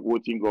say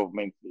voting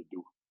government they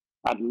do.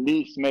 At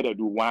least make they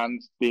do one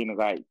thing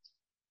right.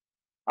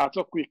 I'll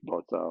talk quick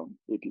about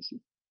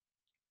APC.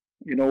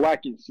 You know why I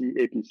can see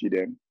APC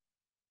them.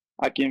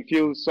 I can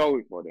feel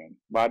sorry for them.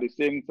 But at the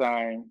same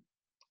time,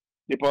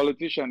 the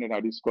politicians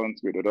in this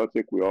country, they don't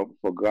take we all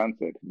for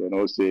granted. They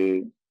don't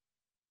say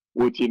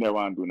what they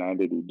want to do now,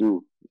 they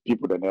do.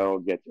 People that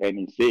don't get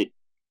any say.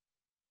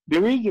 The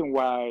reason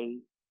why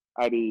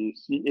I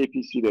see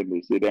APC then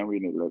they say then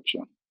win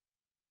election.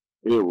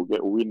 Hey, we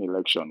win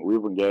election. We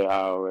even get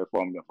our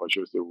reform for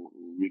sure say we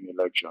win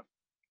election.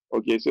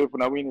 Okay, so if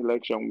we win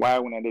election, why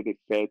we not the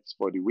feds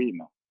for the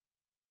winner?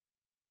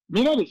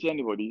 Me not see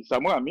anybody.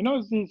 Samoa, me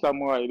not see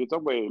Samoa. They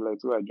talk about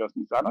electoral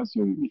justice. I don't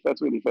see the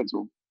feds.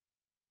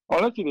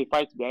 Unless they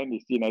fight behind the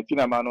scene, I think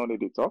a man only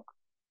they talk.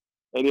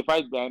 And they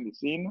fight behind the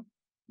scene.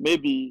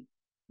 Maybe,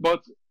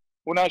 but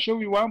when I show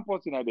you one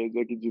person at the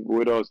executive,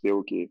 we will say,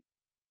 okay,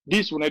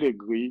 this will not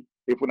agree.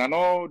 If we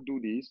not do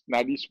this,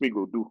 now this we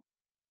go do.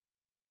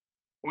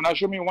 When I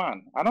show me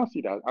one, I don't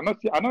see that.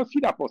 I don't see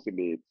that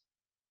possibility.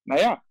 Now,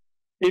 yeah,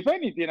 if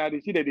anything, I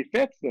see that they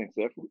fight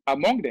themselves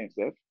among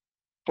themselves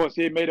for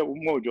say, maybe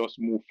more just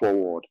move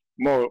forward,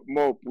 more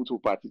put two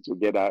parties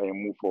together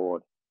and move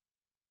forward.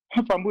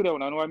 From Buddha,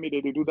 when I know why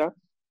they do that.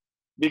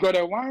 Because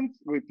they want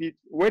repeat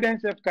when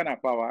themselves kind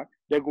of power,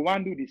 they go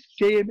want to do the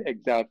same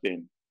exact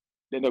thing.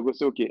 Then they go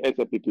say, okay,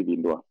 SFPP will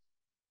do it.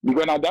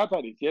 Because now that's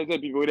how they say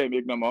SFPP will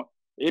make no more,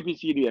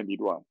 APC will be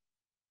doing.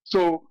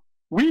 So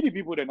we the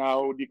people that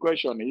now the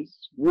question is,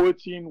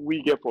 what thing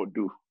we get for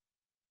do?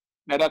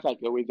 Now that's like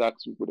I always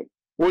ask people then.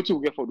 What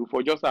you get for do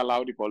for just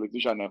allow the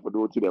politician and for do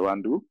what they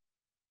want to do.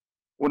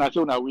 When I say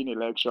una win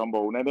election,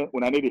 but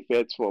una need the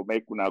feds for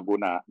make una go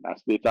na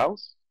state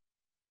house.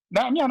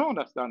 Now me I don't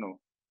understand no.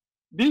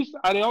 This,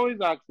 I always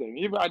ask them,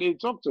 if I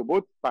talk to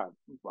both parties,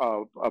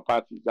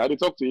 I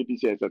talk to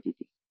APC and SFPP.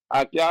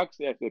 I ask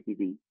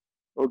SFPP,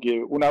 okay,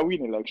 when I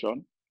win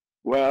election,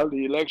 well,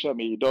 the election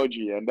may be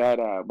dodgy and that,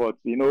 but,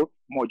 you know,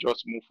 more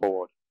just move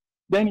forward.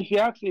 Then if you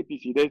ask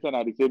APC, they say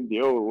at the same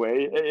day, oh, well,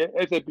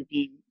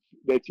 SFPP,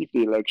 they take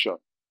the election,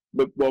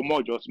 but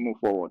more just move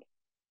forward.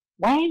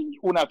 Why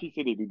UNAFI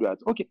say they do that?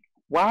 Okay,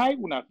 why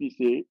UNAFI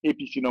say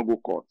APC no go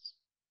courts?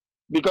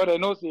 Because they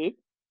know say,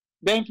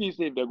 then if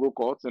they go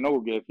courts, they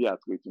will get fair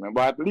treatment.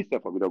 But at least they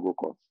forbid go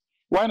courts.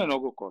 Why not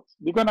go courts?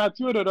 Because at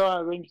you they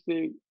don't arrange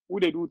say who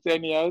they do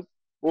 10 years,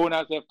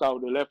 owners have car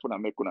the left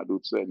and make una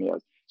do 10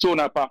 years. So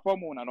una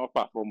perform or not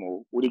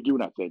perform, we give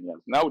una 10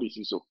 years. Now this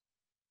is so.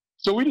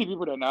 So we the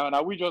people that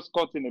now we just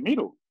cut in the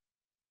middle.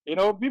 You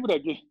know, people that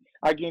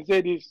I can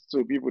say this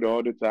to people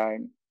all the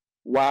time.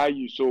 Why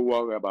you so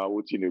worried about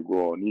what you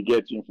go on? You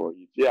get in for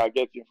it. Yeah, I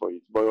get in for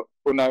it. But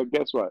now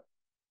guess what?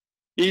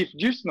 If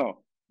just now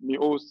the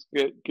house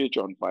catch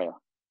on fire.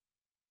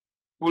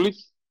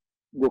 Police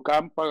go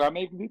come,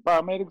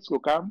 paramedics go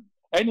come,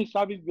 any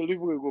service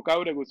delivery go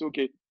come, they go say,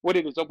 okay, what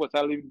is the talk for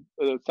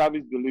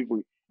service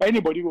delivery?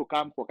 Anybody go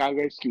come for can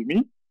rescue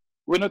me?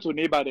 We're not to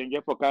neighbor then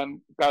get for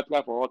can try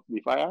for hot the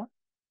fire.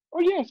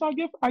 Oh yes, I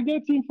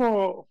get in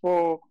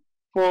for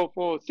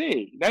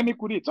say, let me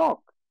could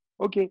talk.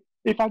 Okay,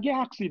 if I get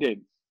accident,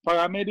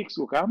 paramedics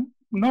will come?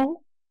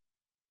 No.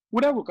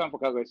 Whatever will come for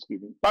car rescue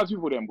me. Pass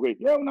people them break.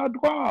 Yeah, we not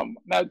come.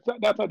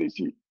 That's how they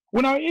see.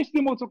 When I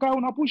estimate to car,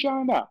 we not push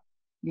under.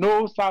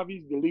 No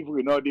service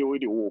delivery, no the way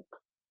they work.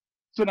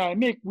 So now I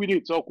make we they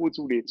talk with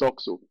who they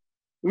talk so.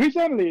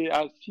 Recently,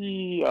 I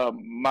see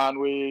man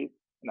way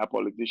in a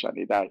politician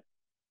they die.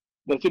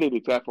 They say they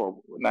try for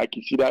like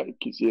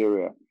Kisi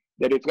area.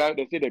 They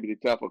say they be the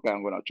try for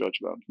can go to church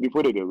ground.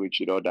 Before they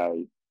reach it or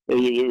die.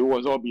 It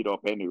was all beat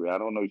up anyway. I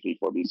don't know if it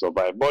for be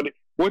survived. But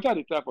what are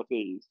the try for say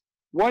is,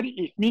 what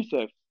if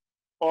myself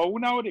or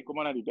una they come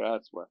on the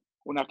diaspora,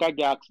 una can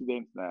get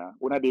accidents now,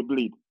 una they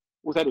bleed,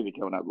 who say they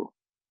can go?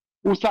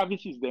 Who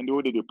services then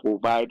they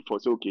provide for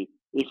so okay,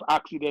 if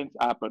accidents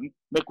happen,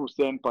 make us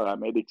send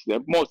paramedics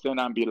them, more send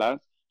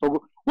ambulance.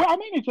 Well, I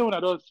mean it's when I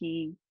don't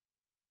see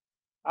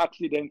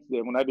accidents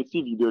them, when I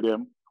see video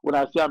them, when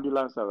I see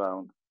ambulance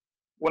around,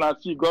 when I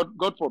see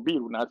God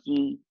forbid, when I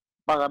see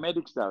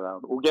paramedics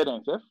around, who get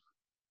themselves.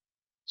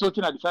 So it's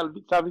at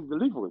the service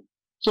delivery.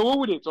 So what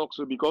would they talk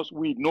so? Because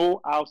we know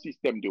how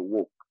system they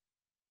work.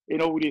 You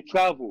know, we they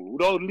travel, we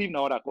don't live in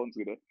another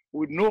country there.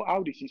 We know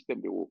how the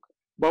system they work.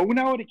 But we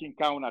know they can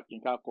count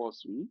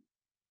cost we.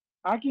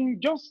 I can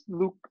just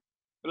look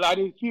like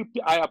I feel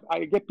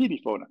I get pity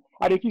for them.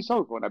 I feel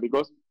sorry for them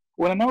because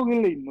when I don't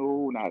really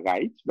know na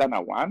right, than I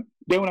want,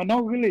 then when I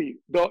don't really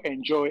don't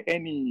enjoy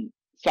any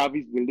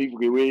service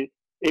delivery way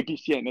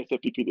APC and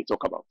SFPP they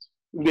talk about.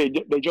 They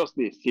just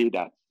they say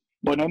that.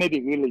 But none of they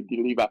really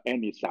deliver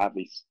any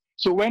service.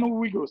 So when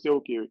we go say,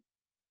 okay,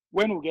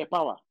 when we get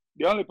power,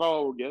 the only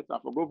power we get is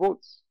for go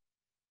votes.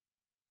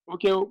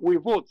 Okay, we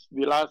vote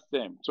the last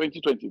term,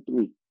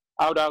 2023.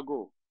 How that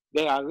go?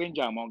 They arrange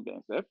among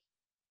themselves.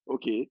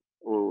 Okay,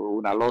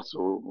 una lost,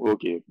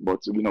 okay, but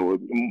you know,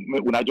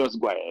 una just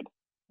go ahead.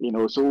 You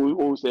know, so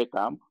we say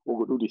come, we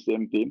go do the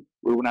same thing.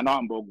 We una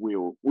now we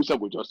will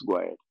just go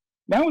ahead.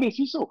 Now they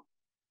see so.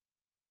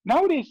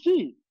 Now they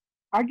see.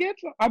 I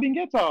been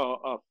get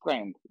a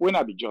friend when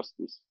I be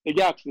justice. He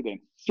get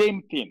accident,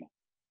 same thing.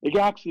 He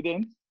get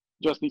accident,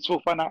 Justice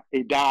Fofana,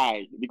 he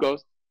died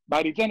because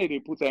by the time they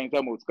put her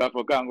inside Motka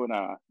for go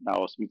na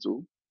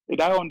hospital, he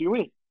died on the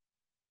way.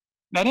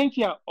 Now then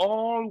here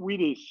all we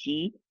they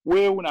see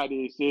where when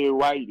they say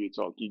why they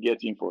talk, he get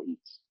in for it.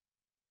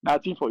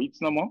 Nothing for it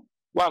no more.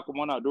 Why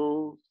come on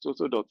do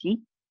so dirty?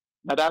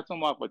 Now that's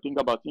someone for think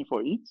about him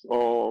for it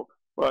or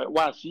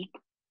why sick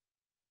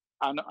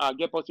and I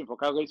get person for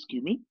can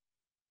rescue me.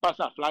 Pass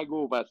a flag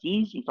go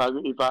overseas. If I go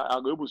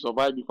able to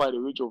survive before I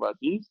reach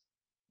overseas,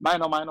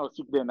 minor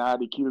sick then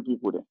they kill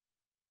people there.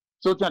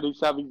 So then the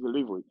service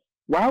delivery.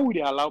 Why would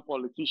they allow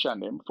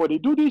politicians them for they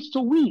do this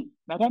to we?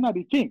 Now that's not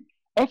the thing.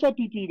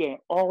 SLPP then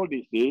all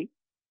they say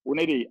when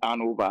they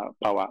hand over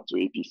power to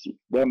APC.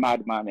 They're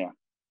madman here.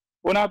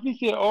 When I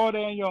say all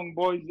them young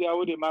boys there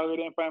who they marry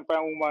them fine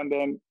woman,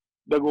 then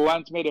they go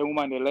once made a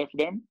woman they left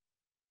them.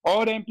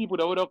 All them people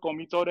that would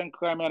commit all them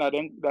crime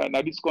in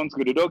this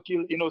country, they don't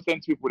kill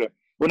innocent people there.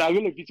 When I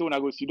really visit, when I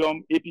go see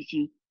them,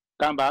 APC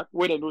come back,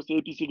 where they know say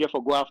APC get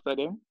for go after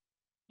them.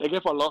 They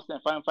get for lost and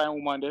fine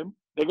woman them.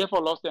 They get for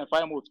lost and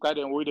fine motor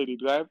them where they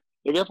drive.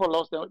 They get for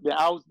lost the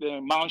house,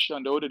 the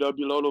mansion, the way they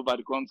build all over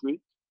the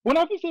country. When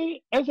I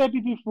say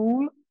SLPP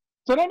fool,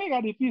 so that make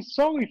they feel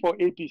sorry for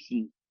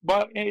APC.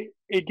 But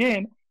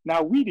again,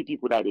 now we the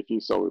people that they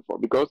feel sorry for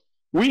because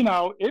we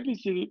now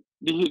APC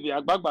they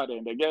Agbagba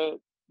them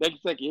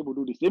they able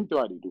to do the same thing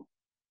what they do.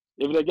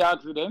 If they get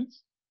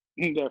accidents,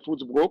 their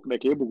foot broke, they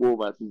can able to go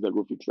overseas, they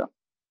go fix them.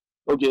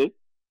 Okay,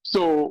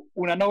 so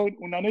we need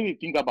to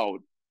think about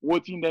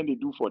what thing then they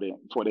do for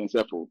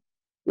themselves,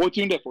 what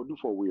thing they for do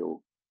for we,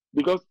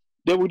 because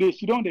they would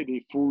sit down there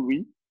they fool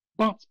we,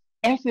 but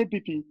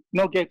SAPP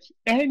not get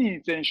any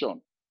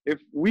intention. If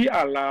we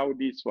allow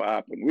this to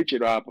happen, which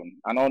it will happen,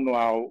 I don't know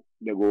how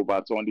they go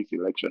overturn this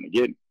election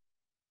again.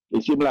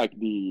 It seems like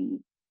the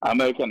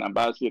American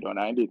ambassador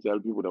and they tell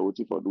people that what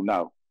for do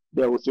now.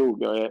 They will say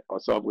we're a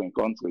sovereign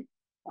country.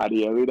 At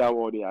the area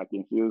where they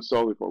can feel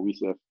sorry for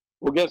ourselves.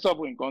 We get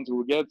sovereign country,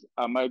 we get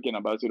American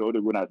ambassador who they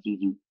go on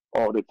TV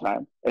all the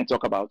time and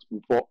talk about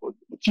for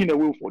thing they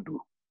will for do.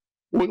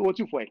 What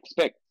you for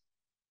expect.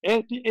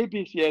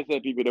 APC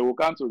people they will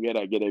come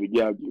together get a big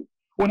argue.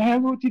 When I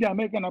go to the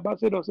American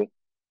ambassador say,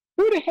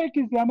 who the heck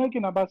is the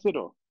American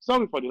ambassador?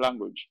 Sorry for the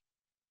language.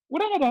 We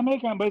don't have the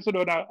American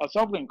ambassador in a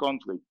sovereign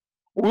country.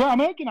 We are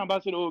American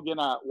ambassador again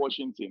at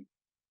Washington.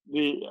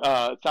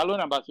 The Salon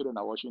ambassador in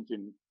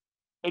Washington.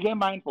 Again,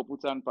 mine for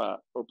put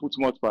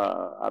more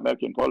for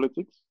American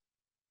politics.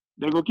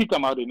 They go kick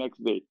them out the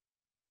next day.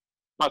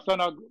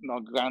 Persona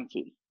not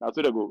granted. That's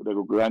what they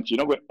go grant you.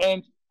 Go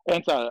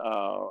enter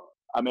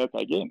America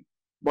again.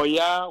 But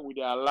yeah,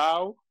 we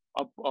allow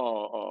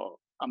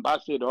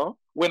ambassador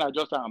when I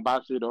just an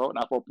ambassador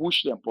now for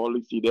push them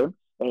policy them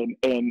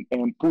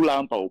and pull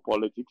out our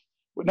politics.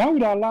 But now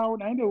we allow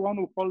now they want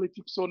to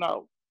politics so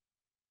now.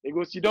 They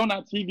go sit down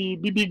on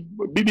TV,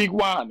 big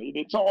one,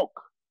 they talk.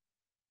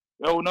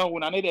 Oh no,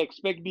 when I need to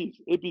expect this,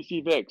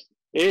 APC vex.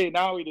 Hey,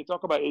 now they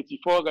talk about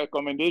 84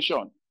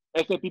 recommendation.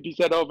 SAPP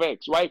said of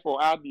vex. Why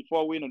for add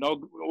before we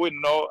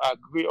no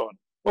agree on?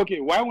 Okay,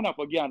 why would I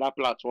forget on that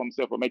platform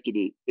for make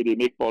it they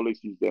make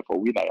policies there for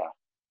winner?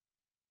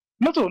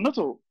 Not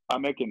to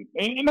American,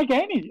 like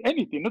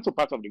anything, not to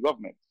part of the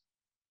government.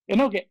 You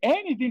know, okay,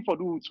 anything for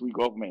do with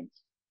government.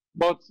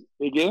 But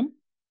again,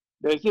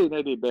 they say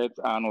that they bet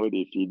and where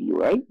they feed you,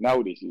 right?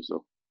 Now they see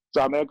so.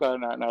 So America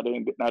now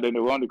they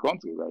run the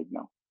country right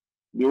now.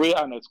 The way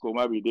Ernest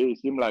Koma be there, it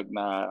seems like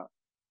now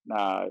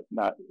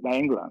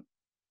England.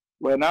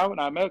 Well, now in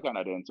America,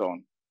 na then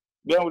turn.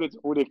 Then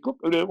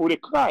would they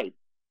cry?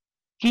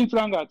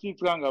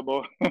 Titranga,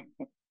 but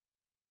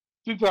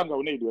Titranga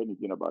will not do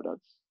anything about that.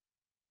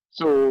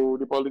 So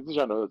the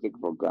politician doesn't take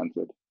it for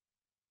granted.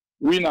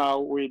 We now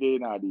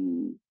waiting at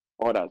the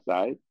other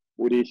side.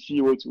 We they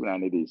see what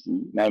they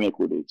see. Now make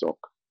what they talk.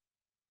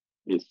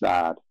 It's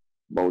sad,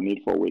 but we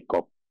need to wake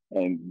up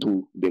and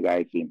do the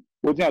right thing.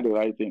 What's the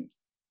right thing?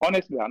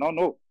 Honestly, I don't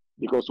know.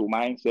 Because the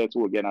mindsets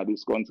we get at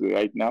this country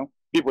right now,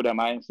 people the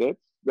mindsets,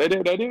 they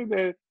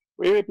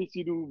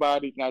APC do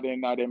bad, it's not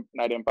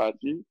them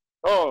party.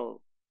 Oh,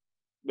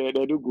 they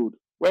do good.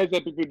 Where is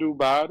the people do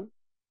bad?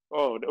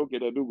 Oh, okay,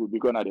 they do good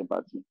because not them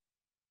party.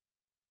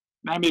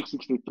 Now make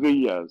 63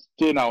 years.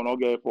 Till now,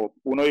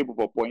 we're not able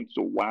to point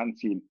to one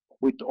thing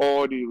with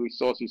all the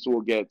resources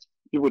we get.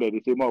 People that they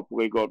say, more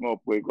pray God.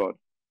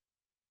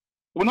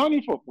 We don't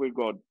need for pray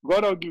God.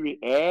 God will give you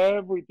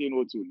everything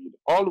what you need.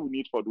 All we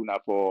need for do now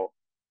for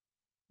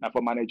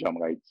manage them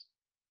right.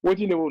 What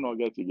do they will not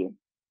get again?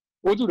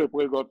 What do they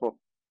pray God for?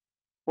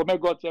 For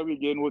make God tell you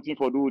again what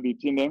for do the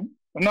thing them?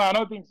 No, I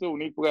don't think so. We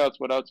need prayers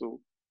for that too.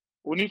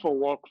 We need for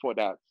work for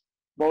that.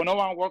 But we don't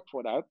want work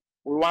for that.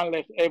 We want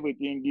left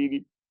everything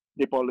give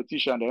the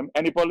politician them.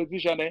 And the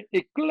politician them,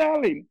 it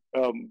clearly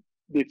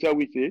they tell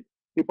we say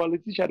the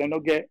politician they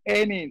not get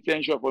any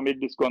intention for make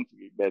this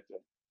country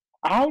better.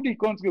 How the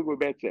country go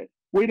better?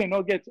 We they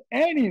not get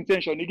any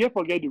intention. You get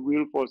forget the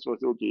real force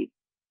was okay.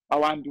 I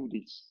want to do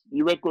this.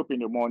 You wake up in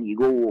the morning, you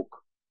go work,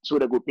 so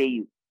they go pay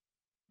you.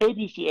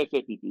 APC,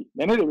 SFPP,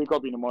 they know they wake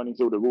up in the morning,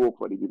 so they go work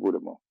for the people the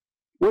more.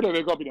 When they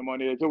wake up in the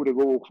morning, so they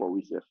go work for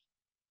research.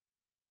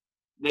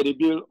 They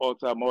build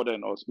ultra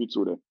modern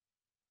hospital them.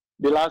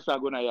 The last I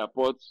go to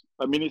airport,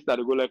 a minister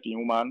they go left in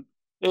human.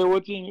 Hey,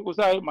 what thing?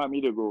 Usa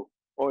mommy they go,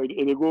 or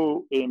they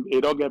go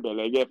a dog get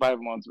belly, get 5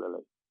 months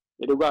belly.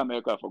 They go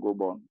America for go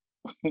born.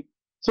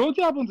 So what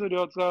happened to the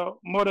ultra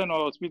modern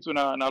hospital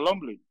na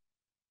Lumley?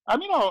 I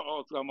mean,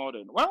 ultra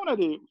modern. Why would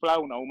they fly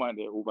on a woman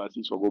there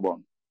overseas for go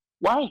born?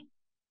 Why?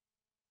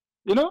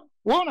 You know,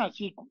 when I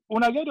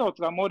get the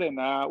ultra modern,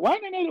 why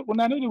need to go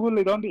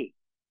on there?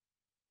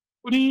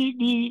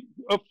 The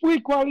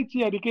free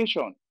quality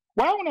education.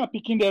 Why when I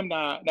picking them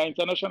na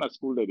international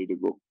school that they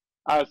go?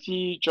 I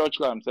see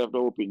Churchwell himself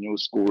open new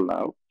school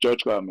now,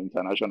 Churchwell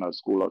International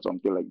School or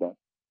something like that.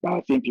 But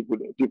I think people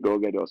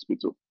don't get the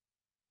hospital.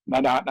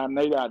 Now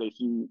they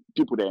see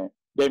people there,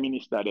 their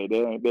minister there,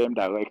 them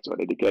director,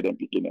 they get them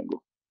picking and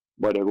go.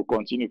 But they will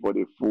continue for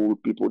the full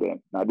people there,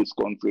 now this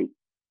country.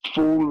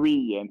 Full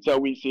we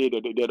until we say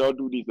that they don't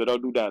do this, they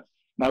don't do that.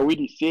 Now we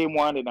the same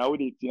one and now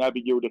we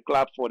the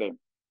clap for them.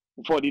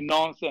 For the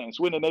nonsense.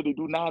 When they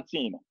do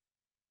nothing.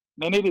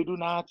 They do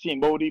nothing,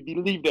 but they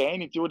believe that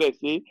anything they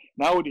say,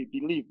 now they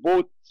believe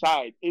both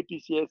sides,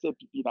 APC,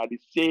 SFPP, are the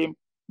same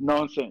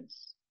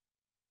nonsense.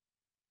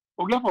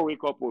 We have to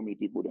wake up for me,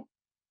 people. Then.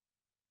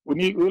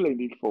 We really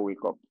need to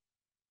wake up.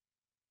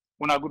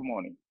 Una good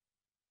morning.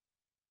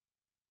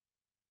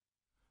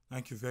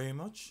 Thank you very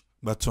much.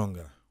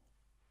 Batonga.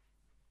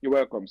 You're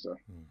welcome, sir.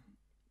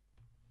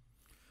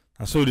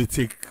 And so they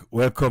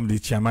welcome the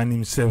chairman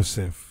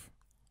himself.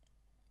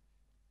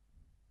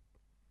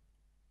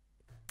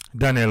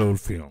 Daniel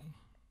Oldfield.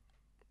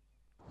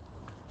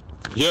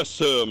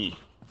 Yes,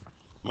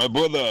 my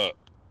brother,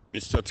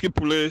 Mr.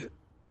 Tripole,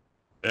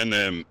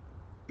 and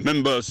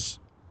members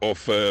of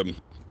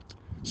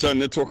Sun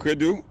Network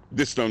Radio,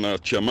 this time our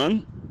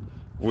chairman,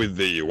 with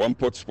the One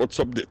Pot Sports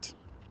Update.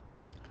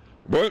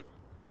 Well,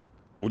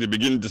 we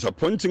begin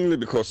disappointingly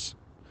because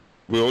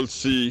we all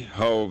see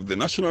how the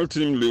national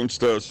team, Leone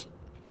Stars,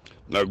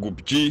 now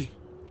Group G,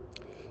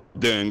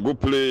 then go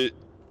play,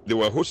 they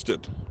were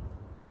hosted.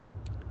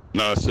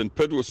 Now St.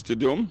 Pedro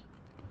Stadium,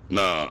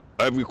 now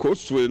Ivory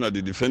Coast, where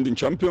the defending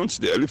champions,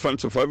 the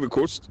Elephants of Ivory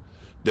Coast,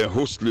 they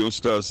host Leone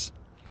Stars.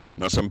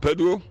 Now St.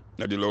 Pedro,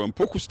 now the Laurent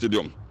Poku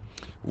Stadium,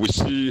 we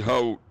see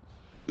how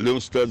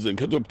Leone Stars then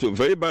get up to a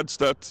very bad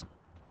start.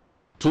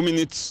 2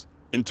 minutes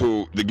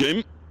into the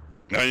game,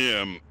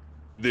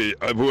 the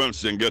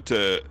Ivorians then get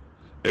a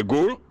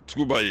goal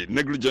through by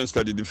negligence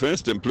at the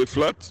defense, then play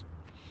flat.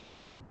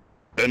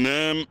 And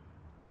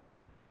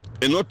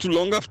not too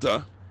long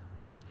after,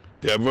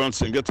 the Ivorians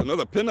then get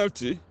another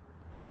penalty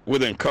where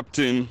then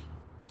captain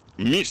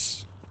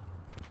miss.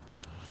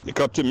 The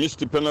captain missed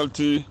the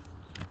penalty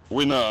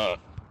when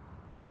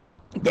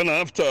then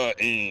after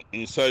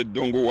inside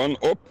Dongo 1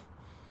 up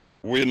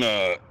when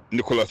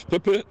Nicolas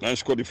Pepe now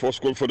scored the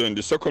first goal for them in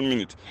the second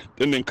minute.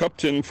 Then the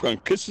captain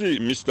Frank Kessie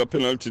missed the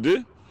penalty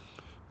there.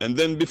 And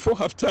then before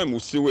halftime we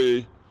see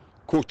where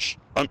coach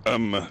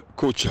Amidou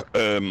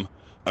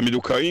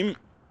Karim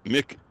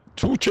make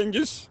 2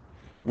 changes.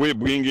 We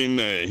bring in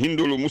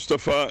Hindolo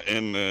Mustafa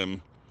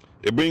and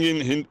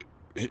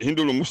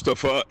Hindolo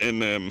Mustafa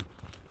and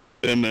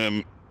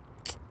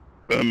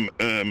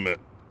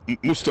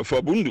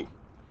Mustafa Bundu.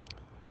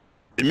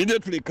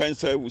 Immediately,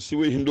 Kansai will see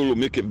where Hindolo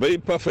make a very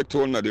perfect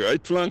run at the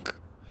right flank,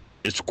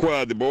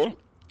 square the ball,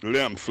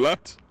 lay him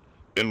flat,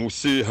 and we'll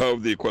see how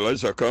the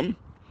equalizer come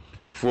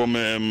from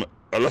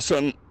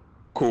Alassane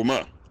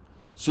Kouma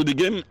So the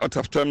game at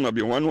halftime now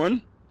be 1-1.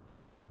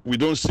 We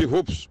don't see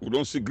hopes. We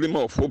don't see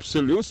glimmer of hope. So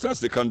Leone Stars,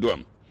 they can do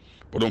them.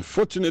 But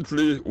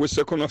unfortunately, we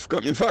second half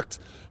come. In fact,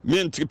 me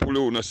and Tripoli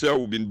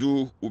we've been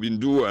do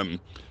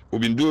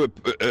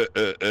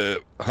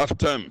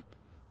halftime.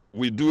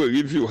 We do a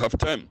review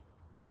halftime.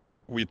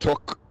 We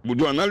talk, we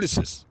do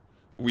analysis.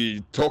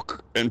 We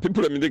talk, and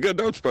people, I mean, they get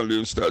out from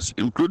Leone Stars,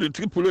 including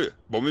Tripoli.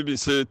 But maybe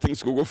say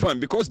things will go fine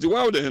because the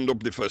way they end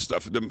up the first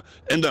half, them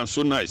end up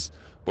so nice.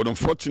 But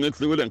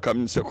unfortunately, when they come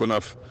in second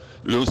half,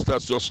 Leone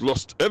Stars just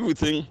lost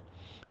everything.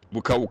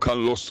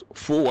 Wukan lost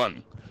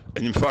 4-1.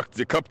 And in fact,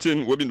 the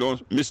captain, when we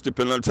don't miss the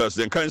penalties,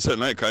 then can't say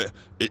like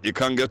he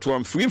can't get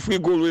one free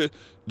goal where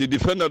the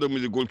defender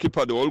with the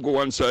goalkeeper, they all go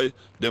one side,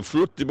 then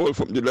float the ball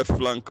from the left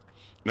flank.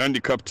 Then the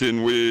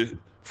captain, where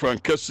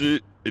Frank Kessie,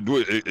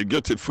 he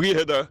gets a free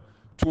header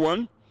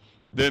 2-1.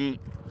 Then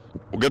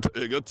we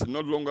get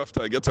not long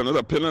after, I get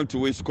another penalty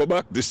where he score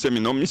back. This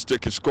time, no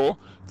mistake, he score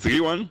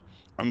 3-1.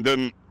 And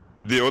then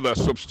the other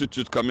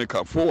substitute can make a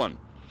 4-1.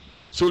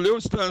 So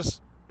Leone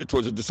Stars, it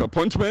was a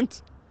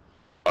disappointment.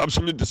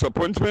 Absolute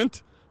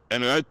disappointment,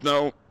 and right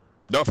now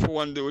that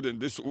 4-1 day, then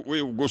this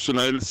way we go to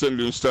now send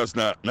Leone Stars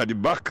now the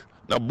back,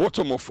 the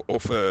bottom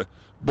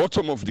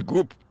of the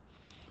group.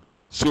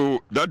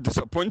 So that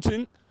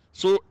disappointing.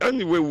 So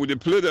anyway, would they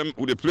play the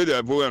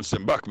Ivorians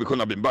and back because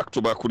I've been back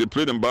to back. Would they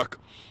play them back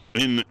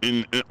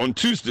on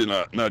Tuesday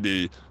now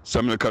the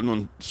Samuel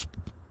Cannon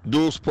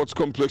Sports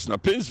Complex na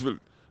Painesville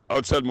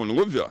outside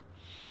Monrovia.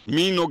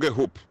 Me no get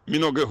hope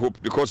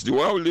because the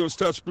way Leone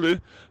Stars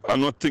play, I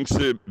not think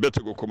say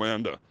better go come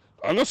under.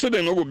 I not say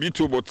they no go beat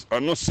you, but I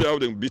not say how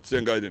they beat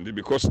them guys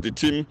because the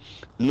team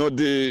no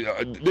they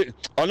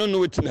I don't know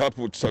what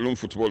happen with Salon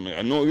football,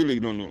 man. I really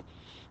don't know.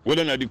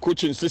 Whether not the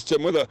coaching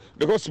system, whether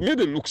because me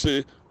they look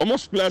say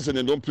almost players and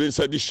they don't play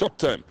inside this short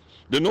time.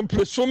 They don't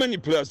play so many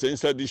players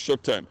inside this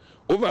short time.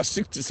 Over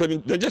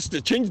 67, they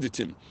change the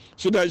team.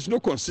 So there is no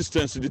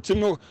consistency. The team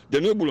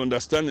they're not able to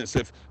understand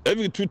themselves.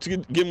 Every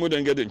 2-3 games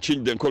they get them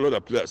change, then call other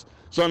players.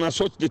 So and as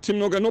such, the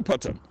team got no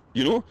pattern.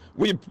 You know,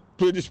 we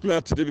play this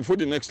player today before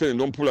the next day and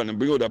don't pull and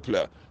bring other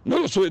player.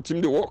 Not so a team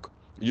they work.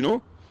 You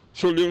know,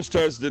 so Leone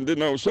Stars then they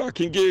now so I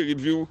can get a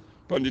review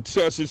on the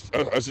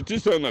as it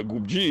is on a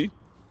Group G.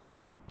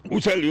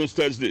 Which are Leone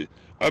Stars they?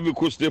 Ivory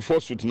Coast they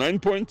first with 9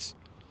 points.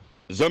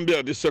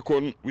 Zambia the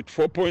second with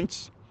 4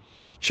 points.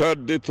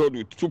 Chad they third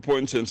with 2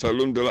 points and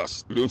Salon the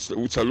last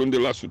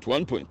with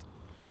 1 point.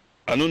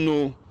 I don't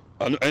know.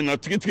 And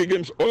at 3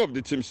 games, all of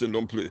the teams they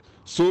don't play.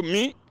 So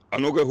me, I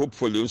no get hope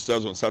for Leone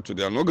Stars on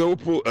Saturday. I no get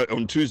hope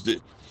on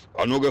Tuesday.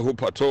 I no get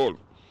hope at all.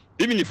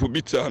 Even if we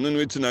beat I don't know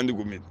waiting and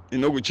go mid. It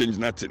no will change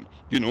nothing.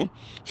 You know.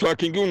 So I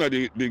can go now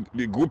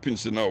the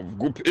groupings now.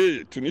 Group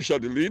A, Tunisia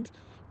the lead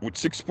with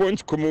 6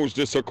 points. Como is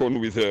the second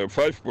with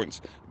 5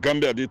 points.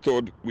 Gambia the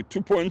third with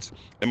 2 points.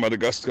 And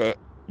Madagascar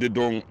they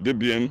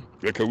bien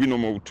like a win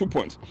number with 2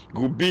 points.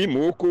 Group B,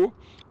 Morocco,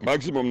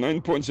 maximum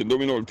 9 points and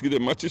domino all 3 the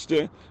matches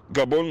there.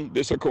 Gabon,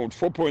 they second with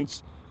 4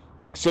 points.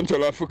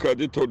 Central Africa,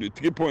 they third with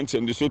 3 points,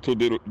 and Lesotho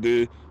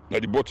they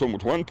at the bottom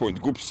with 1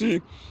 point. Group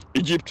C,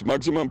 Egypt,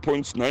 maximum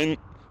points, 3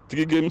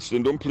 games, they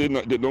don't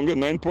get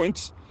 9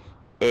 points.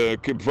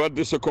 Cape Verde,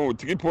 they second with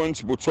 3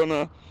 points.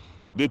 Botswana,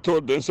 they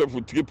third themselves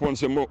with 3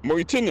 points. And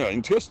Mauritania,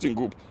 interesting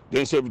group,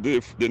 they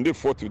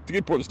fourth with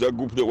 3 points. That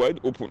group, they're wide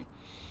open.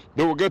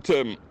 They will get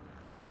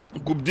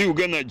Group D will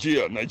get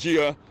Nigeria.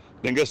 Nigeria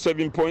then get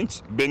 7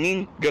 points.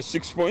 Benin get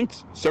 6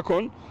 points.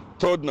 Second.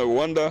 Third,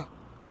 Rwanda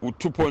with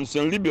 2 points.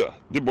 And Libya,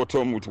 the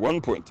bottom with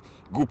 1 point.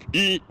 Group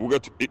E will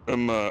get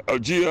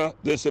Algeria.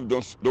 They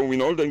don't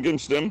win all them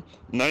against them.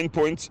 9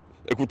 points.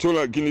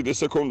 Equatorial Guinea, the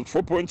second with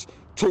 4 points.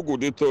 Togo,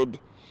 the third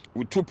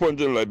with 2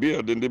 points. And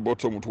Liberia, then the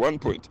bottom with 1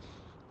 point.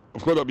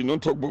 Of course, I've been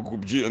not talking about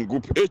Group G and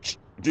Group H.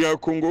 DR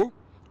Congo,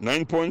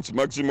 9 points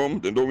maximum.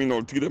 They don't win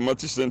all 3 the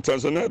matches. Then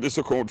Tanzania, the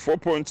second with 4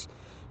 points.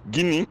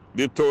 Guinea,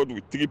 they third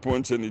with 3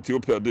 points, and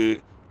Ethiopia,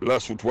 they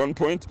last with 1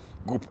 point.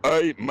 Group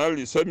I,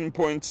 Mali, 7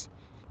 points.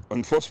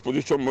 On first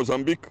position,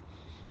 Mozambique,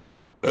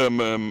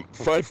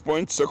 5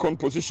 points. Second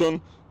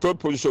position, third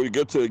position, you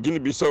get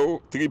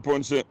Guinea-Bissau, 3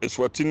 points.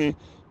 Eswatini,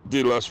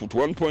 they last with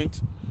 1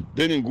 point.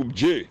 Then in Group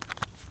J,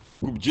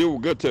 we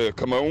get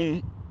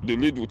Cameroon, they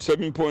lead with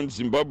 7 points.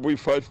 Zimbabwe,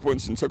 5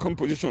 points in second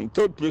position.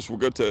 Third place, we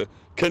get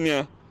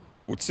Kenya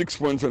with 6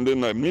 points, and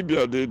then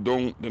Namibia, they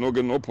don't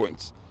get no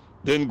points.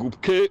 Then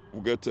Group K,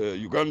 we get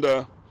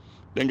Uganda,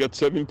 then get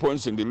 7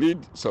 points in the lead.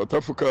 South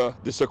Africa,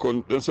 the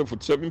second, themselves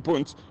with 7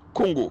 points.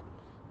 Congo,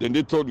 then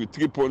they third with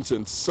 3 points.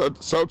 And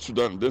South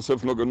Sudan,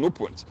 themselves not got no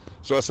points.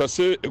 So as I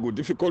say, it will be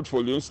difficult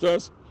for Leone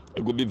Stars.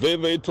 It will be very,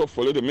 very tough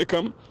for them to make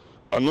them.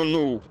 I don't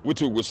know what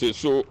we will say.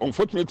 So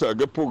unfortunately, I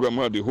get program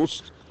at the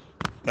host.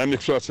 I make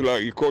sure I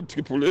record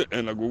AAA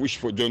and I go wish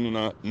for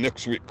joining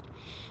next week.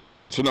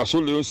 So now, so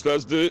Leone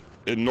Stars Day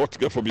and not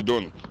get for be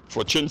done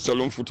for change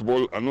Salon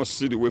football and not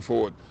see the way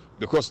forward.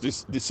 Because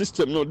the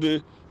system,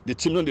 the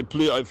team not they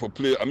play eye for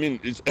play. I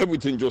mean, it's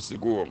everything just to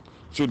go wrong.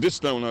 So this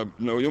time,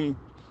 now I'm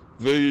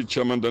very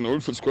chairman than all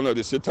for scholar.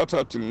 They say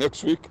tata till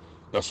next week.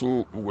 That's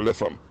who we will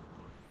left them.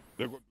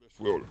 God bless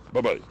you all.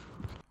 Bye bye.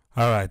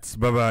 All right,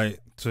 bye bye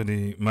to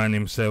the man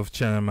himself,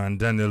 Chairman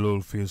Daniel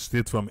Oldfield,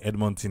 straight from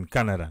Edmonton,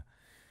 Canada.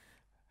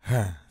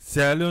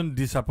 Sierra Leone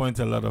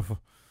disappointed a lot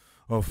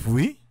of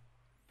we.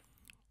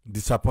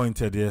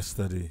 Disappointed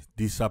yesterday.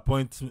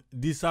 Disappointment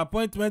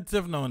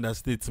is no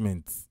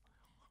understatement.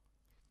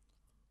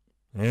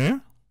 Eh?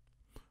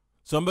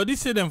 Somebody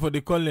said them for the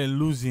call them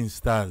losing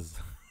stars.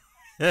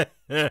 I'm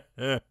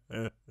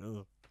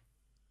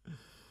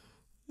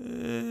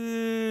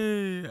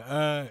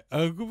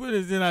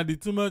going saying that the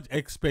too much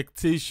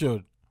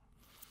expectation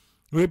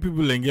where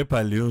people can get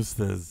Leone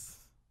stars.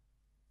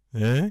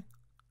 Eh?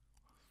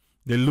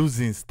 The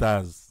losing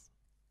stars.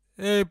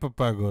 Hey,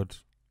 Papa God.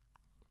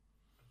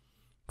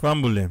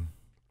 Famble.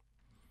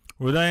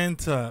 We don't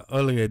enter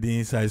already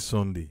inside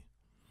Sunday.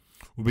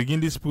 We begin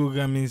this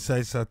program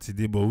inside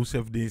Saturday, but who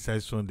have the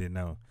inside Sunday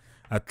now?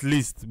 At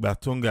least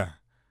Batonga,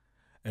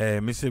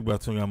 Mr.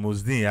 Batonga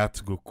must then have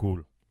to go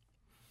cool.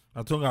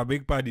 Batonga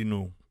big party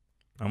no.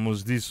 I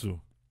must do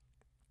so.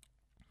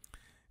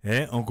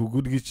 Uncle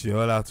Goodrich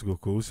all have to go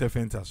cool. Who have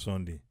enter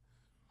Sunday?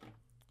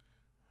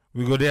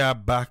 We go there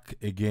back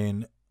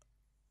again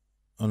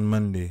on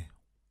Monday.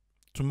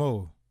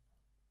 Tomorrow.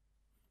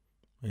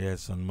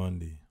 Yes, on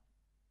Monday.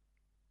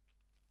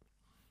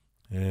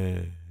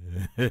 As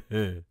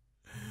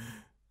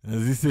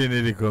this say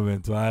in the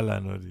comment,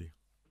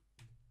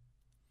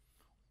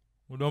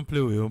 we don't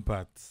play with your own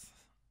parts.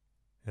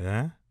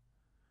 Yeah?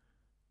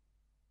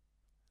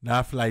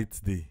 That flight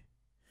day.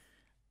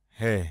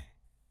 Hey.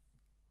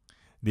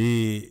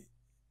 The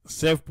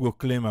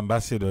self-proclaimed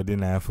ambassador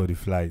didn't for the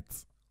flight.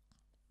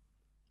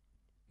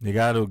 They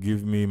gotta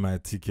give me my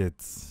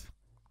tickets.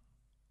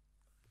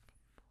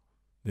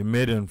 The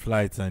maiden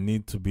flights, I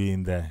need to be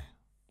in there.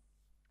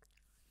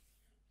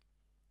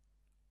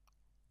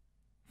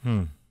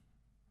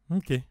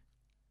 Okay.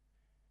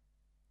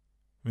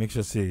 Make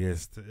sure say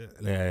yes.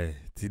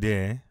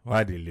 Today,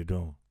 why did you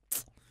do?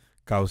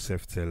 Cow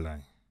safety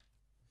line.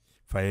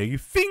 Fire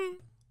fing.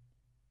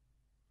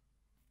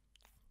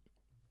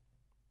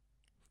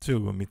 So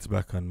we'll meet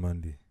back on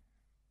Monday.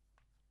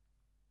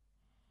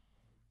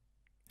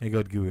 May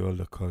God give you all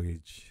the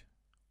courage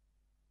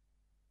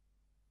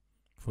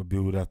for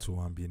builder to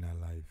one being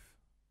alive.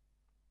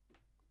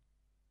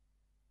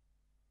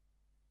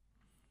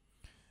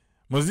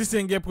 Must this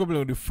thing get problem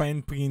with the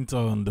fine print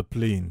on the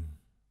plane?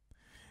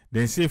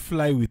 Then say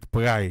fly with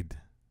pride.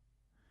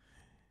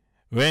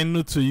 When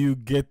not to you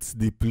get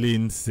the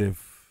plane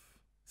safe.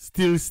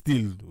 Still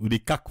with the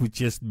cack with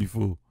chest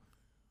before.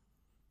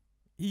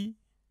 The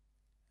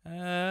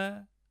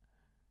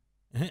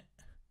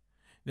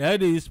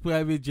other is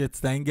private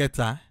jets and get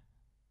her.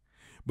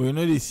 But you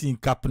know they see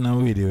cap now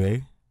with the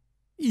way.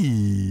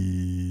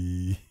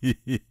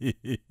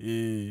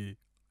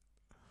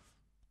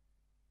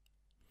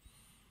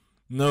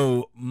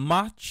 No,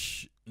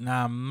 March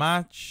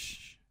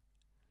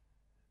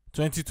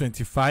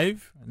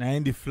 2025. Now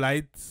in the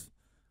flight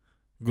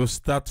go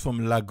start from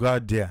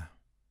LaGuardia.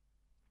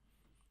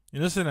 You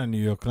know, say in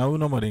New York now we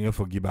no more than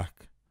for give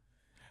back.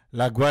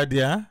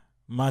 LaGuardia,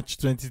 March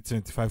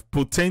 2025.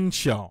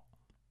 Potential.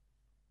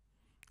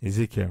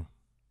 Ezekiel.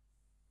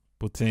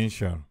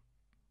 Potential.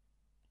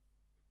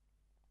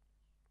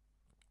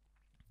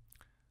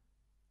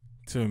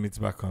 Till we meet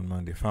back on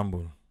Monday.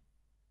 Fumble.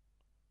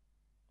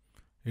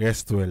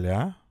 Rest well,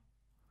 yeah?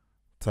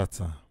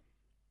 Tata.